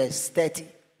 3 verse 30.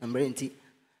 Number 80.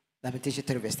 Lamentation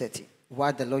 3 verse 30.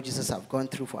 What the Lord Jesus have gone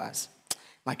through for us.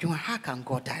 But how can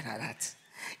God die like that?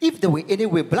 If there were any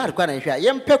way, blood can share.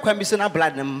 Young people be so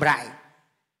blood and bride.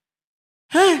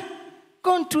 Huh?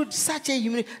 Gone through such a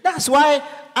humility. That's why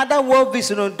other world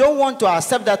visitors don't want to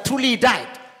accept that truly he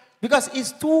died. Because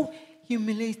he's too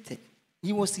humiliated.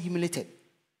 He was humiliated.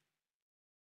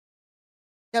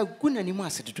 They are good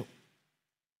animals to do.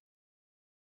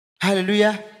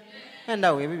 Hallelujah. And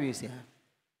that way, maybe you see,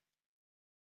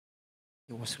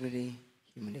 he was really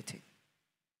humiliated.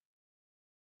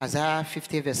 Isaiah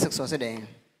 50 verse 6 was there.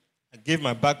 I gave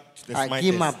my back to the smiters. I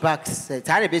give my back.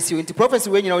 Into prophecy,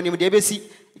 when you know,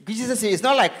 Jesus said it's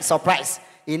not like surprise.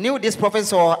 He knew this prophecy,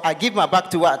 so I give my back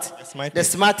to what? The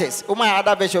smartest. Oh, my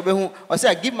other version, I say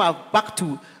I give my back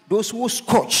to those who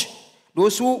scorch,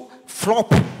 those who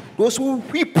flop, those who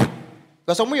whip.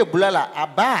 Because some of you bulala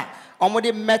aba,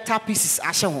 omode metal pieces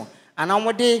ashen, and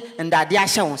omode and that the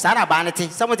ashen. Sana banity.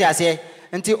 Somebody I say.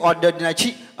 Until order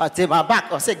Nachi or take my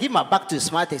back or say give my back to the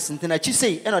smartest until Nachi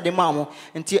say the mamo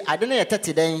until I don't know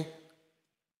 30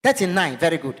 39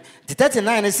 very good. The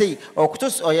 39 I say or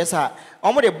kutos or yes sir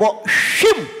almost bought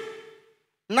him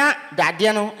na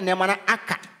dadiano nemana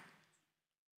aka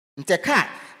nteka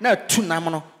na tu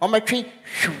namono o matwe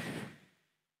hwu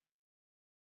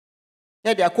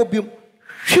ya de akobium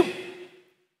hwu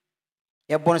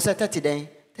ya bonus 30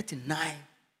 39.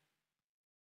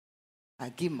 I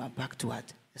give my back to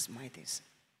what? The smiters.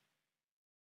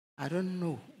 I don't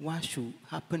know what should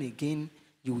happen again.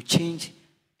 You will change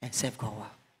and serve God.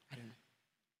 I don't know.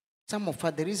 Some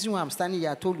of the reason why I'm standing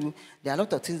here, I told you there are a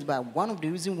lot of things, but one of the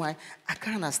reasons why I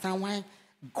can't understand why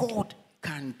God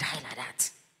can die like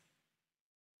that.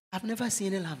 I've never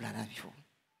seen any love like that before.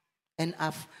 And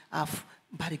I've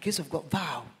by the grace of God,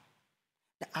 vowed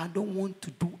that I don't want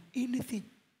to do anything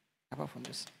apart from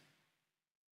this.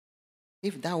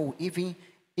 If that will even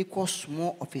equal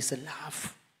more of his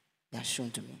love they are shown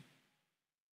to me.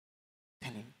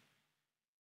 Tell him.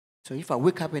 So if I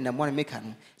wake up in the morning, make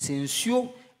an since you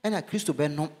and a Christo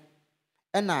Benno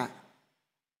and a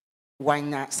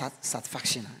wine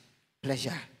satisfaction,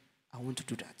 pleasure, I want to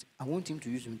do that. I want him to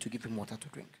use him to give him water to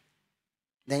drink.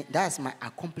 Then that's my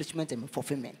accomplishment and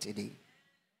fulfillment today.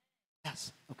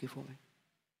 That's okay for me.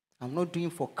 I'm not doing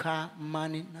for car,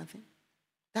 money, nothing.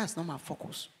 That's not my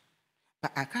focus.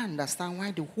 But I can't understand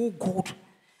why the whole God,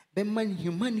 the man,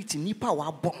 humanity, nipa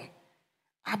wa born.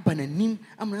 Abananim,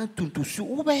 I'm not to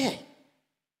sue over here.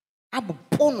 Abu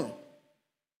pono.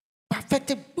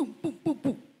 Perfected, boom, boom, boom,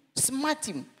 boom. Smart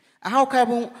him. How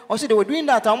come also they were doing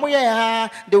that?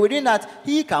 They were doing that.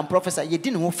 He can prophesy. You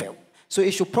didn't know fail. So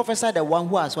he should prophesy the one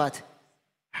who has what?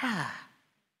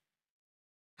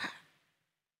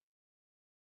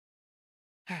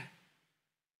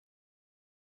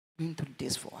 Into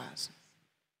this for us.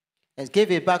 Let's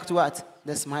give it back to what?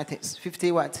 The smartest.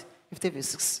 50 what?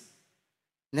 56.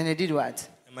 Then he did what?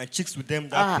 And my cheeks with them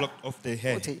that plucked off their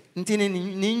hair.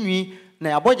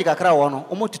 Na aboji kakra wo no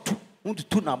omo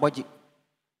tutu na aboji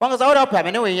wanga za ora pa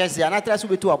me ne we yes ya na tra so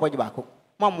betu aboji bako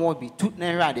mamo bi tu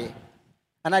na hwa de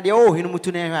ana de o hinu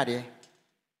mutu na hwa de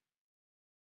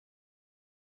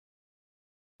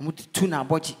omo tutu na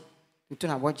aboji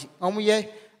omo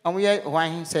ye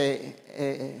hwan se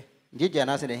jeje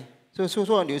na se de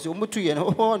so on de so omo tu ye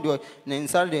no on de na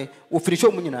insal de o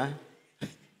firisho mu nyina.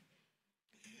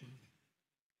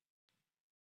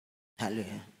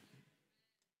 Hallelujah.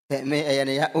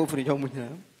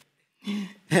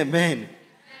 Amen.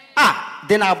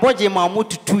 Then I bought him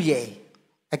to 2 years.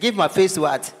 I gave my face to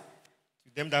what? To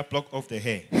them that pluck off the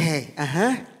hair.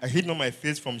 I hid not my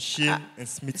face from shame and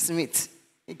Smith.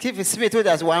 He gave his Smith with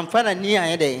us one fan and near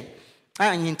a day.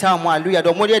 And in town, hallelujah,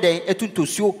 the more day, a to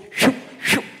show,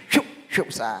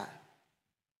 sir.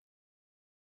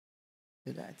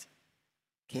 Do that.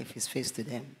 Gave his face to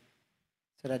them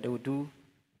so that they would do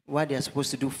what they are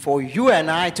supposed to do for you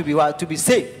and I to be what? To be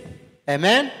saved.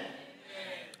 Amen? Amen.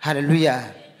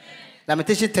 Hallelujah. Amen.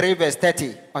 Lamentations 3 verse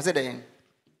 30. What's it then?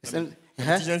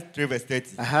 Lamentations 3 verse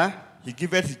 30. He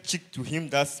giveth his cheek to him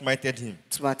that smited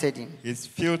him. He is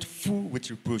filled full with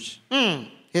reproach.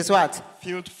 He's what?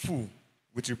 Filled full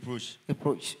with reproach.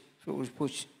 Reproach. Filled with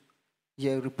reproach.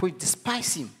 Yeah, reproach.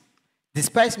 Despise him.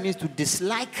 Despise means to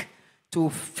dislike, to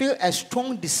feel a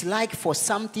strong dislike for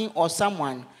something or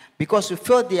someone because you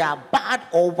feel they are bad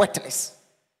or worthless.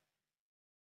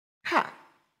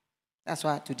 That's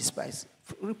why to despise.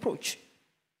 Reproach.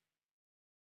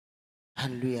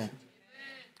 Hallelujah.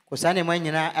 Because I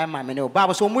never know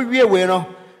Bible so we no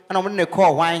and I'm gonna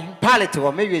call wine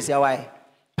palatable. Maybe you say why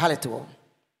palatable.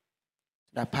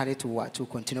 That palatable to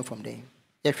continue from there.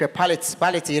 If your palate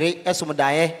esum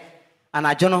die and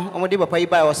I don't know papa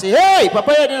iba or say, hey,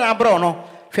 papa you didn't abro no.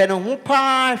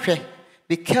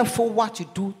 Be careful what you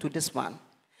do to this man.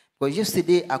 Because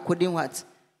yesterday I couldn't what?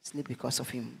 Sleep because of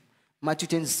him. Matthew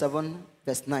 27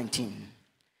 verse 19.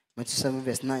 Matthew 7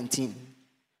 verse 19.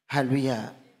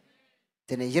 Hallelujah.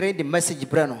 Then you read the message,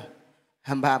 Brano.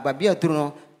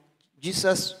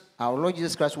 Jesus, our Lord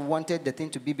Jesus Christ, wanted the thing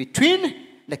to be between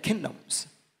the kingdoms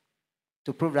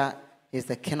to prove that he's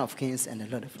the King of Kings and the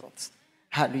Lord of Lords.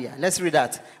 Hallelujah. Let's read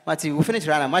that. Matthew, we'll finish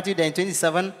right now. Matthew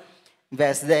 27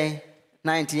 verse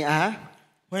 19.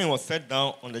 When he was set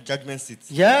down on the judgment seat,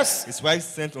 yes, his wife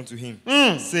sent unto him,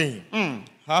 saying,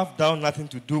 have thou nothing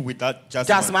to do with that just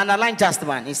man? Underline just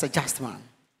man. It's a just man.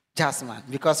 Just man.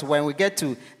 Because when we get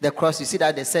to the cross, you see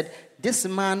that they said, this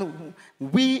man,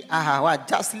 we are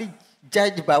justly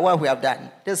judged by what we have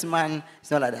done. This man is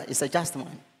not like that. It's a just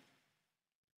man.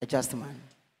 A just man.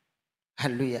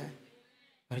 Hallelujah.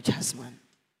 A just man.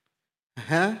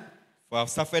 For I have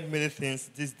suffered many things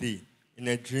this day in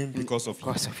a dream because of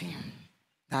him.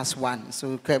 That's one.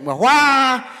 So,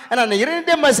 wow. And then you read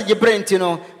the message,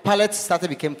 Pilate started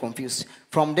became confused.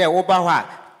 From there, over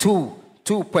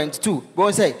 2.2.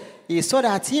 Go say, he saw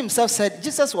that he himself said,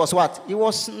 Jesus was what? He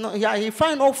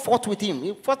found no fault with him.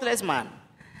 He faultless man.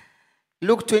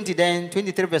 Luke 20, then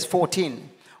 23 verse 14.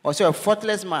 Also a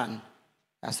faultless man.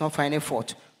 That's not finding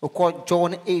fault. We call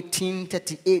John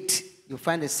 18:38. You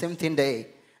find the same thing there.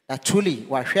 That truly,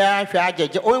 because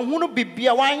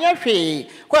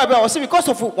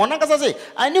of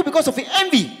I knew because of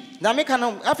envy. Now make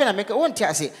one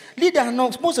say leader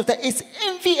knows most of that is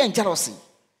envy and jealousy.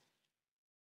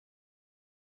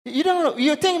 You don't know,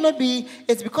 you think maybe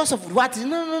it's because of what?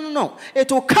 No.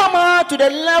 It will come out to the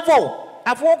level.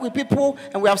 I've worked with people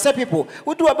and we have said people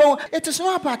who do about it is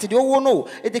not about they all know.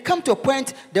 If they come to a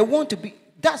point they want to be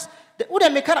that's what they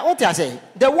make what I say.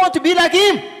 They want to be like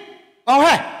him. All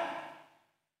right.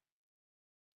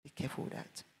 Be careful with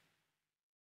that.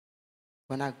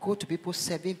 When I go to people,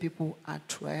 serving people, I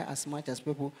try as much as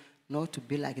people not to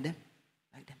be like them.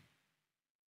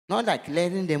 Not like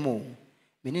letting them all.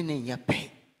 Meaning in your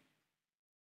pay.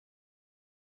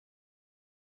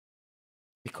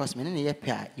 Because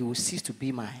you will cease to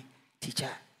be my teacher.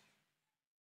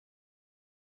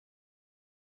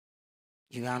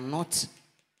 You are not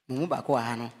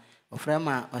or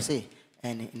friend or say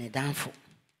and in a downfall.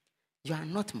 You are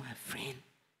not my friend.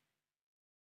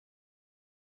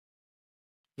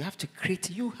 You have to create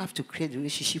a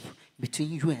relationship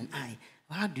between you and I.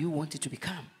 How do you want it to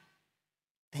become?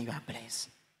 Then you are blessed.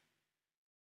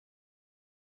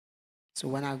 So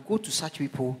when I go to such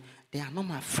people, they are not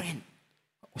my friend.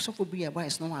 Also for being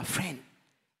is not my friend.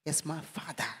 It's my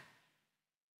father.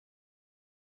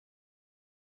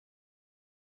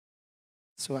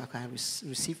 So I can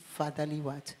receive fatherly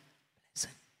what?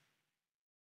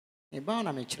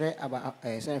 Blessing. About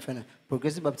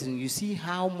progressive baptism. You see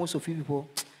how most of you people,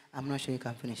 I'm not sure you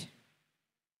can finish.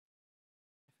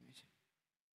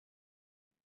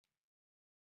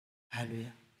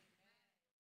 Hallelujah.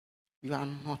 You are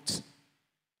not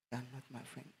my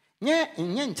friend. Yeah,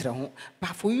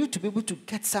 but for you to be able to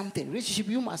get something, relationship,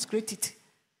 you must create it.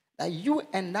 That you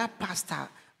and that pastor,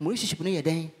 relationship,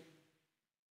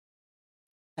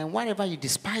 and whatever you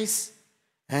despise,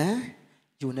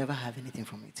 you will never have anything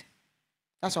from it.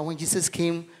 That's why when Jesus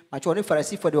came, my children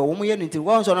Pharisee for the woman into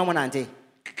one so no.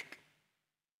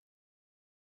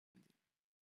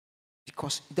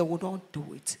 Because they will not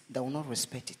do it, they will not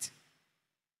respect it.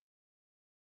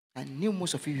 I knew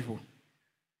most of you people.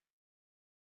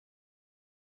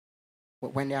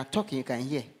 But when they are talking, you can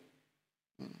hear.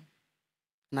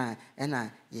 Now,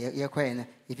 and you're crying.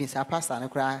 If it's a pastor, I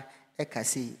cry. I can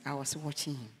see. I was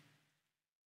watching him.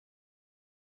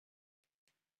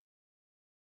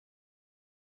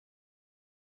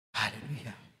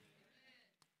 Hallelujah.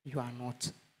 You are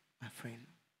not my friend.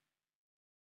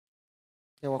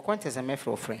 There were contests I met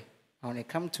for a friend. When it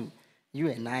comes to you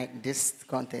and I, this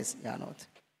contest, you are not.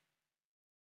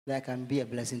 That can be a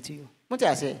blessing to you. What did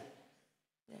I say?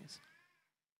 Yes.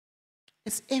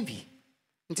 It's envy.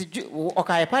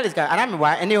 Okay, Palace guy, I don't know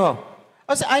why. Anyhow,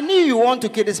 I knew you want to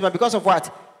kill this man because of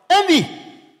what? Envy.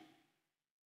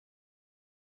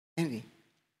 Envy.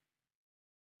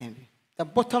 Envy. The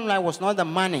bottom line was not the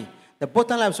money. The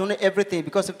bottom line was only everything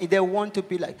because if they want to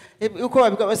be like,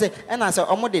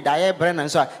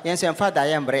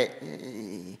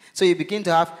 so you begin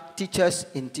to have teachers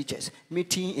in teachers,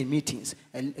 meeting in meetings,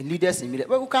 and leaders in meetings.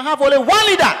 But we can have only one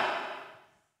leader.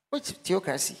 Which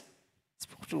theocracy?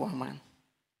 Spoke to one man.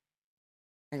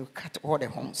 And you cut all the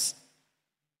horns.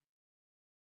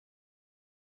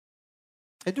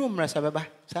 I do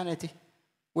sanity.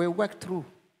 We work through.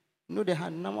 You know they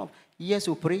had number of years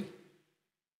to pray.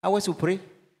 Hours to pray.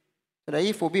 So that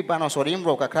if we be banned or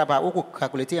envelope, we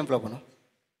calculate envelope.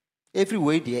 Every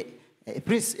way there.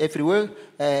 Priest, everywhere,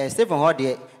 Stephen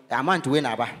Hardy, amount to win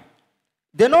about.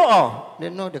 They know all. They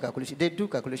know the calculation. They do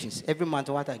calculations every month.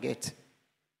 What I get.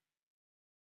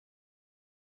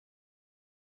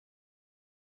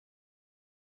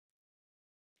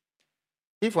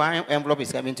 If one envelope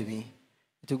is coming to me,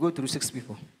 to go through 6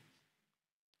 people.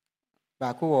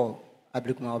 Bako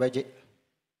Ablikuma Obeje.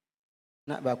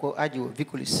 Not Bako Ajo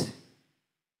Viculis.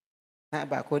 Not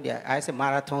Bako there. I say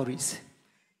marathon race.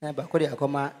 Not Bako there.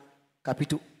 Akoma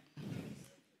Capitu.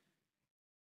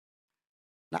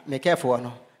 Not make careful,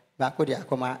 no. Bako there.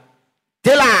 Akoma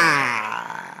Tela.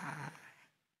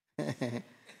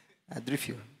 I drift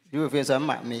you. You feel some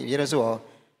me. Here as well.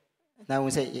 Now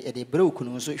we say they broke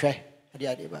no so share.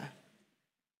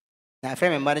 Now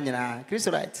friend and marriage na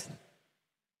Christolite.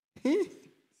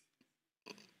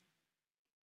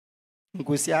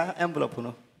 Ngusia envelope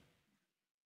no.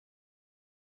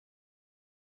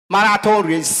 Marathon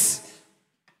race.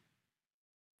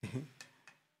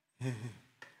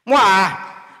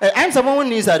 I'm someone who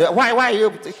needs that. Why you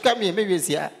come here? Maybe it's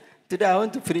here. Today I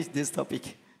want to finish this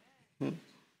topic.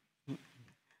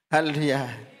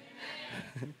 Hallelujah.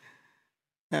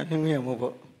 Hallelujah.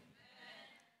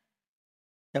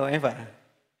 However,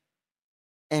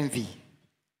 envy.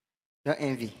 Your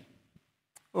envy.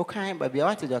 Okay, but be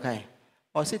what is okay?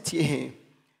 Or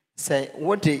say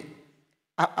what day?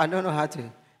 I don't know how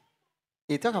to.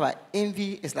 You talk about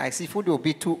envy. It's like seafood will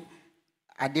be too.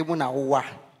 Ademuna uwa.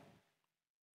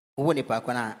 Uwoni pa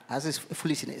kona as is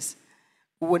foolishness.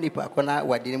 Uwoni pa kona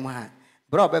wadinimuha.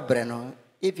 Bro, breno.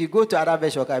 If you go to other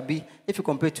version, can be if you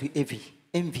compare to envy,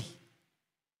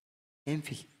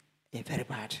 is very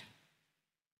bad.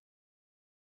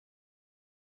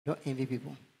 Don't envy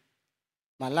people.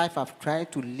 My life, I've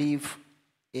tried to live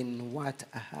in what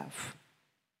I have.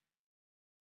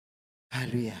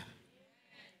 Hallelujah.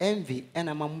 Envy, and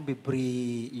I'm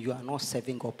you are not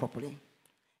serving God properly.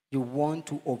 You want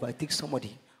to overtake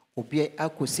somebody. Obi I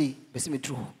could say, "Besime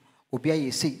true." Obia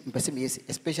ye see,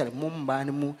 especially Mumba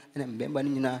and Mu and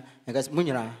Bembanina, and guess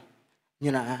Munira.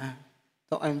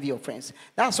 Don't envy your friends.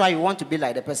 That's why you want to be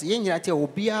like the person.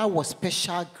 Obia was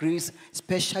special grace,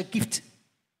 special gift.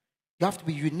 You have to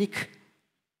be unique.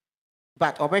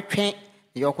 But over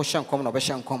your question come, over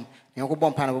shan come, and you go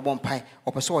bomb pan over bomb pie,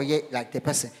 or pursue yet like the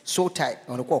person so tight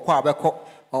on the call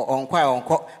or on choir on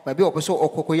cock, maybe or pursue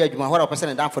or cocoyajuma, what a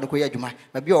person down for the coyajuma,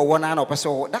 maybe or 1 hour or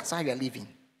pursue. That's how you're living.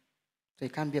 So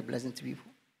it can't be a blessing to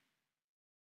people.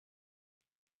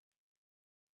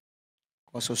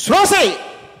 Also, so say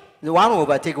the one will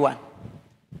overtake one.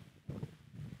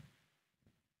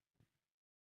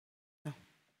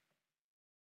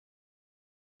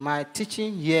 My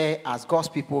teaching here as God's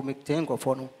people make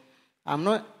follow. I'm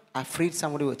not afraid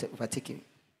somebody will overtake me.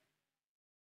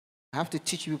 I have to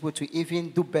teach people to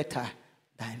even do better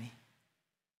than me.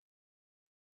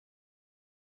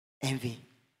 Envy.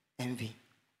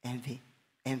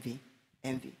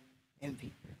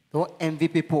 Don't envy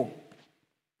people.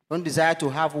 Don't desire to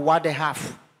have what they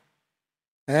have.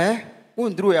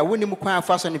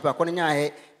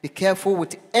 Be careful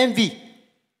with envy.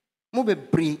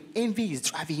 Envy is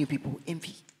driving you people.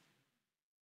 Envy.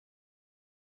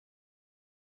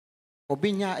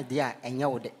 Obinya dia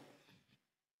enyawde.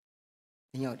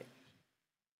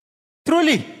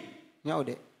 Truly,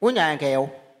 enyawde. Unya ankeyo.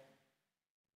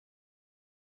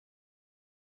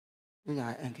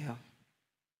 Unya ankeyo.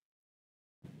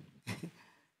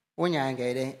 Unya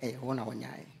ankede una unya.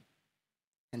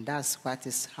 And that's what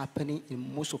is happening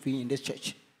in most of you in this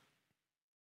church.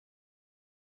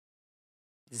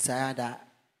 Desire that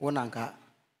wonanka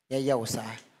ya usa,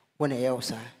 wona ya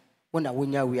usa, wona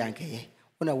wunya wianke,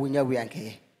 wona wunya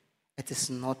wianke. It is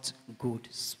not good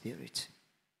spirit.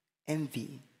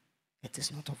 Envy, it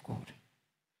is not of God.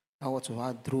 That was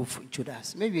what drove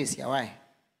Judas. Maybe it's why.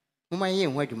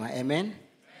 Amen.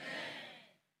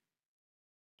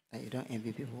 That you don't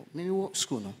envy people. Maybe what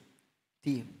school no?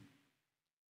 Team.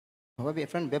 Probably a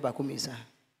friend Beba Kumisa.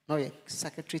 No, you're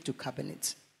secretary to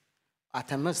cabinet.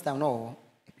 At a most time no.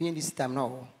 In this time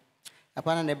now,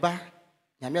 upon a neba,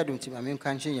 Yamia don't see my main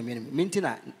country,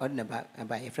 Mintina, or never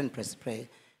by a friend press pray,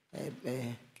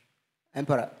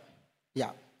 Emperor,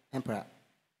 Emperor,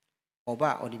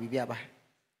 Oba or the Bibiaba.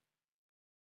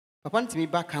 Upon to me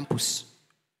back campus,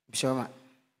 Bishoma,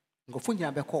 go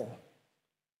Funya Beko,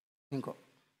 Ingo,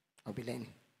 or Bilani.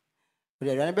 But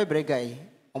I remember Bregay,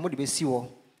 or would be Siwo,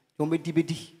 don't be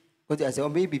DBD, but as a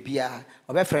baby beer,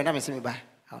 or my friend, I'm a semi by.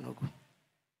 How no go.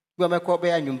 You are called by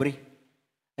a number,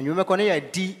 and you make on a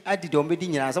D. I did don't be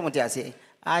dinner. Someone say,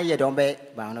 I don't be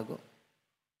bound to go.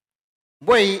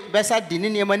 Boy, best I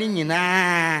didn't need money.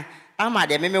 Nah, I'm at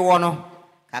the Mimi Wano,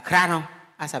 a crano,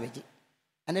 as I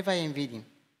never envied him.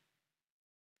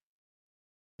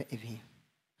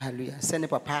 Hallelujah. Send a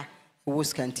papa who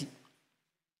was canty.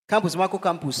 Campus Marco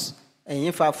Campus, and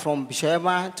if I'm from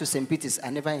Bishema to St. Peter's, I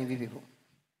never envy people.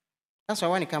 That's why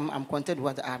when I come, I'm content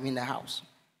with what I'm in the house.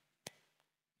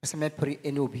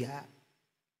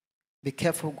 Be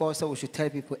careful, God said we should tell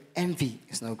people envy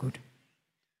is not good.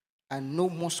 I know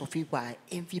most of people are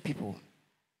envy people.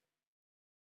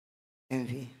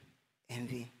 Envy.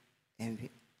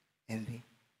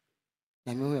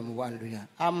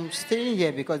 I'm staying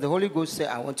here because the Holy Ghost said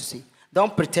I want to see.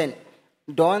 Don't pretend.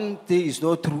 Don't think it's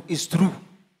not true. It's true.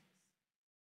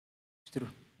 It's true.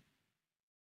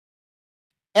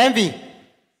 Envy.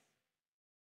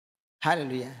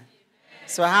 Hallelujah.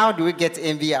 So how do we get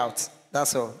envy out?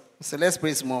 That's all. So let's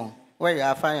pray some more. Where you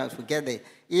are fine, forget it.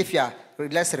 If you are,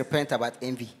 let's repent about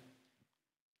envy.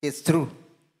 It's true.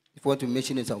 If you want to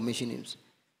mention it, I'll mention it.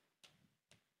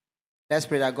 Let's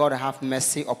pray that God have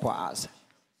mercy upon us.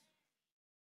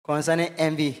 Concerning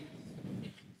envy.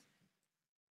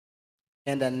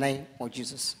 In the name of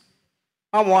Jesus.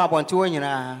 I'm more about two in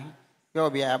you'll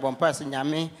be a bon person,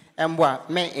 Yami, and what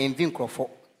may envy for.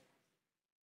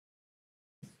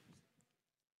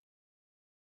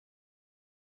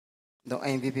 Don't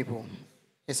envy people.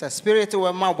 It's a spirit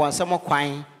where my one some more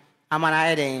crying. I'm an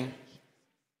idea.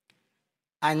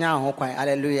 I know crying.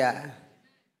 Hallelujah.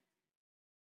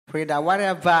 Pray that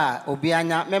whatever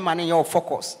Obianya, may money your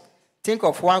focus. Think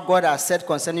of what God has said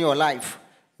concerning your life.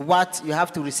 What you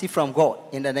have to receive from God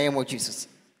in the name of Jesus.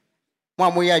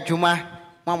 Mamuya Juma,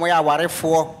 Mamuya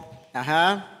Warefo.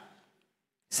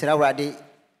 Sira Radi.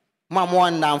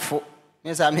 Mamuan Namfo.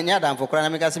 Miss Aminia Damfo,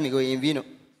 Kranamikasimigo in Vino.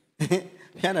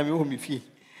 Yana me home fee.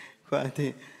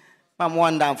 Mam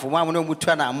one down for one no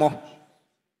mutana more.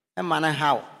 And man,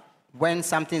 how when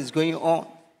something is going on,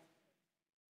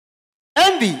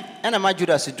 envy and I'm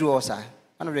Judas to do also.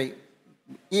 One of the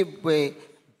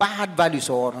bad values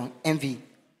or envy.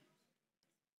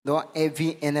 Don't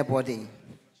envy anybody.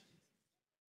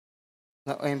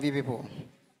 Don't envy people.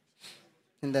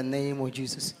 In the name of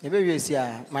Jesus. Maybe you see,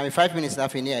 my 5 minutes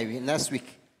after next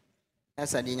week.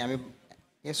 That's a thing.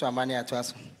 Yes, I'm money at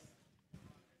us.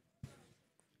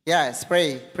 Yes,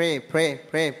 pray.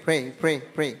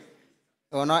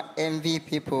 Do not envy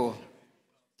people.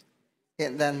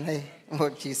 In the name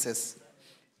of Jesus.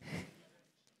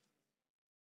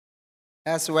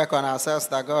 Let's work on ourselves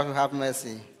that God will have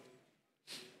mercy.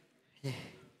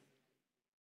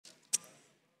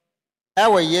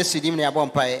 Yes, you didn't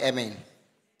amen.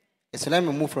 So let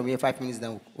me move from here 5 minutes,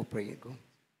 then we'll pray. Go.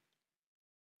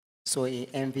 So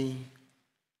envy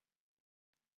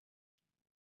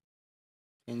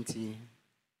 20.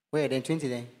 Where then 20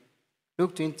 then?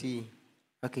 Luke 20.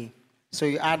 Okay. So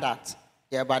you add that.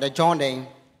 Yeah, by the John then,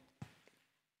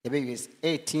 the baby is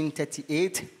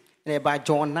 18:38. And about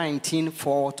John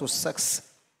 19:4-6.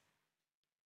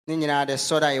 Then you know they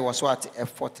saw that he was what? A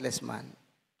faultless man.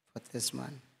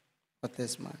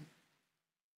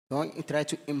 Don't try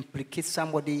to implicate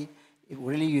somebody if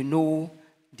really you know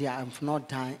they have not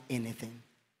done anything.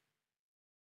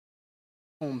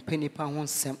 Faultless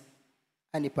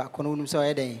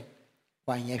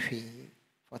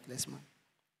man.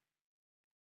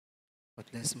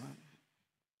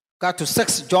 Got to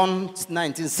 6, John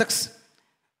 19:6.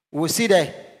 We see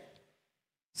there.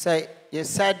 Say, he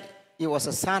said he was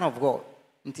a son of God.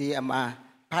 Until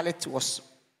Pilate was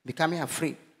becoming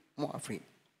afraid, more afraid.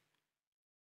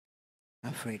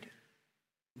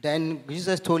 Then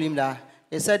Jesus told him that,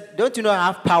 he said, don't you know I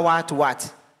have power to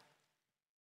what?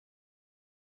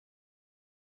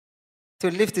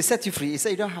 To lift, to set you free. He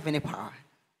said, you don't have any power.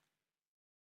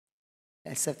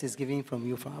 Except it's given from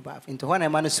you from above. Into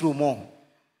one man is through more.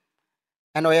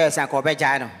 And oh yes, I call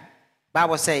Bejano.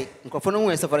 Bible say,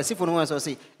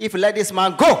 if you let this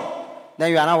man go, then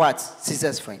you are not what?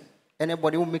 Caesar's friend.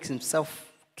 Anybody who makes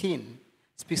himself king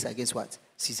speaks against what?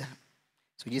 Caesar.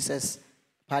 So Jesus,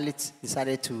 Pilate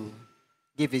decided to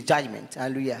give his judgment.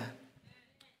 Hallelujah.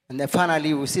 And then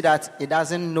finally we see that he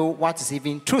doesn't know what is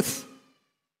even truth.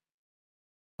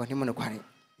 But he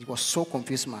was so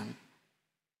confused, man.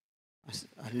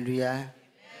 Hallelujah.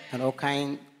 And all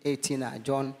kind 18,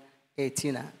 John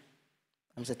 18.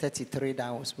 I'm 33 that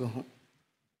was.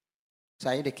 So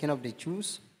are you the king of the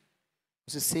Jews?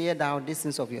 So say thou these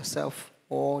things of yourself,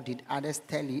 or did others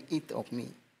tell you it of me?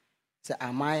 So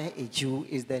am I a Jew?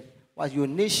 Is that was your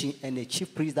nation and the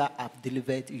chief priest that have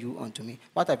delivered you unto me?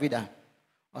 What have you done?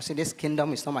 I say this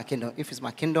kingdom is not my kingdom. If it's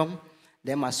my kingdom,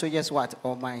 then my soldiers what?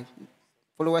 Or my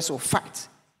followers will fight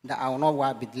that I will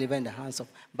not be delivered in the hands of.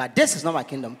 But this is not my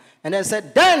kingdom. And then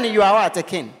said, then you are what? A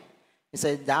king. He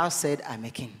said, thou said I'm a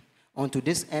king. Unto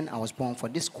this end I was born. For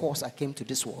this cause I came to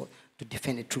this world to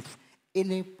defend the truth.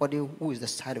 Anybody who is the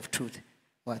side of truth,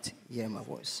 what? Hear my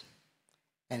voice.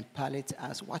 And Pilate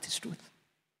asked, what is truth?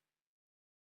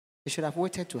 He should have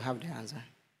waited to have the answer.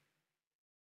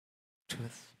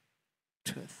 Truth.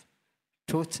 Truth.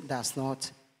 Truth does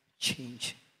not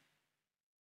change.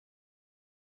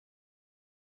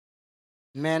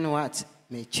 Men what?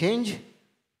 May change.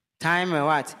 Time and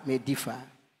what? May differ.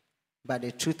 But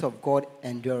the truth of God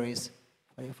endures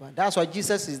forever. That's why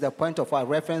Jesus is the point of our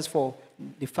reference for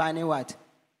defining what?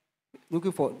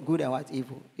 Looking for good and what?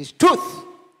 Evil. It's truth.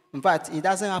 In fact, it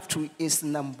doesn't have to. It's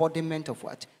an embodiment of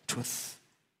what? Truth.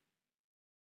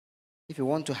 If you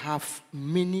want to have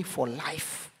meaning for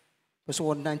life, person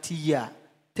 190 years,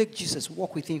 take Jesus,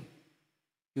 walk with him.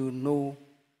 You know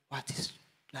what is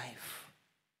life.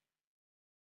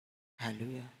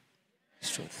 Hallelujah.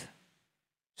 It's truth.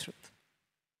 Truth.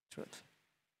 Truth.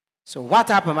 So what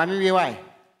happened? I mean, why?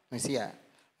 You see,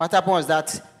 what happened was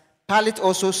that Pilate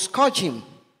also scourged him.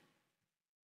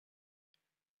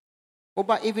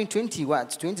 Over even 20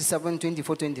 what? 27,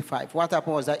 24, 25. What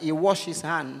happened was that he washed his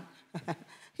hand.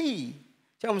 He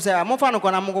tell him say, I'm not going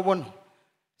to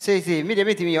say,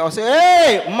 me also,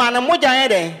 hey, man, I'm not going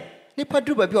to nipa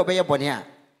do baby obey bonia.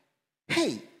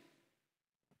 Hey,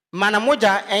 man, I'm not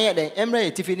going to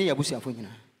Emre Tiffany Abusia Funina.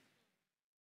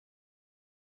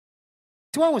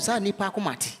 Tiwa was a nipa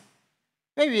kumati.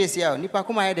 Maybe yes, yeah, nipa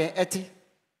kuma de eti.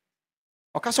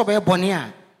 Okaso be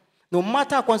bonia. No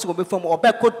matter what go be from or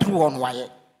back through on wire.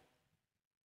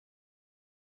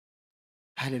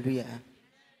 Hallelujah.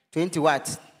 20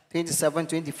 what? 27,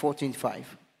 24,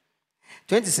 25.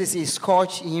 26 he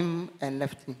scourged him and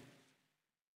left him.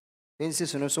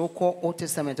 26 no so called Old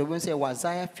Testament. We say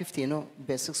Isaiah 50 no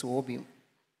verse 6 will be.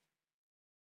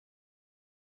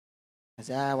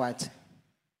 Isaiah what?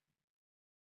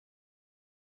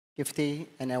 50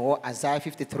 and Isaiah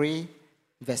 53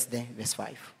 verse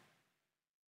 5.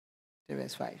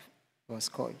 Verse 5. He was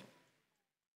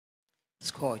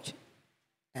scourged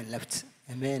and left.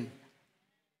 Amen.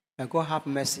 And God have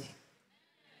mercy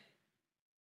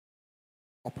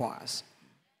upon us.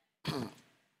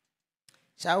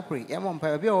 Shall we pray?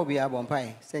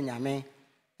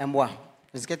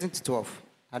 It's getting to 12.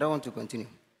 I don't want to continue.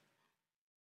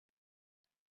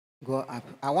 Go up.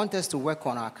 I want us to work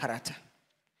on our character.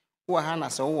 Who are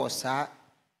us was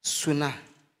sooner.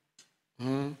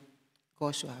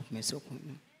 God should have mercy upon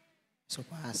you. So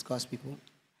as God's people.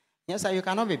 Yes, sir, you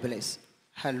cannot be blessed.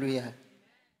 Hallelujah.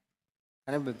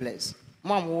 Cannot be blessed.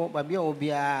 Mom, baby,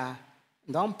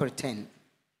 don't pretend.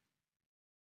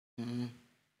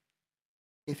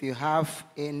 If you have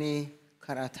any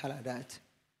character like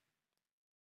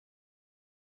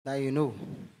that you know,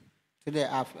 today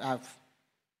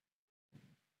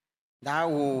that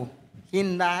will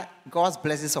hinder God's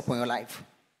blessings upon your life,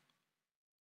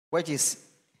 which is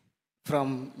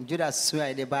from Judas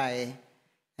they buy,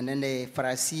 and then the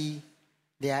Pharisee,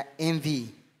 they are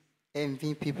envy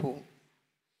people.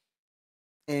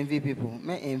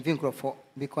 May envy for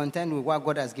be content with what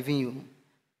God has given you.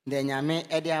 Then you may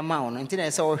add the amount until I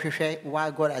saw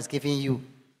what God has given you.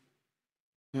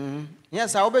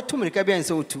 Yes, I'll be too many cabins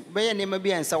so too. Be a name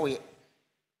be and so it.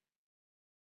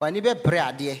 But never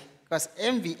bread, dear, because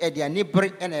envy at your neighbor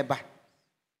and a back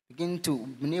begin to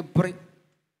neighbor.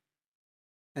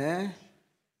 And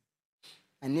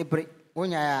neighbor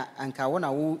when ya anka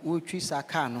wona wo twisa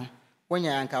aka no when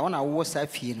ya anka wona wo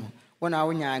safie no wona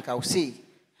wo nya anka wo sei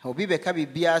obi be ka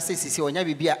bibia sesisi onya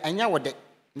bibia anya wode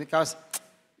because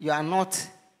you are not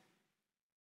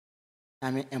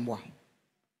embo.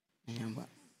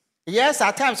 Yes,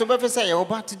 at times we say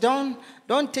but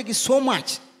don't take it so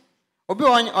much. Obi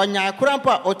onya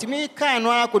kurampa otimi kan no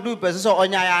akodu pese so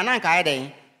onya ya na anka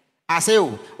eden ase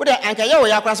o wo de anka ye wo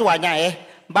ya kura so wanya ye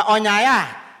ba onya ya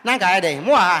na anka eden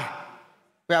mo ha.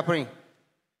 We are praying.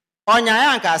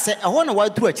 Onya anka se ehwo na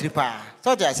waduru akiri pa.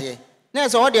 So to ase. Na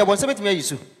so ode ebo se betime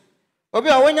yisu. Obi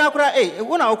o wonya akura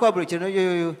wo na okwa abrochi no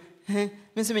yo.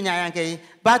 Minsi me nya anka yi.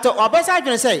 But obesa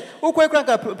adwene say okwa akura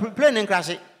ka plane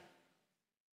crash.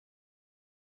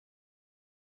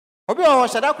 Obi o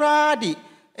shada kura di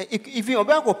if you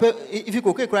obi akọ if you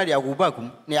koke kura di aguba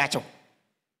kum na ya cho.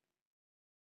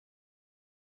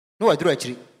 No waduru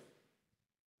akiri.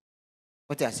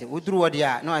 What I say, Udru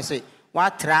Wadia, no, I say,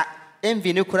 what tra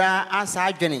envy nucra as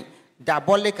I journey,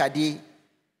 diabolic adi.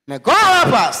 May God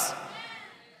help us.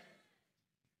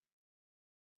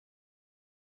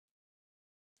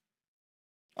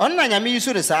 Online, I mean, you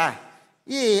should say,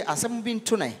 ye, as some been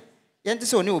tonight.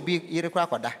 Yentis only will be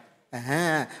irrequacoda.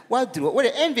 What do what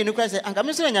envy nucra say, and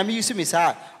commission and you see me,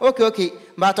 sir. Okay,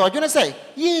 but I don't say,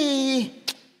 ye,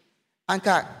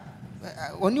 Anka,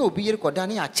 only will be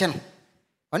irrecordani at chen.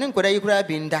 Onen koda yikura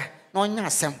binda na onya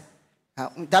asem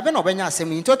da be na obenya asem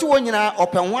nti otu wonyina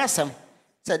open one asem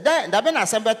se da be na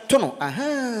asem be to no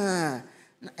na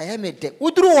me de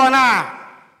uduru wona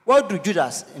wadu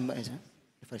Judas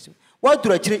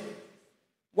wadu akire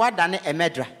wadane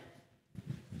emedra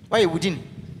why wudin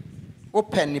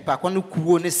open nipa kwa no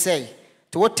kuwo ne sei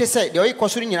to wote sei de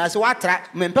oyikosoro nyina se watra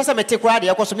me mpesa mete kura de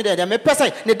yakoso me de me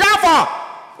pesa ne dafo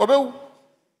obewu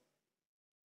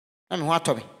na me ho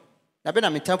atobe na be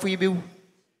na metamfo yi bewu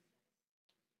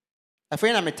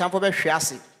afei na metamfo be hwe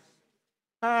ase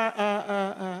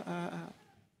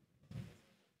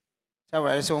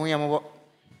sawa so hu yambo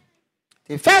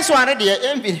the first one dey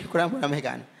envy kura kura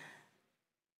megan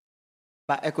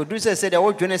ba ekodu say dey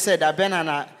wo dwene say da be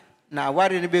na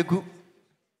ware ne begu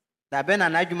da be na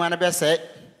adwuma na be say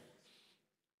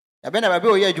da be na ba be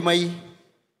o ye adwuma yi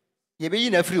ye be yi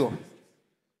na free o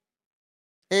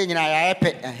nyina ya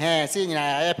epe say nyina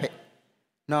ya epe.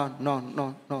 No.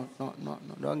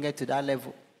 Don't get to that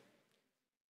level.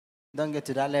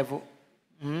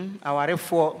 Our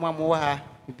refo mamuha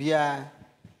bia.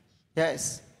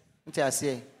 Yes. What I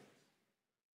say?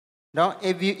 Don't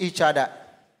envy each other.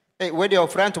 Hey, where your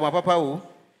friend to my papa who?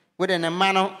 Where the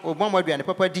man or mama be and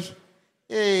papa di.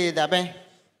 Hey, da ben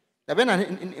na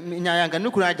nyanga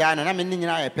nukuna jana na me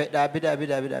nyina epe da bi.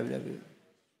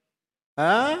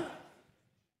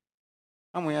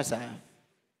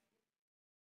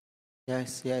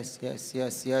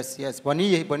 Yes.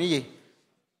 Boniye.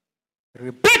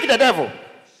 Rebuke the devil.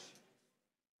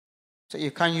 So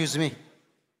you can't use me.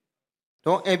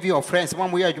 Don't envy your friends.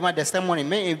 One way you the same morning.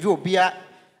 May envy Obia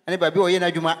anybody or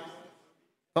Yena Juma.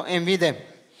 Don't envy them.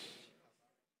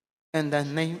 In the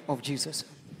name of Jesus.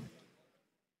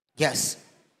 Yes.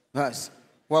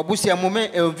 Wabusia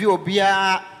moment envy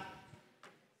Obia.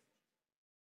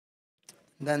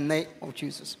 In the name of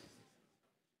Jesus.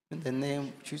 In the name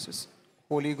of Jesus.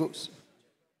 Holy Ghost.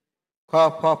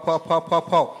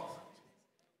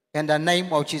 In the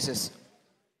name of Jesus.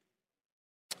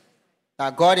 Now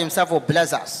God himself will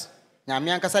bless us.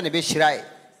 Nyamiankasa ne be shirai.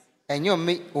 Enyo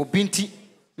me obinti.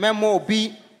 Memo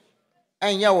obi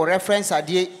enya wo reference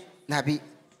adie nabi.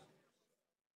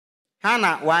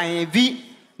 Hana wa envi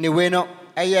ne we no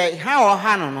eye ha o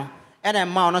ha no no. Ena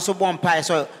ma ono so bom pai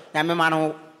so nyamema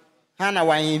no hana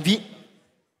wa envi.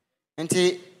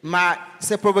 Nti ma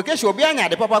se provocation obi anya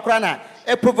de papa kra na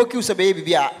e provoke you so be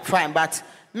bibia fine but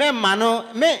me ma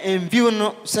no me enview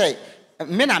no say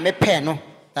me na me pay no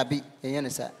tabi enye ne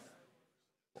sa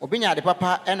obi nya de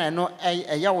papa ena no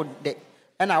eye wo de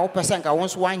ena wo person ka won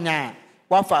so wanya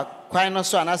wa fa kwan no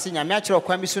so anase nya me a kire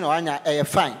kwan bi so na wanya eye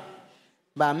fine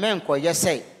ba me nko ye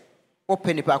say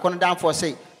open ni pa kono down for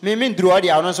say me nduru odi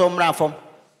a no so mra fom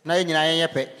na ye nyina ye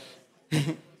pe.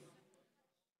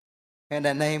 In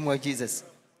the name of Jesus.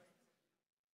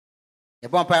 The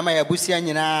bomb my busia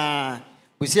nyina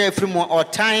busia free mo or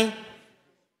time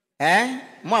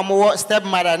mo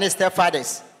stepmother and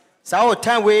stepfathers sa o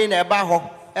time we na eba ho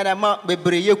e na ma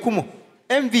bebre yekumu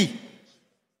envy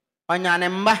onyane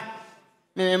mba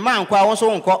me ma nkwa won so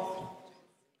nko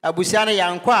abusia na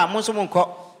ya nkwa mo so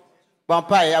nko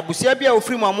bompa abusia bia o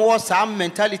free mo sa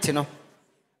mentality no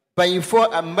bayifo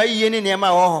ambaye ni ne ma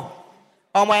ho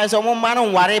omo yeso mo ma no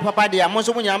nware papa dia mo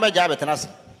so mo nyamba ja betenase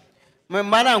me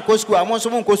mana nko school amon so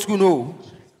mo nko school no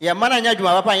ya mana nya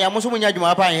dwuma papa ya mo so mo nya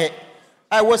dwuma papa he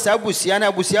ai wo sa abusia na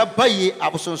abusia baye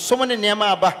abosonsom ne ne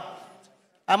ma aba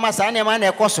ama sa ne ma na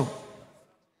ekoso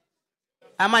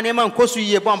ama ne ma nko so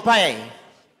ye bompa ye.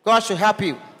 God should help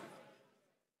you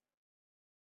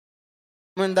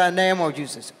in the name of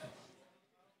Jesus.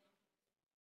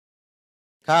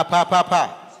 Ka pa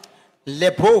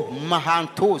lepo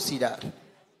mahanto sida.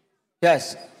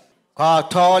 Yes. Ka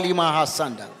toli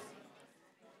mahasanda.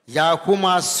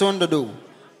 Yakuma sondodo.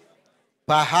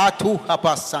 Pahatu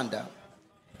hapasanda.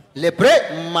 Lebre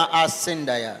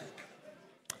maasendaya.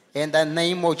 In the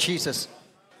name of Jesus.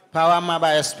 Power ma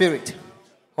by your spirit.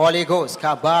 Holy Ghost.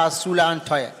 Kaba sula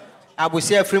antoya.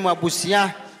 Abusia free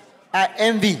abusia.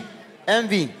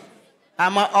 Envy.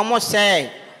 I'm almost saying.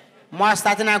 More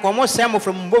starting out almost same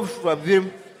from both of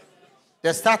them.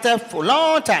 They started for a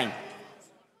long time.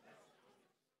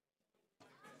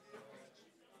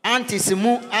 Auntie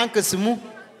Simu, Uncle Simu,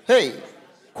 hey,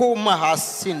 Kuma has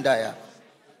sindaya.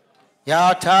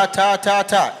 Ya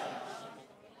ta.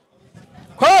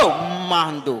 Ko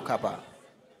mando kapa.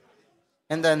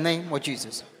 In the name of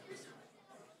Jesus.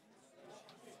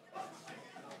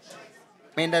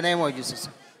 In the name of Jesus.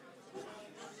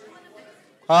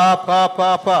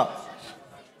 Pa.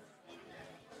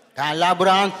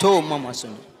 Calabranto mama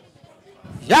son.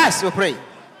 Yes, we pray.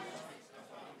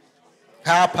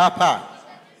 Ka papa.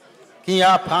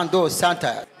 Kia pando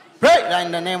santa. Pray right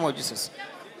in the name of Jesus.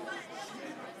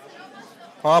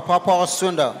 Ka papa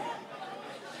sunda.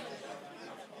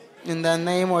 In the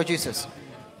name of Jesus.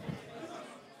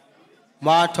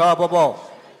 Mata babo.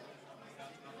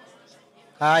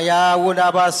 Kaya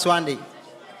wudaba swandi.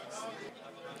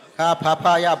 Ka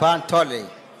papa ya bantole.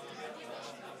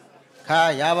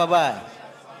 Ya baba.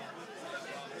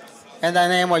 In the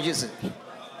name of Jesus.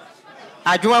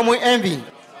 Ajuma mu envy.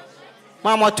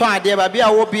 Mama to ade ba bia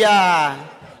wo bia.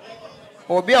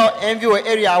 Obi a envy wo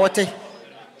area wote.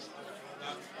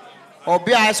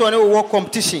 Obi a so ne wo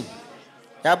competition.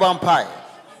 Ya bampai.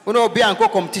 Uno obi an ko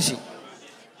competition.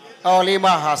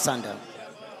 Olima hasanda.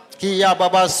 Ki ya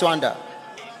baba swanda.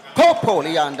 Popo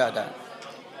lianda da.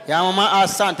 Ya mama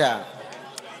asanta.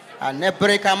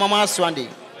 Anebreka mama swandi.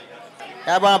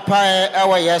 Aba pae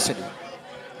ewa yesterday.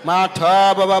 Ma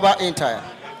toba baba entire.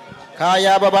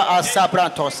 Kaya baba asapran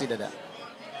tosidada.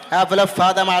 Heavenly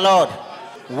Father, my Lord.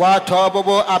 Wa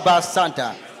tobobo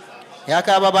abasanta.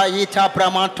 Yaka baba yita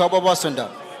praman tobobo sunda.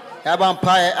 Aba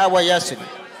pae ewa yesterday.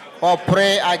 Or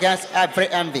pray against every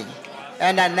envy.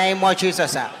 In the name of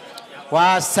Jesus.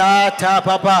 Wa sata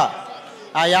papa.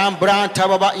 I am brand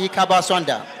tababa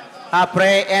ikabasunda. I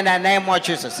pray in the name of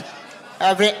Jesus.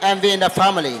 Every envy in the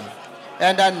family.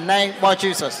 In the name of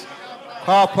Jesus.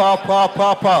 Pa.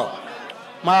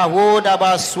 Mahuda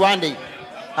baswandi.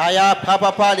 Aya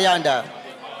papa palianda.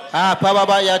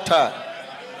 Papa yata.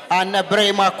 And the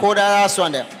brain makoda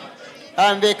swanda.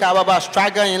 And we baba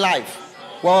struggle in life.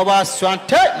 Waba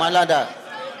swante malanda.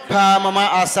 Pa mama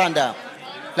asanda.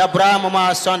 La bra mama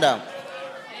asanda.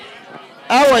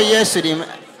 Our yesterday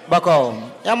bako.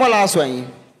 Yamola swani.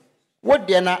 What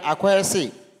dena acquire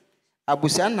say?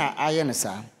 Abusana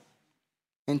ayensa.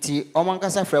 Nti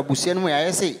omankasa fra busia no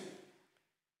ya say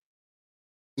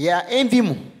ya envy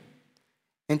mu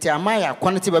nti amaya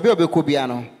quantity ba be obekọ bia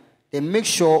no they make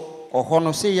sure or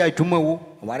hono say ya jumo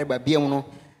whatever be no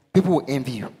people will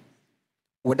envy you.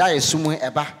 Would I assume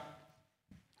eba?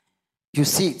 You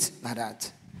see it like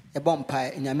that. A bomb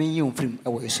pie and I mean you from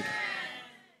away.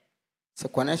 So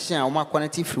connection or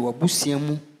quantity through a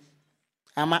busiamu.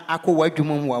 Ama ako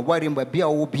wadwuma mu aware mba bia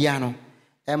wo bia no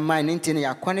emma ne ntine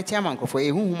ya quantity amankrofo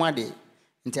ehuhuma de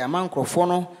nti amankrofo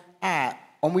no a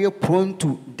omo ye prone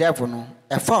to devil no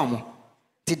e farm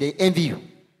ti they envy you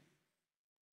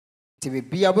ti be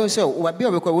bia bo so wo bia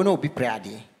obekwa wo na obi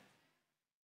prade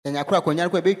enya kura konya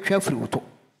ko be twa firi wuto.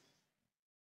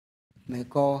 May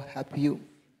God help you.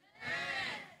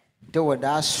 There was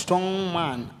that strong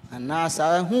man and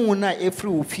asa hu na efri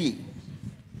ofie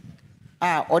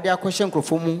other question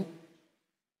krofomu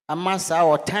ama sa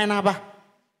o tana ba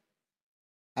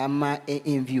ama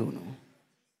envy no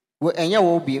we enye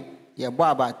wo bi ye bo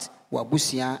about wa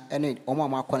busia ene omo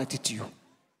ma connect to you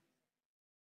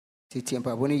titi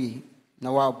empa boni yi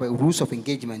na wa rules of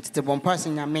engagement te bon pass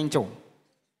nya menjo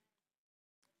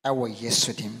awo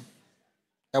yesudim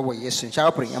awo yesu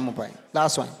shall pray am by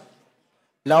last one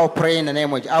now pray in the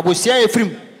name of abusia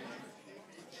efrim.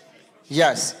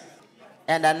 Yes.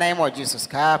 In the name of Jesus.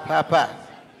 Papa.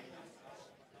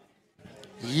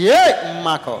 Yeah,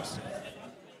 Marcos.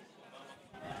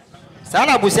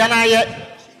 Sana busiana ye.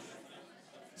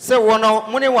 Se wono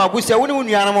muni wa busia woni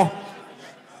unuana mo.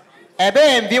 Ebe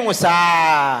enbi mu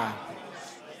saa.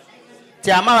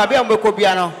 Ti ama ba mbeko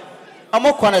bia no.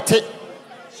 Amo connect.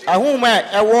 Ahuma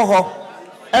ewo ho.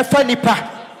 Efa nipa.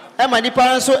 Ema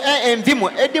nipa nso envi mu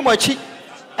edi mo chi.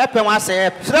 Epe mo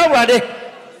ase. Sira wurade.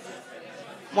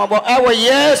 Mobo ewo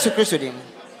Yesu Kristo dim.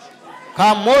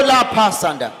 Kamola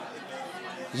pasanda.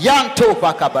 Yanto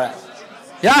pakabara.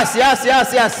 Yes.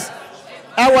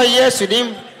 Ewo Yesu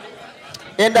dim.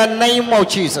 In the name of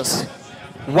Jesus.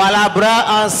 Walabra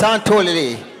and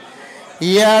Santoli.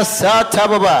 Yes,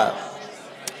 Tababa.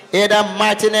 In the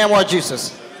mighty name of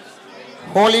Jesus.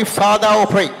 Holy Father, I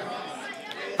pray.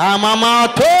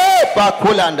 Amamato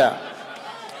bakulanda.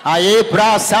 Aye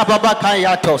bra sababa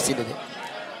kayato sidide.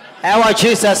 Ewa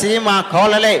Jesus ima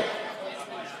kolele.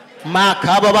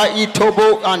 Makababa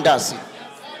itobo andasi.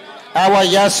 Ewa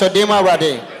yasodima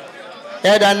rade.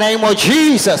 In the name of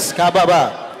Jesus,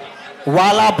 kababa.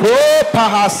 Wala bro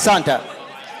pahasanta.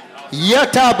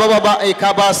 Yeta bababa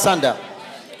ekaba sanda.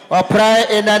 I pray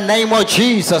in the name of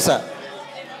Jesus.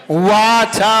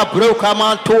 Wata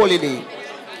brokamantolili.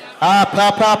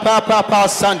 Papa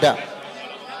sanda.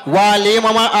 Wali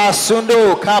mama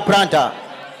asundo kapranta.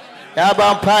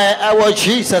 Abampa our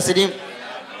Jesus in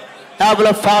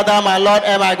Heavenly Father, my Lord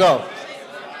and my God.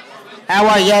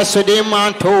 Our yesterday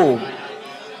manto.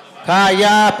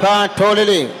 Kaya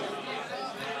pantolili.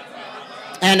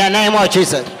 In the name of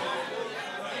Jesus.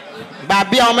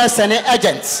 Babi almost any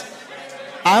agents.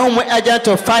 I am an agent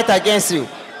to fight against you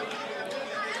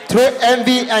through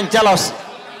envy and jealousy.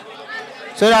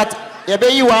 So that you be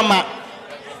you ama.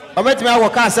 I met me I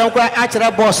work as some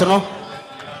actual boss no.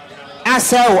 I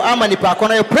say I'm an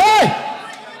ipakona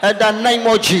pray in the name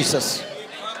of Jesus.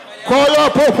 Call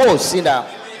up purpose in the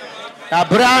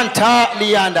Abranta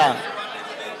Lianda.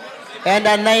 In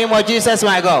the name of Jesus,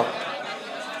 my God.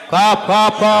 Pa.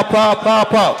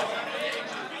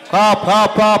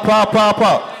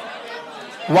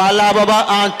 Wala baba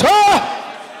anto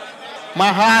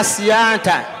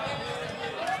mahasianta.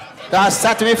 God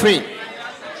set me free.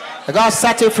 God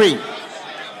set you free.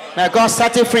 May God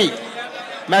set you free.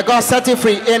 May God set you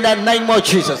free in the name of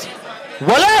Jesus.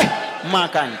 Wale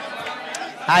makan.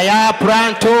 Aya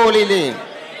pranto lili.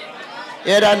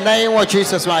 In the name of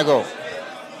Jesus, my God.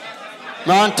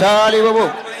 Mantali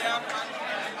babu.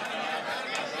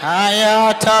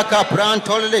 Aya taka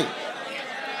pranto lili.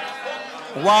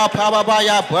 Wa pababa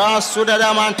ya brasuda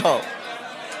da manto.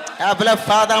 Heavenly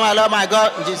Father, my Lord, my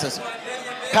God, Jesus.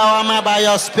 Power me by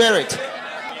your spirit.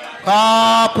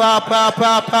 Pa.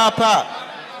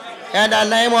 In the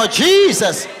name of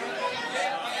Jesus.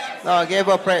 Lord, give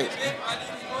her praise.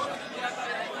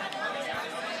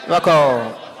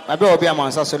 Welcome. I will be among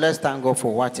us, so let's thank God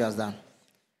for what he has done.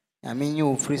 I mean,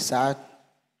 you free side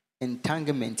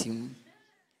entanglement.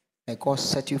 May God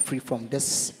set you free from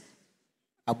this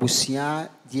abusia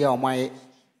dear my,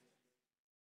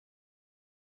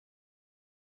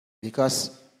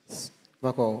 because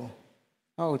welcome.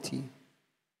 Oh, tea.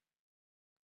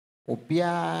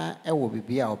 Obia will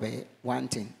be obey one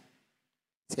thing.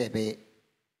 Say be,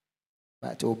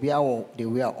 but Obia they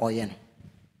were oil.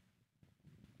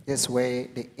 This way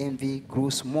the envy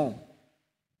grows more.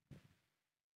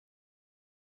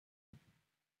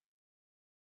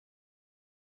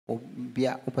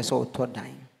 Obia opeso third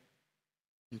time.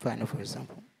 For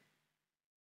example.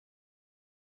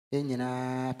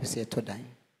 Enyina pese to dan.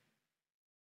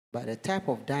 But the type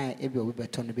of dan ebi obi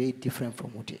beton be different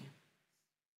from what.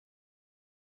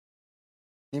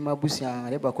 Nima busia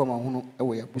leba kwa mahunu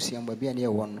ewe ya busia mba bia ne ye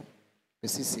won no.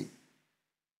 Pesisi.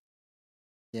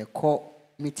 Ye ko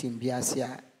meeting biase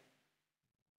a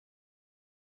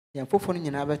ye fofo no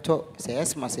nyina beto se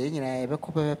esma se nyina ye be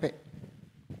ko pepepe.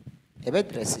 E be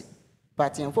dress.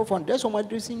 But ye fofo no dress o ma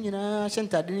dress nyina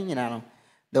shentade ni nyina no.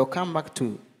 They'll come back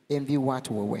to envy what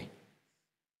we were.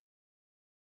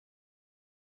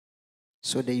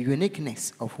 So the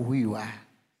uniqueness of who you are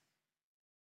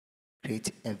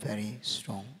create a very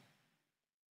strong.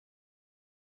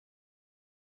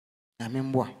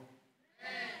 Amen.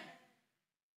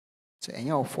 So any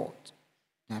your fault.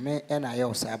 Amen. And I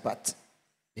also but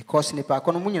because nipa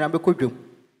kono mu nyina be kodwom.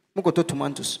 Mu koto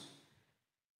tomatoes.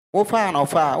 Wo fa na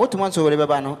ofa, wo tomatoes wo le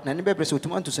beba no, na ne be press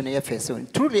tomatoes no ye fe. So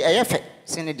truly a ye fe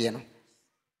sene de no.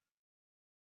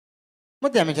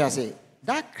 What I mean say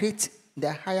that creates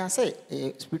the higher say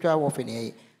spiritual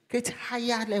warfare create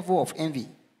higher level of envy.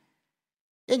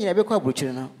 Any be call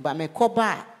bruchiri no, but me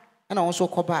koba and also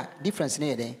koba difference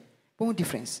near there. One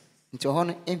difference into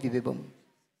honor envy bebom.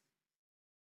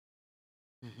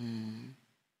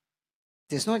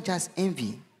 It's not just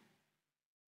envy.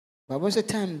 But most of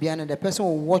the time behind the person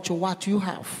will watch what you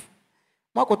have.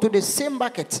 Marco to the same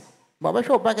bucket. But we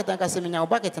show bucket and say me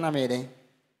bucket na me there.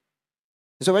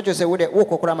 So what you say with the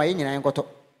walk okra ma yin and goto.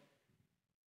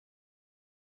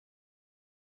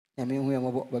 I mean we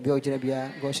am but be ojina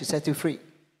bia God should set you free.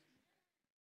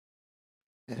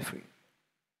 Set free.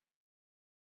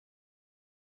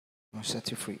 God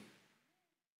set you free.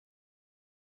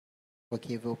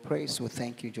 Okay, we'll praise. We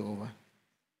thank you, Jehovah.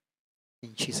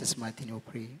 In Jesus' mighty name we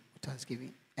pray with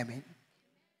thanksgiving. Amen.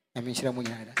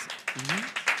 Amen.